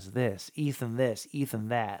 Ethan says this, Ethan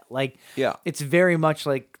that. Like, yeah, it's very much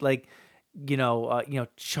like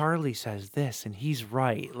Charlie says this and he's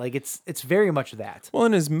right. Like it's very much that. Well,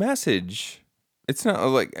 in his message. It's not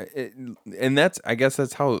like, and I guess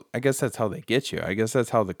that's how they get you. I guess that's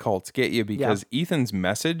how the cults get you because Ethan's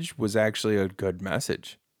message was actually a good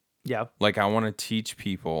message. Yeah. Like I want to teach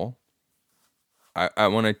people. I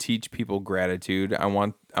want to teach people gratitude. I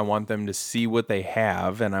want them to see what they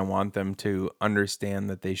have, and I want them to understand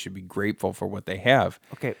that they should be grateful for what they have.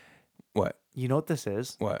 Okay. What? You know what this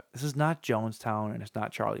is? What? This is not Jonestown, and it's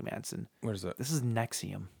not Charlie Manson. What is it? This is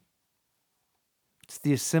NXIVM. It's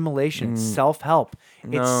the assimilation. It's self-help.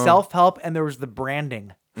 No. It's self-help, and there was the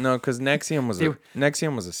branding. No, because NXIVM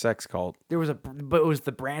was a sex cult. But it was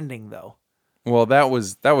the branding though. Well, that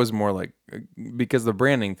was more like because the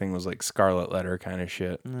branding thing was like Scarlet Letter kind of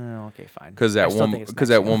shit. Oh, okay, fine. Because at one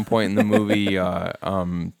point in the movie,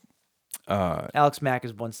 Alex Mack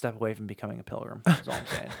is one step away from becoming a pilgrim. That's all I'm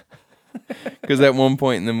saying. Because at one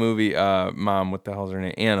point in the movie, Mom, what the hell's her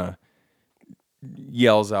name, Anna,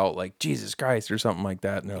 yells out like Jesus Christ or something like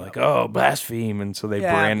that, and they're like, "Oh, blaspheme!" And so they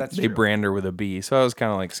brand her with a B. So that was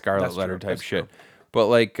kind of like Scarlet Letter type shit. But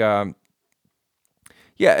like, but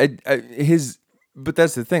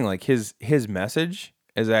that's the thing. Like his message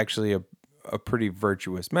is actually a pretty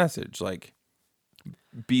virtuous message. Like,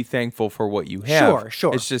 be thankful for what you have.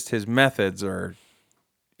 Sure. It's just his methods are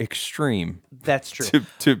extreme. That's true.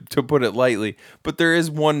 To put it lightly. But there is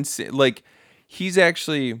one like he's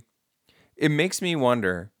actually. It makes me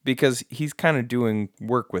wonder because he's kind of doing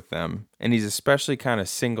work with them, and he's especially kind of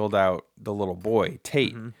singled out the little boy,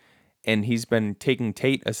 Tate. Mm-hmm. And he's been taking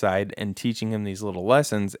Tate aside and teaching him these little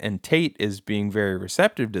lessons, and Tate is being very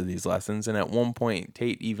receptive to these lessons. And at one point,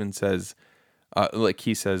 Tate even says,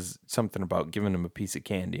 he says something about giving him a piece of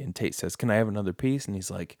candy, and Tate says, "Can I have another piece?" And he's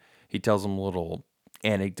like, he tells him a little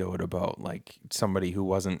anecdote about like somebody who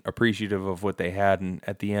wasn't appreciative of what they had, and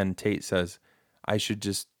at the end, Tate says, "I should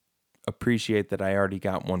just appreciate that I already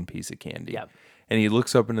got one piece of candy." Yep. And he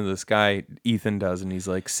looks up into the sky, Ethan does, and he's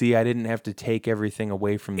like, "See, I didn't have to take everything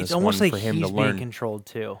away from this one for him to learn." It's almost like he's being controlled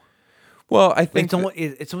too. Well, I think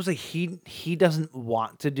it's almost like he doesn't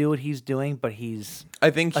want to do what he's doing, but he's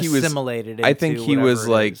assimilated it. I think he was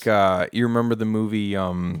like, you remember the movie,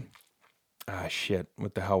 what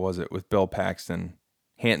the hell was it with Bill Paxton?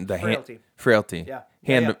 Frailty.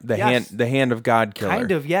 Yeah. The hand of God killer.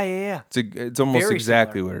 Kind of, yeah. It's almost Very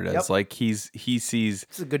exactly similar. what it is. Yep. Like he sees.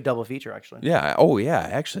 It's a good double feature, actually. Yeah. Oh yeah.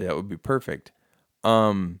 Actually, that would be perfect.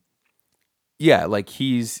 Yeah. Like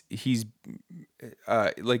he's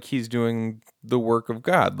doing the work of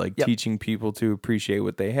God, like teaching people to appreciate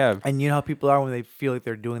what they have. And you know how people are when they feel like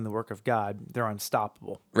they're doing the work of God, they're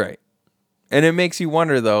unstoppable. Right. And it makes you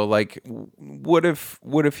wonder though, like, what if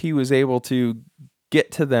he was able to get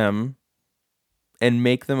to them and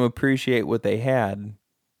make them appreciate what they had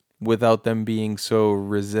without them being so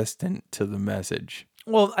resistant to the message?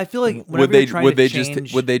 Well, I feel like whenever Would they you're trying would to they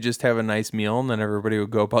change, just have a nice meal and then everybody would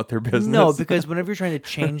go about their business? no, because whenever you're trying to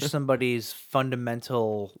change somebody's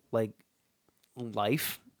fundamental like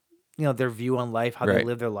life, their view on life, how they Right.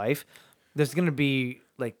 live their life, there's going to be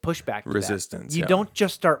like pushback, to that. Resistance, You yeah. don't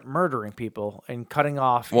just start murdering people and cutting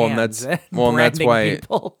off Well, and hands that's and that's branding why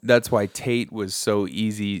people. that's why Tate was so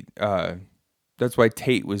easy. That's why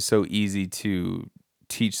Tate was so easy to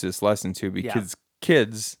teach this lesson to, because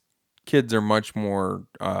kids are much more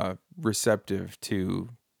receptive to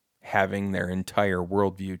having their entire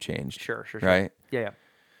worldview changed. Sure. Right. Yeah.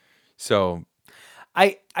 So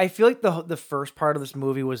I feel like the first part of this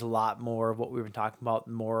movie was a lot more of what we've been talking about,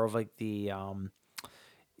 more of like the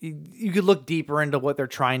you could look deeper into what they're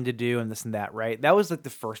trying to do and this and that, right? That was like the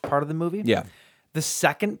first part of the movie. yeah, The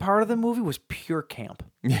second part of the movie was pure camp.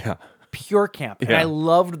 yeah, Pure camp. And Yeah. I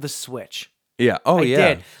loved the switch. yeah. Oh I yeah.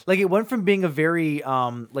 did. Like it went from being a very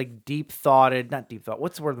like deep thoughted, not deep thought.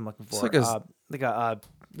 What's the word I'm looking for?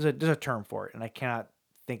 There's a term for it, and I cannot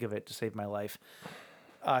think of it to save my life.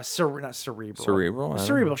 Not cerebral. Cerebral? I don't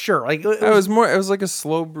Cerebral. Sure. Like It was like a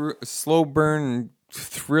slow burn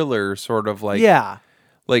thriller, sort of like yeah,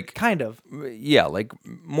 like kind of. yeah, like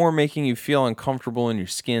more making you feel uncomfortable in your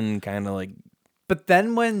skin, kind of like. But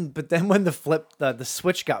then when the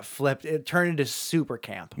switch got flipped, it turned into super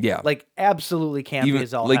camp. Yeah. Like absolutely campy Even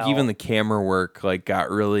as all like hell. even the camera work like got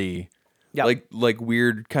really Yeah. like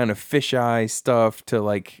weird kind of fisheye stuff to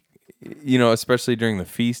like, especially during the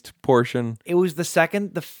feast portion. It was the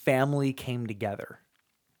second the family came together.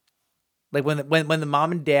 Like when the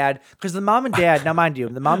mom and dad, because the mom and dad, now mind you,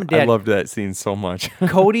 the mom and dad, I loved that scene so much.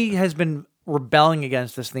 Cody has been rebelling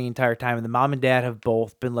against this the entire time, and the mom and dad have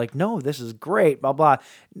both been like, "No, this is great." Blah blah.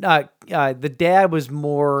 The dad was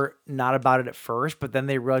more not about it at first, but then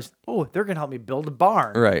they realized, "Oh, they're gonna help me build a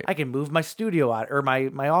barn. Right. I can move my studio out or my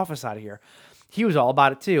office out of here." He was all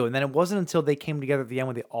about it too, and then it wasn't until they came together at the end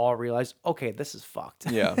when they all realized, "Okay, this is fucked."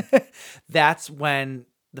 Yeah. That's when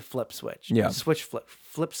the flip switch. Yeah.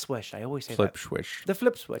 Flip switch. I always say Flip that. switch. The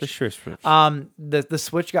flip switch. The switch. The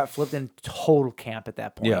switch got flipped in total camp at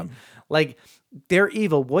that point. Yeah. Like they're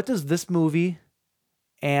evil. What does this movie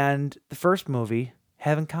and the first movie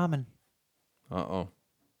have in common? Uh-oh.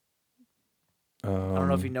 I don't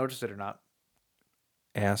know if you noticed it or not.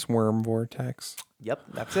 Ass worm vortex. Yep,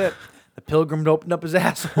 that's it. The pilgrim opened up his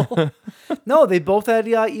asshole. No, they both had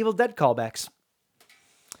Evil Dead callbacks.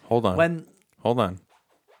 Hold on. When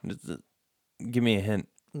Give me a hint.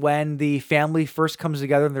 when the family first comes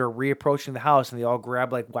together and they're reapproaching the house and they all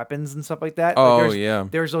grab like weapons and stuff like that. Oh, like, yeah.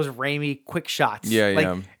 There's those Raimi quick shots. Yeah, like,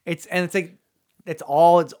 yeah. It's like it's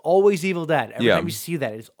always Evil Dead. Every Yeah. time you see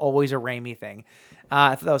that, it's always a Raimi thing.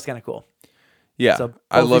 I thought that was kind of cool. Yeah. So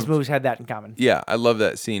I both love these movies had that in common. Yeah, I love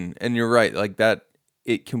that scene. And you're right, like that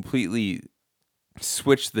it completely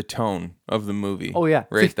switched the tone of the movie. Oh yeah,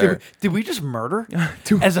 Right there. Did we just murder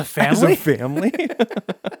as a As family? a family?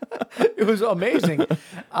 It was amazing.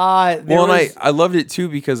 Well, and I loved it too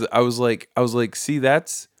because I was like, see,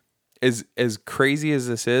 that's as crazy as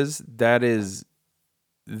this is,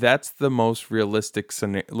 that's the most realistic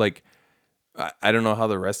scenario. Like, I don't know how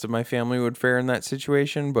the rest of my family would fare in that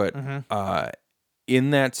situation, but in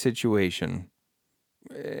that situation,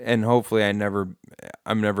 and hopefully I'm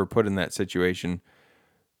never put in that situation.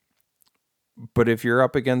 But if you're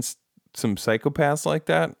up against some psychopaths like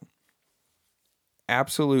that,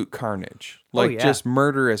 absolute carnage, like just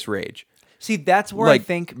murderous rage. See, that's where Like I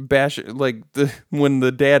think when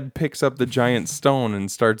the dad picks up the giant stone and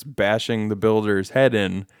starts bashing the builder's head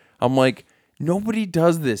in, I'm like, nobody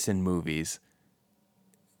does this in movies,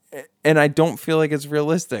 and I don't feel like it's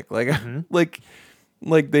realistic. Like,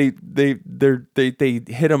 like they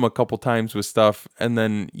hit him a couple times with stuff, and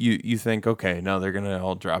then you think, okay, now they're gonna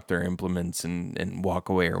all drop their implements and walk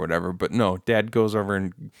away or whatever. But no, dad goes over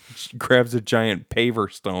and grabs a giant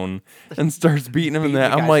paver stone and starts beating him in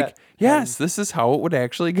that. I'm like, yes, this is how it would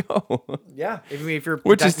actually go. yeah. If you're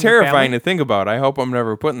Which is protecting your terrifying family- to think about. I hope I'm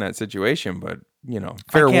never put in that situation, but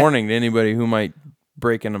fair warning to anybody who might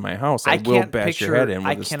break into my house. I will bash your head in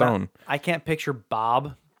with a stone. I can't picture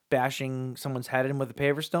Bob bashing someone's head in with a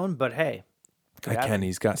paver stone, but hey, I can.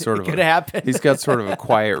 He's got sort of could happen. He's got sort of a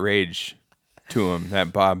quiet rage to him.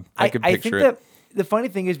 That Bob, I could picture think it. that the funny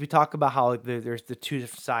thing is we talk about how like there's the two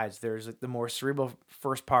different sides. There's like the more cerebral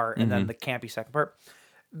first part and Mm-hmm. then the campy second part.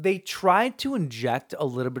 They tried to inject a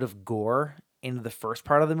little bit of gore into the first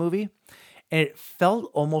part of the movie, and it felt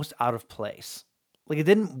almost out of place. Like it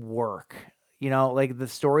didn't work. Like the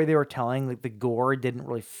story they were telling, like the gore didn't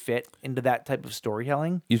really fit into that type of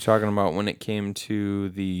storytelling. You talking about when it came to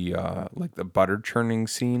the like the butter churning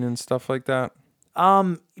scene and stuff like that?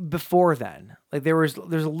 Before then, like there's a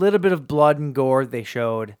little bit of blood and gore they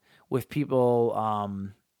showed with people.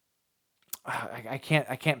 I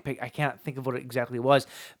can't think of what it exactly was,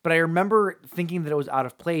 but I remember thinking that it was out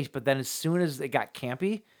of place. But then as soon as it got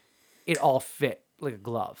campy, it all fit like a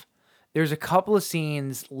glove. There's a couple of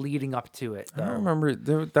scenes leading up to it, though. I don't remember.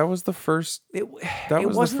 That was the first. That was the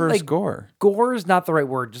wasn't first like, gore. Gore is not the right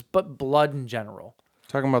word, but blood in general.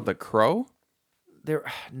 Talking about the crow. God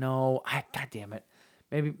damn it.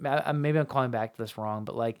 Maybe I'm calling back to this wrong,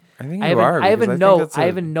 but like I think I have a note. I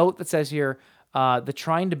have a a note that says here, the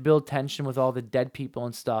trying to build tension with all the dead people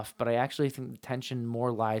and stuff, but I actually think the tension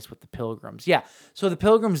more lies with the pilgrims. Yeah, so the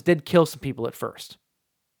pilgrims did kill some people at first.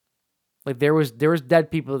 Like there was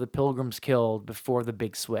dead people the pilgrims killed before the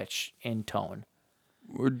big switch in tone.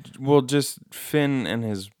 Well, just Finn and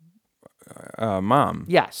his mom.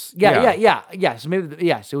 Yes. Yeah. Yes. Maybe.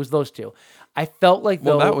 Yes. It was those two. I felt like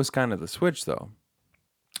Well, that was kind of the switch, though.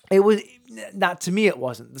 It was not to me. It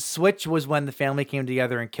wasn't. The switch was when the family came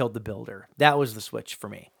together and killed the builder. That was the switch for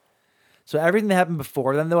me. So everything that happened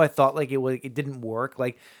before then, though, I thought like it didn't work.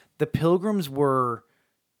 Like the pilgrims were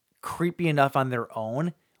creepy enough on their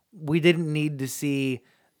own. We didn't need to see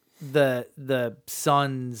the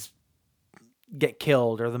sons get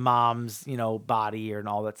killed or the mom's body and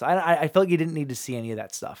all that stuff. I felt like you didn't need to see any of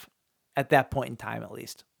that stuff at that point in time, at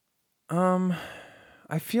least.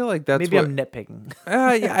 I feel like that's maybe I'm nitpicking.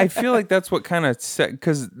 Yeah, I feel like that's what kind of set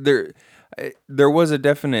because there was a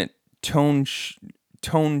definite tone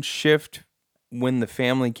shift when the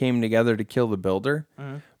family came together to kill the builder,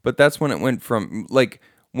 but that's when it went from like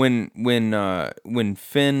when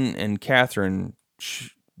Finn and Catherine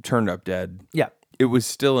turned up dead. Yeah, it was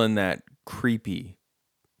still in that creepy,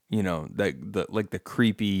 the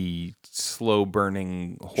creepy slow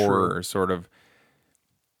burning horror sort of.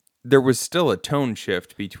 There was still a tone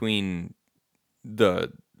shift between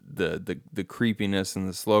the creepiness and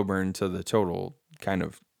the slow burn to the total kind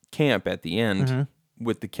of camp at the end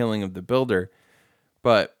with the killing of the builder.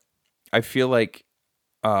 But I feel like,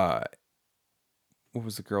 what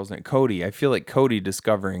was the girl's name? Cody. I feel like Cody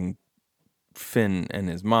discovering Finn and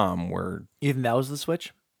his mom were... You think that was the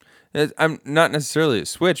switch? I'm not necessarily a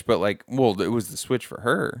switch, but it was the switch for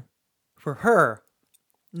her. For her,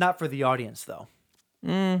 not for the audience, though.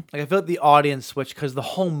 Like I feel like the audience switched because the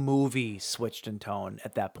whole movie switched in tone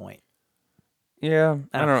at that point. Yeah,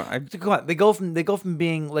 I don't know. Come on, they go from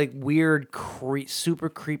being like weird, super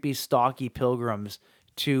creepy, stalky pilgrims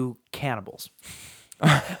to cannibals.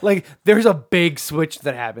 Like there's a big switch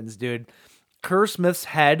that happens, dude. Kerr Smith's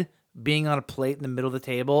head being on a plate in the middle of the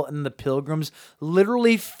table, and the pilgrims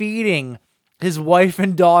literally feeding his wife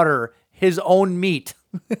and daughter his own meat.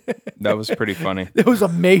 That was pretty funny. It was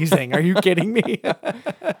amazing. Are you kidding me?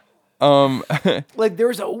 Like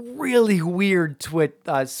there's a really weird switch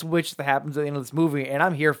that happens at the end of this movie, and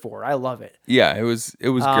I'm here for it. I love it. Yeah, it was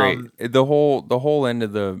great. The whole end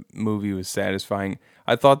of the movie was satisfying.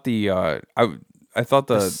 I thought the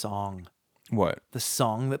song. What? The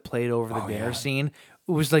song that played over the dinner scene,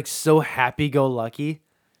 it was like so happy-go-lucky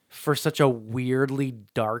for such a weirdly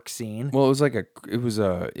dark scene. Well, it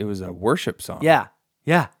was a worship song. Yeah.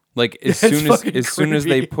 Yeah. Like as soon as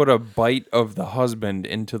they put a bite of the husband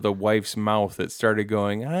into the wife's mouth, it started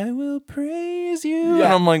going, "I will praise you." Yeah.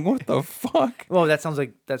 And I'm like, what the fuck? Well, that sounds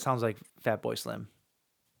like Fatboy Slim.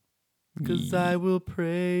 Because I will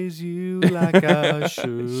praise you like I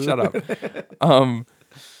should. Shut up.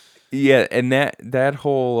 Yeah, and that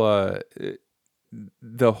whole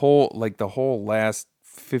the whole last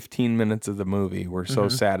 15 minutes of the movie were so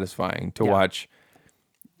satisfying to watch.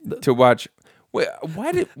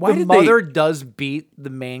 Why did the mother does beat the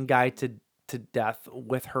main guy to death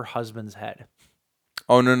with her husband's head?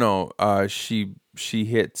 Oh no! She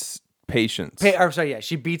hits Patience.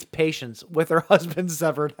 She beats Patience with her husband's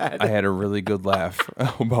severed head. I had a really good laugh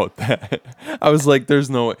about that. I was like, "There's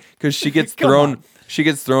no way," because she gets thrown. She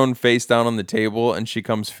gets thrown face down on the table, and she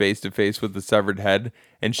comes face to face with the severed head,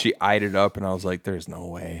 and she eyed it up, and I was like, "There's no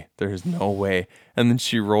way. There's no way." And then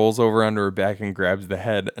she rolls over onto her back and grabs the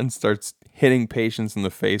head and starts hitting Patience in the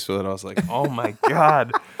face with it. I was like, "Oh my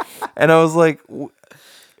God!" And I was like,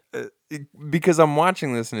 because I'm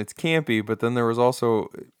watching this and it's campy, but then there was also,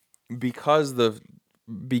 because the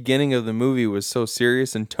beginning of the movie was so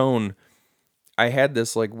serious in tone, I had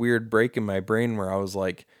this like weird break in my brain where I was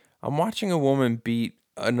like, I'm watching a woman beat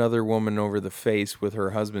another woman over the face with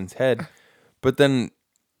her husband's head, but then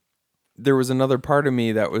there was another part of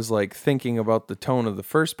me that was like thinking about the tone of the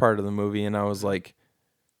first part of the movie, and I was like,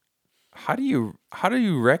 how do you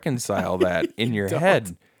reconcile that in your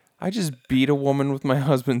head? I just beat a woman with my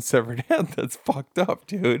husband's severed head. That's fucked up,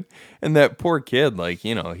 dude. And that poor kid, like,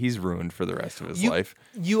 you know, he's ruined for the rest of his life.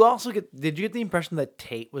 You also did you get the impression that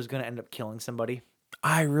Tate was going to end up killing somebody?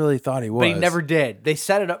 I really thought he was. But he never did. They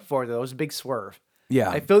set it up for it, though. It was a big swerve. Yeah.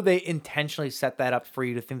 I feel they intentionally set that up for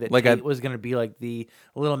you to think that Like Tate was going to be like the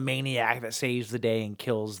little maniac that saves the day and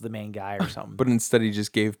kills the main guy or something. But instead, he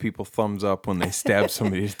just gave people thumbs up when they stabbed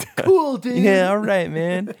somebody to death. Cool, dude. Yeah, all right,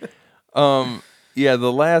 man. Yeah,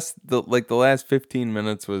 the last 15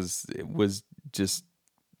 minutes was just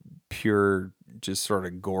pure, just sort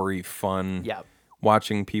of gory fun. Yeah.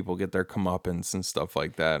 Watching people get their comeuppance and stuff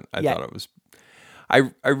like that. I Yeah. thought it was.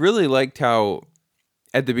 I really liked how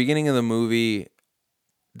at the beginning of the movie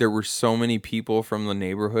there were so many people from the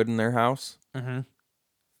neighborhood in their house. Mm-hmm.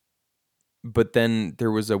 But then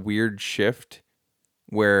there was a weird shift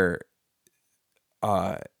where,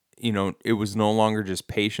 you know, it was no longer just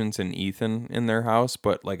Patience and Ethan in their house,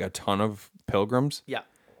 but like a ton of pilgrims. Yeah.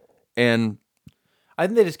 And I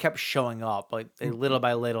think they just kept showing up, like little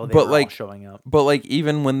by little. They But, were like- all showing up. But like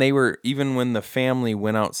even when the family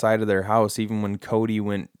went outside of their house, even when Cody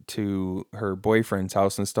went to her boyfriend's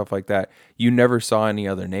house and stuff like that, you never saw any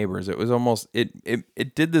other neighbors. It was almost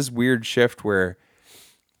it did this weird shift where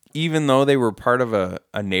even though they were part of a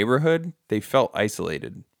neighborhood, they felt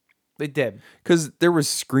isolated. They did. Because there was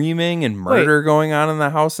screaming and murder going on in the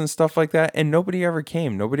house and stuff like that, and nobody ever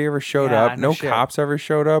came. Nobody ever showed Yeah, up. no No shit. cops ever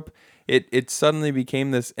showed up. It suddenly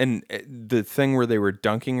became this, and the thing where they were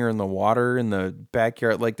dunking her in the water in the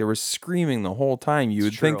backyard, like there was screaming the whole time. You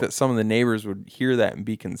would think true. that some of the neighbors would hear that and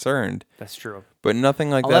be concerned, That's true. but nothing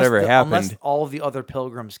like that ever happened. Unless all of the other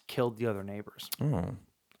pilgrims killed the other neighbors. Oh,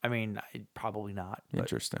 I mean, probably not. But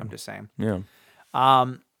Interesting. I'm just saying. yeah.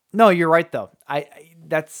 No, you're right though.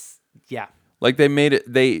 That's yeah. Like they made it.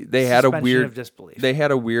 They had a Suspension weird of disbelief. They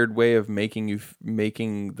had a weird way of making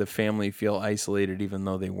the family feel isolated, even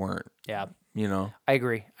though they weren't. Yeah. You know. I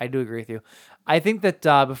agree. I do agree with you. I think that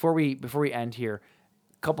before we end here,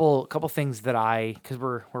 couple things that because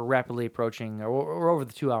we're rapidly approaching, or we're over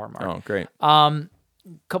the 2 hour mark. Oh, great.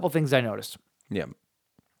 Couple things I noticed. Yeah.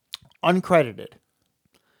 Uncredited.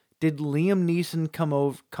 Did Liam Neeson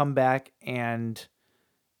come back and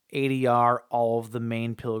ADR all of the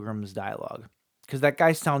main Pilgrim's dialogue? Because that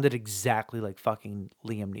guy sounded exactly like fucking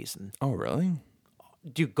Liam Neeson. Oh, really?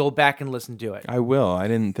 Dude, go back and listen to it. I will. I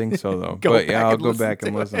didn't think so though. Go But back yeah, I'll and go listen back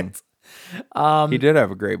and to listen. it. He did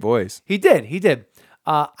have a great voice. He did.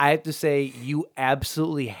 I have to say, you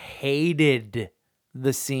absolutely hated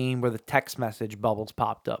the scene where the text message bubbles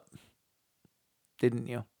popped up. Didn't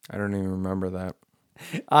you? I don't even remember that.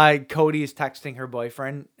 Cody is texting her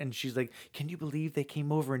boyfriend, and she's like, "Can you believe they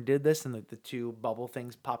came over and did this?" And the two bubble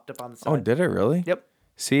things popped up on the side. Oh, did it really? Yep.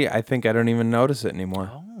 See, I think I don't even notice it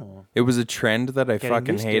anymore. Oh. It was a trend that I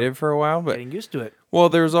fucking used to hated it. for a while, but Getting used to it. well,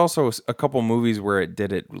 there's also a couple movies where it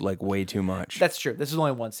did it like way too much. That's true. This is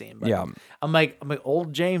only one scene. But Yeah. I'm like,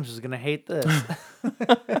 old James is gonna hate this.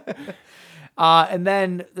 And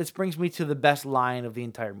then this brings me to the best line of the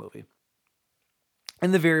entire movie.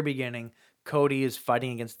 In the very beginning, Cody is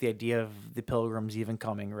fighting against the idea of the pilgrims even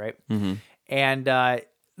coming, right? Mm-hmm. And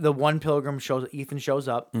the one pilgrim Ethan shows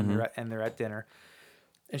up, and they're at dinner.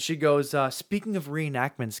 And she goes, "Speaking of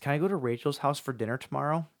reenactments, can I go to Rachel's house for dinner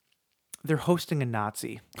tomorrow? They're hosting a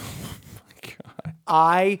Nazi." Oh my God.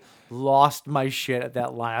 I lost my shit at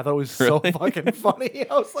that line. I thought it was so fucking funny.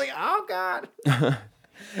 I was like, oh God. I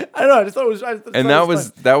don't know. I just thought it was. And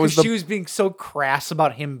that was she was being so crass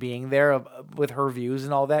about him being there with her views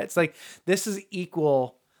and all that. It's like this is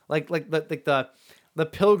equal, like the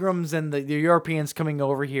pilgrims and the Europeans coming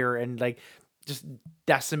over here and like just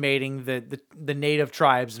decimating the native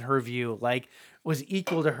tribes in her view, like was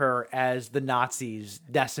equal to her as the Nazis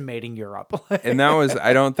decimating Europe. And that was,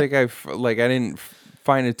 I don't think I didn't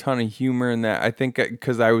find a ton of humor in that. I think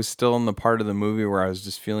because I was still in the part of the movie where I was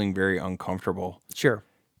just feeling very uncomfortable. Sure.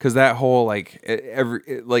 Because that whole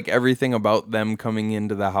everything about them coming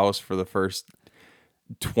into the house for the first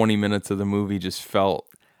 20 minutes of the movie just felt,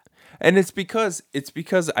 and it's because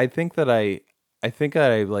I think that I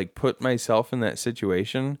like put myself in that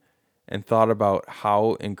situation and thought about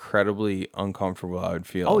how incredibly uncomfortable I would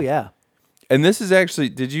feel. Oh yeah. And this is actually,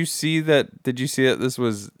 did you see that this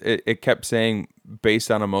was, it kept saying based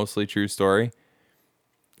on a mostly true story?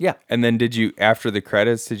 Yeah. And then after the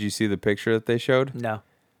credits, did you see the picture that they showed? No.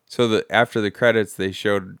 So after the credits, they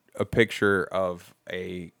showed a picture of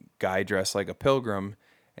a guy dressed like a pilgrim,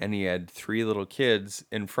 and he had 3 little kids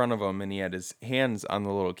in front of him, and he had his hands on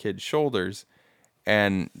the little kids' shoulders,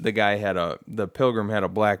 and the pilgrim had a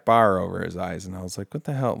black bar over his eyes, and I was like, what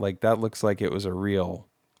the hell? Like, that looks like it was a real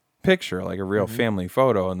picture, like a real family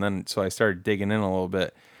photo. And then so I started digging in a little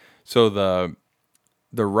bit. So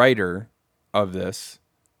the writer of this,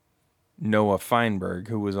 Noah Feinberg,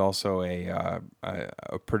 who was also a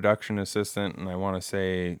production assistant, and I want to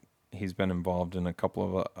say he's been involved in a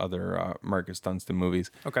couple of other Marcus Dunstan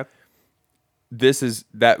movies. Okay.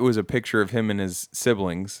 That was a picture of him and his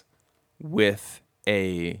siblings with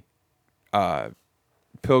a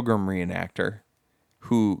pilgrim reenactor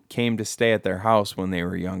who came to stay at their house when they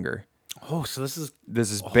were younger. Oh, so this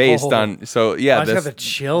is based on, so yeah, I just got the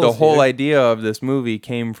chills, the whole dude. idea of this movie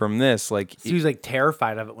came from this. Like, So he was like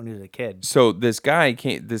terrified of it when he was a kid. so it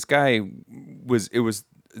was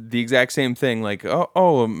the exact same thing. Like,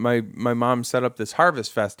 my mom set up this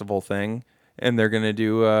harvest festival thing, and they're gonna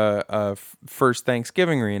do a first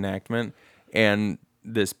Thanksgiving reenactment, and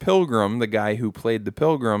this pilgrim, the guy who played the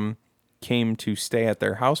pilgrim, came to stay at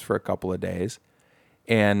their house for a couple of days,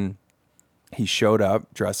 and he showed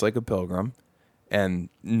up dressed like a pilgrim, and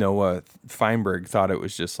Noah Feinberg thought it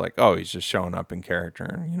was just like, oh, he's just showing up in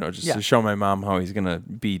character, to show my mom how he's going to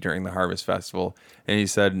be during the Harvest Festival. And he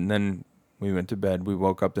said, and then we went to bed. We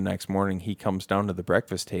woke up the next morning. He comes down to the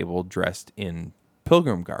breakfast table dressed in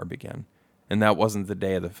pilgrim garb again. And that wasn't the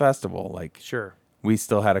day of the festival. Like, Sure. we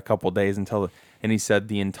still had a couple days until, and he said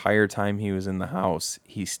the entire time he was in the house,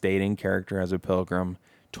 he stayed in character as a pilgrim,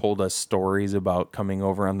 told us stories about coming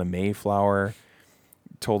over on the Mayflower,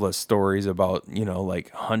 told us stories about, like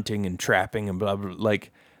hunting and trapping and blah, blah,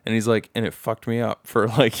 like, and he's like, and it fucked me up for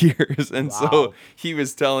like years. And so he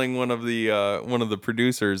was telling one of the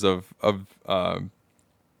producers of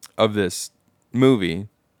this movie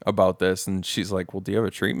about this, and she's like, well, do you have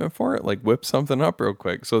a treatment for it? Like, whip something up real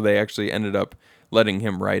quick. So they actually ended up letting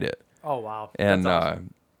him write it. Oh, wow. And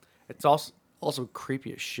That's awesome. It's also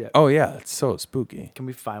creepy as shit. oh yeah, it's so spooky. Can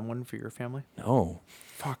we find one for your family? No,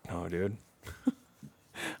 fuck no, dude.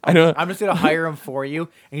 I don't. I'm just gonna hire him for you,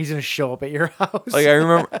 and he's gonna show up at your house. Like,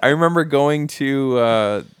 I remember going to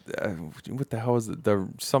what the hell was it? The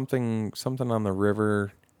something on the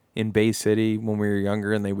river in Bay City when we were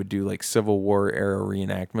younger, and they would do like Civil War era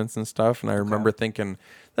reenactments and stuff. And I remember thinking,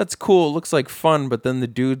 that's cool, it looks like fun. But then the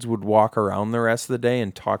dudes would walk around the rest of the day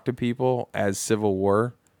and talk to people as Civil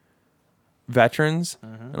War veterans,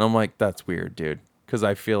 and I'm like, that's weird, dude. Because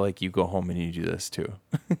I feel like you go home and you do this too.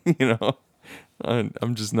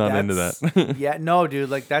 I'm just not into that. Yeah, no, dude.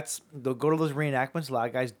 Like, they'll go to those reenactments. A lot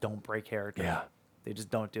of guys don't break character. Yeah. They just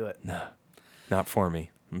don't do it. Not for me.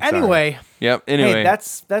 I'm Anyway. sorry. Yep. Anyway. Hey,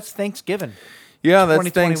 that's Thanksgiving. Yeah, that's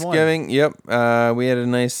 2021. Thanksgiving. Yep. We had a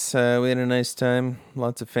nice time.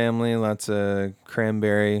 Lots of family. Lots of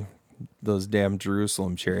cranberry. Those damn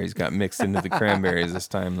Jerusalem cherries got mixed into the cranberries this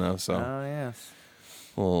time, though. So, Oh, yes.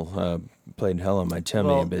 played hell on my tummy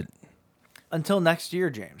Well, a bit. Until next year,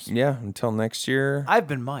 James. Yeah. Until next year. I've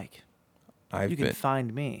been Mike. I've You can been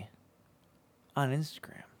find me on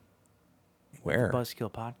Instagram, where?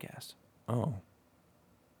 Buzzkill Podcast. Oh,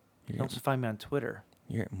 You can also find me on Twitter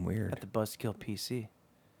you're getting weird. at the Buzzkill PC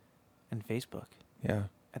and Facebook Yeah.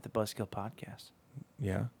 at the Buzzkill Podcast.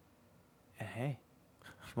 Yeah. And hey,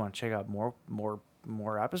 if you want to check out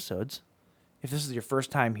more episodes, if this is your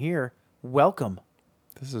first time here, welcome.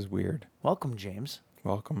 This is weird. Welcome, James.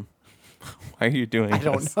 Welcome. Why are you doing I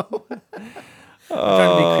this? don't know. I'm trying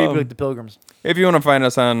to be creepy like the Pilgrims. If you want to find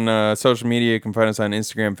us on social media, you can find us on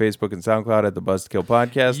Instagram, Facebook, and SoundCloud at the Buzzkill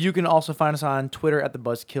Podcast. You can also find us on Twitter at the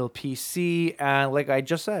Buzzkill PC. And like I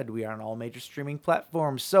just said, we are on all major streaming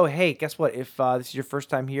platforms. So, hey, guess what? If this is your first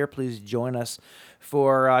time here, please join us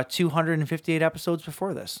for 258 episodes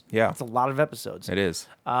before this. Yeah. That's a lot of episodes. It is.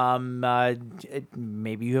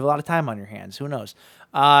 Maybe you have a lot of time on your hands. Who knows?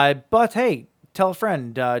 But hey, tell a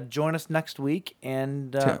friend. Join us next week,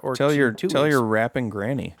 and or tell your two weeks. rapping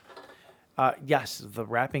granny, Yes, the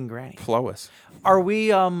rapping granny. Lois. Are we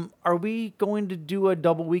going to do a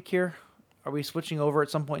double week here? Are we switching over at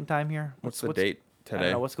some point in time here? What's the date today? I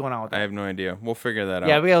don't know what's going on with that. I have no idea. We'll figure that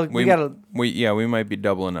Yeah, out. we gotta. We might be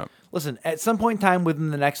doubling up. Listen, at some point in time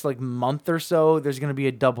within the next month or so, there's going to be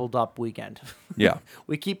a doubled up weekend. Yeah.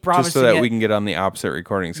 We keep promising Just so that it. we can get on the opposite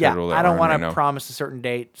recording Yeah, schedule. that I don't want to promise a certain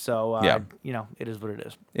date, so Yeah. it is what it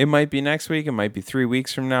is. It might be next week. It might be 3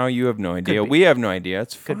 weeks from now. You have no idea. be. We have no idea.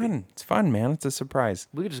 It's Could be. fun. It's fun, man. It's a surprise.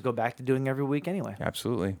 We could just go back to doing every week anyway.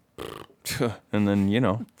 Absolutely. And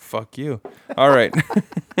then, fuck you. All right.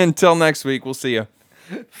 Until next week, we'll see you.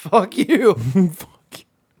 Fuck you. Fuck you.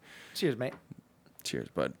 Cheers, mate. Cheers,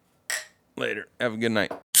 bud. Later. Have a good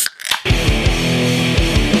night.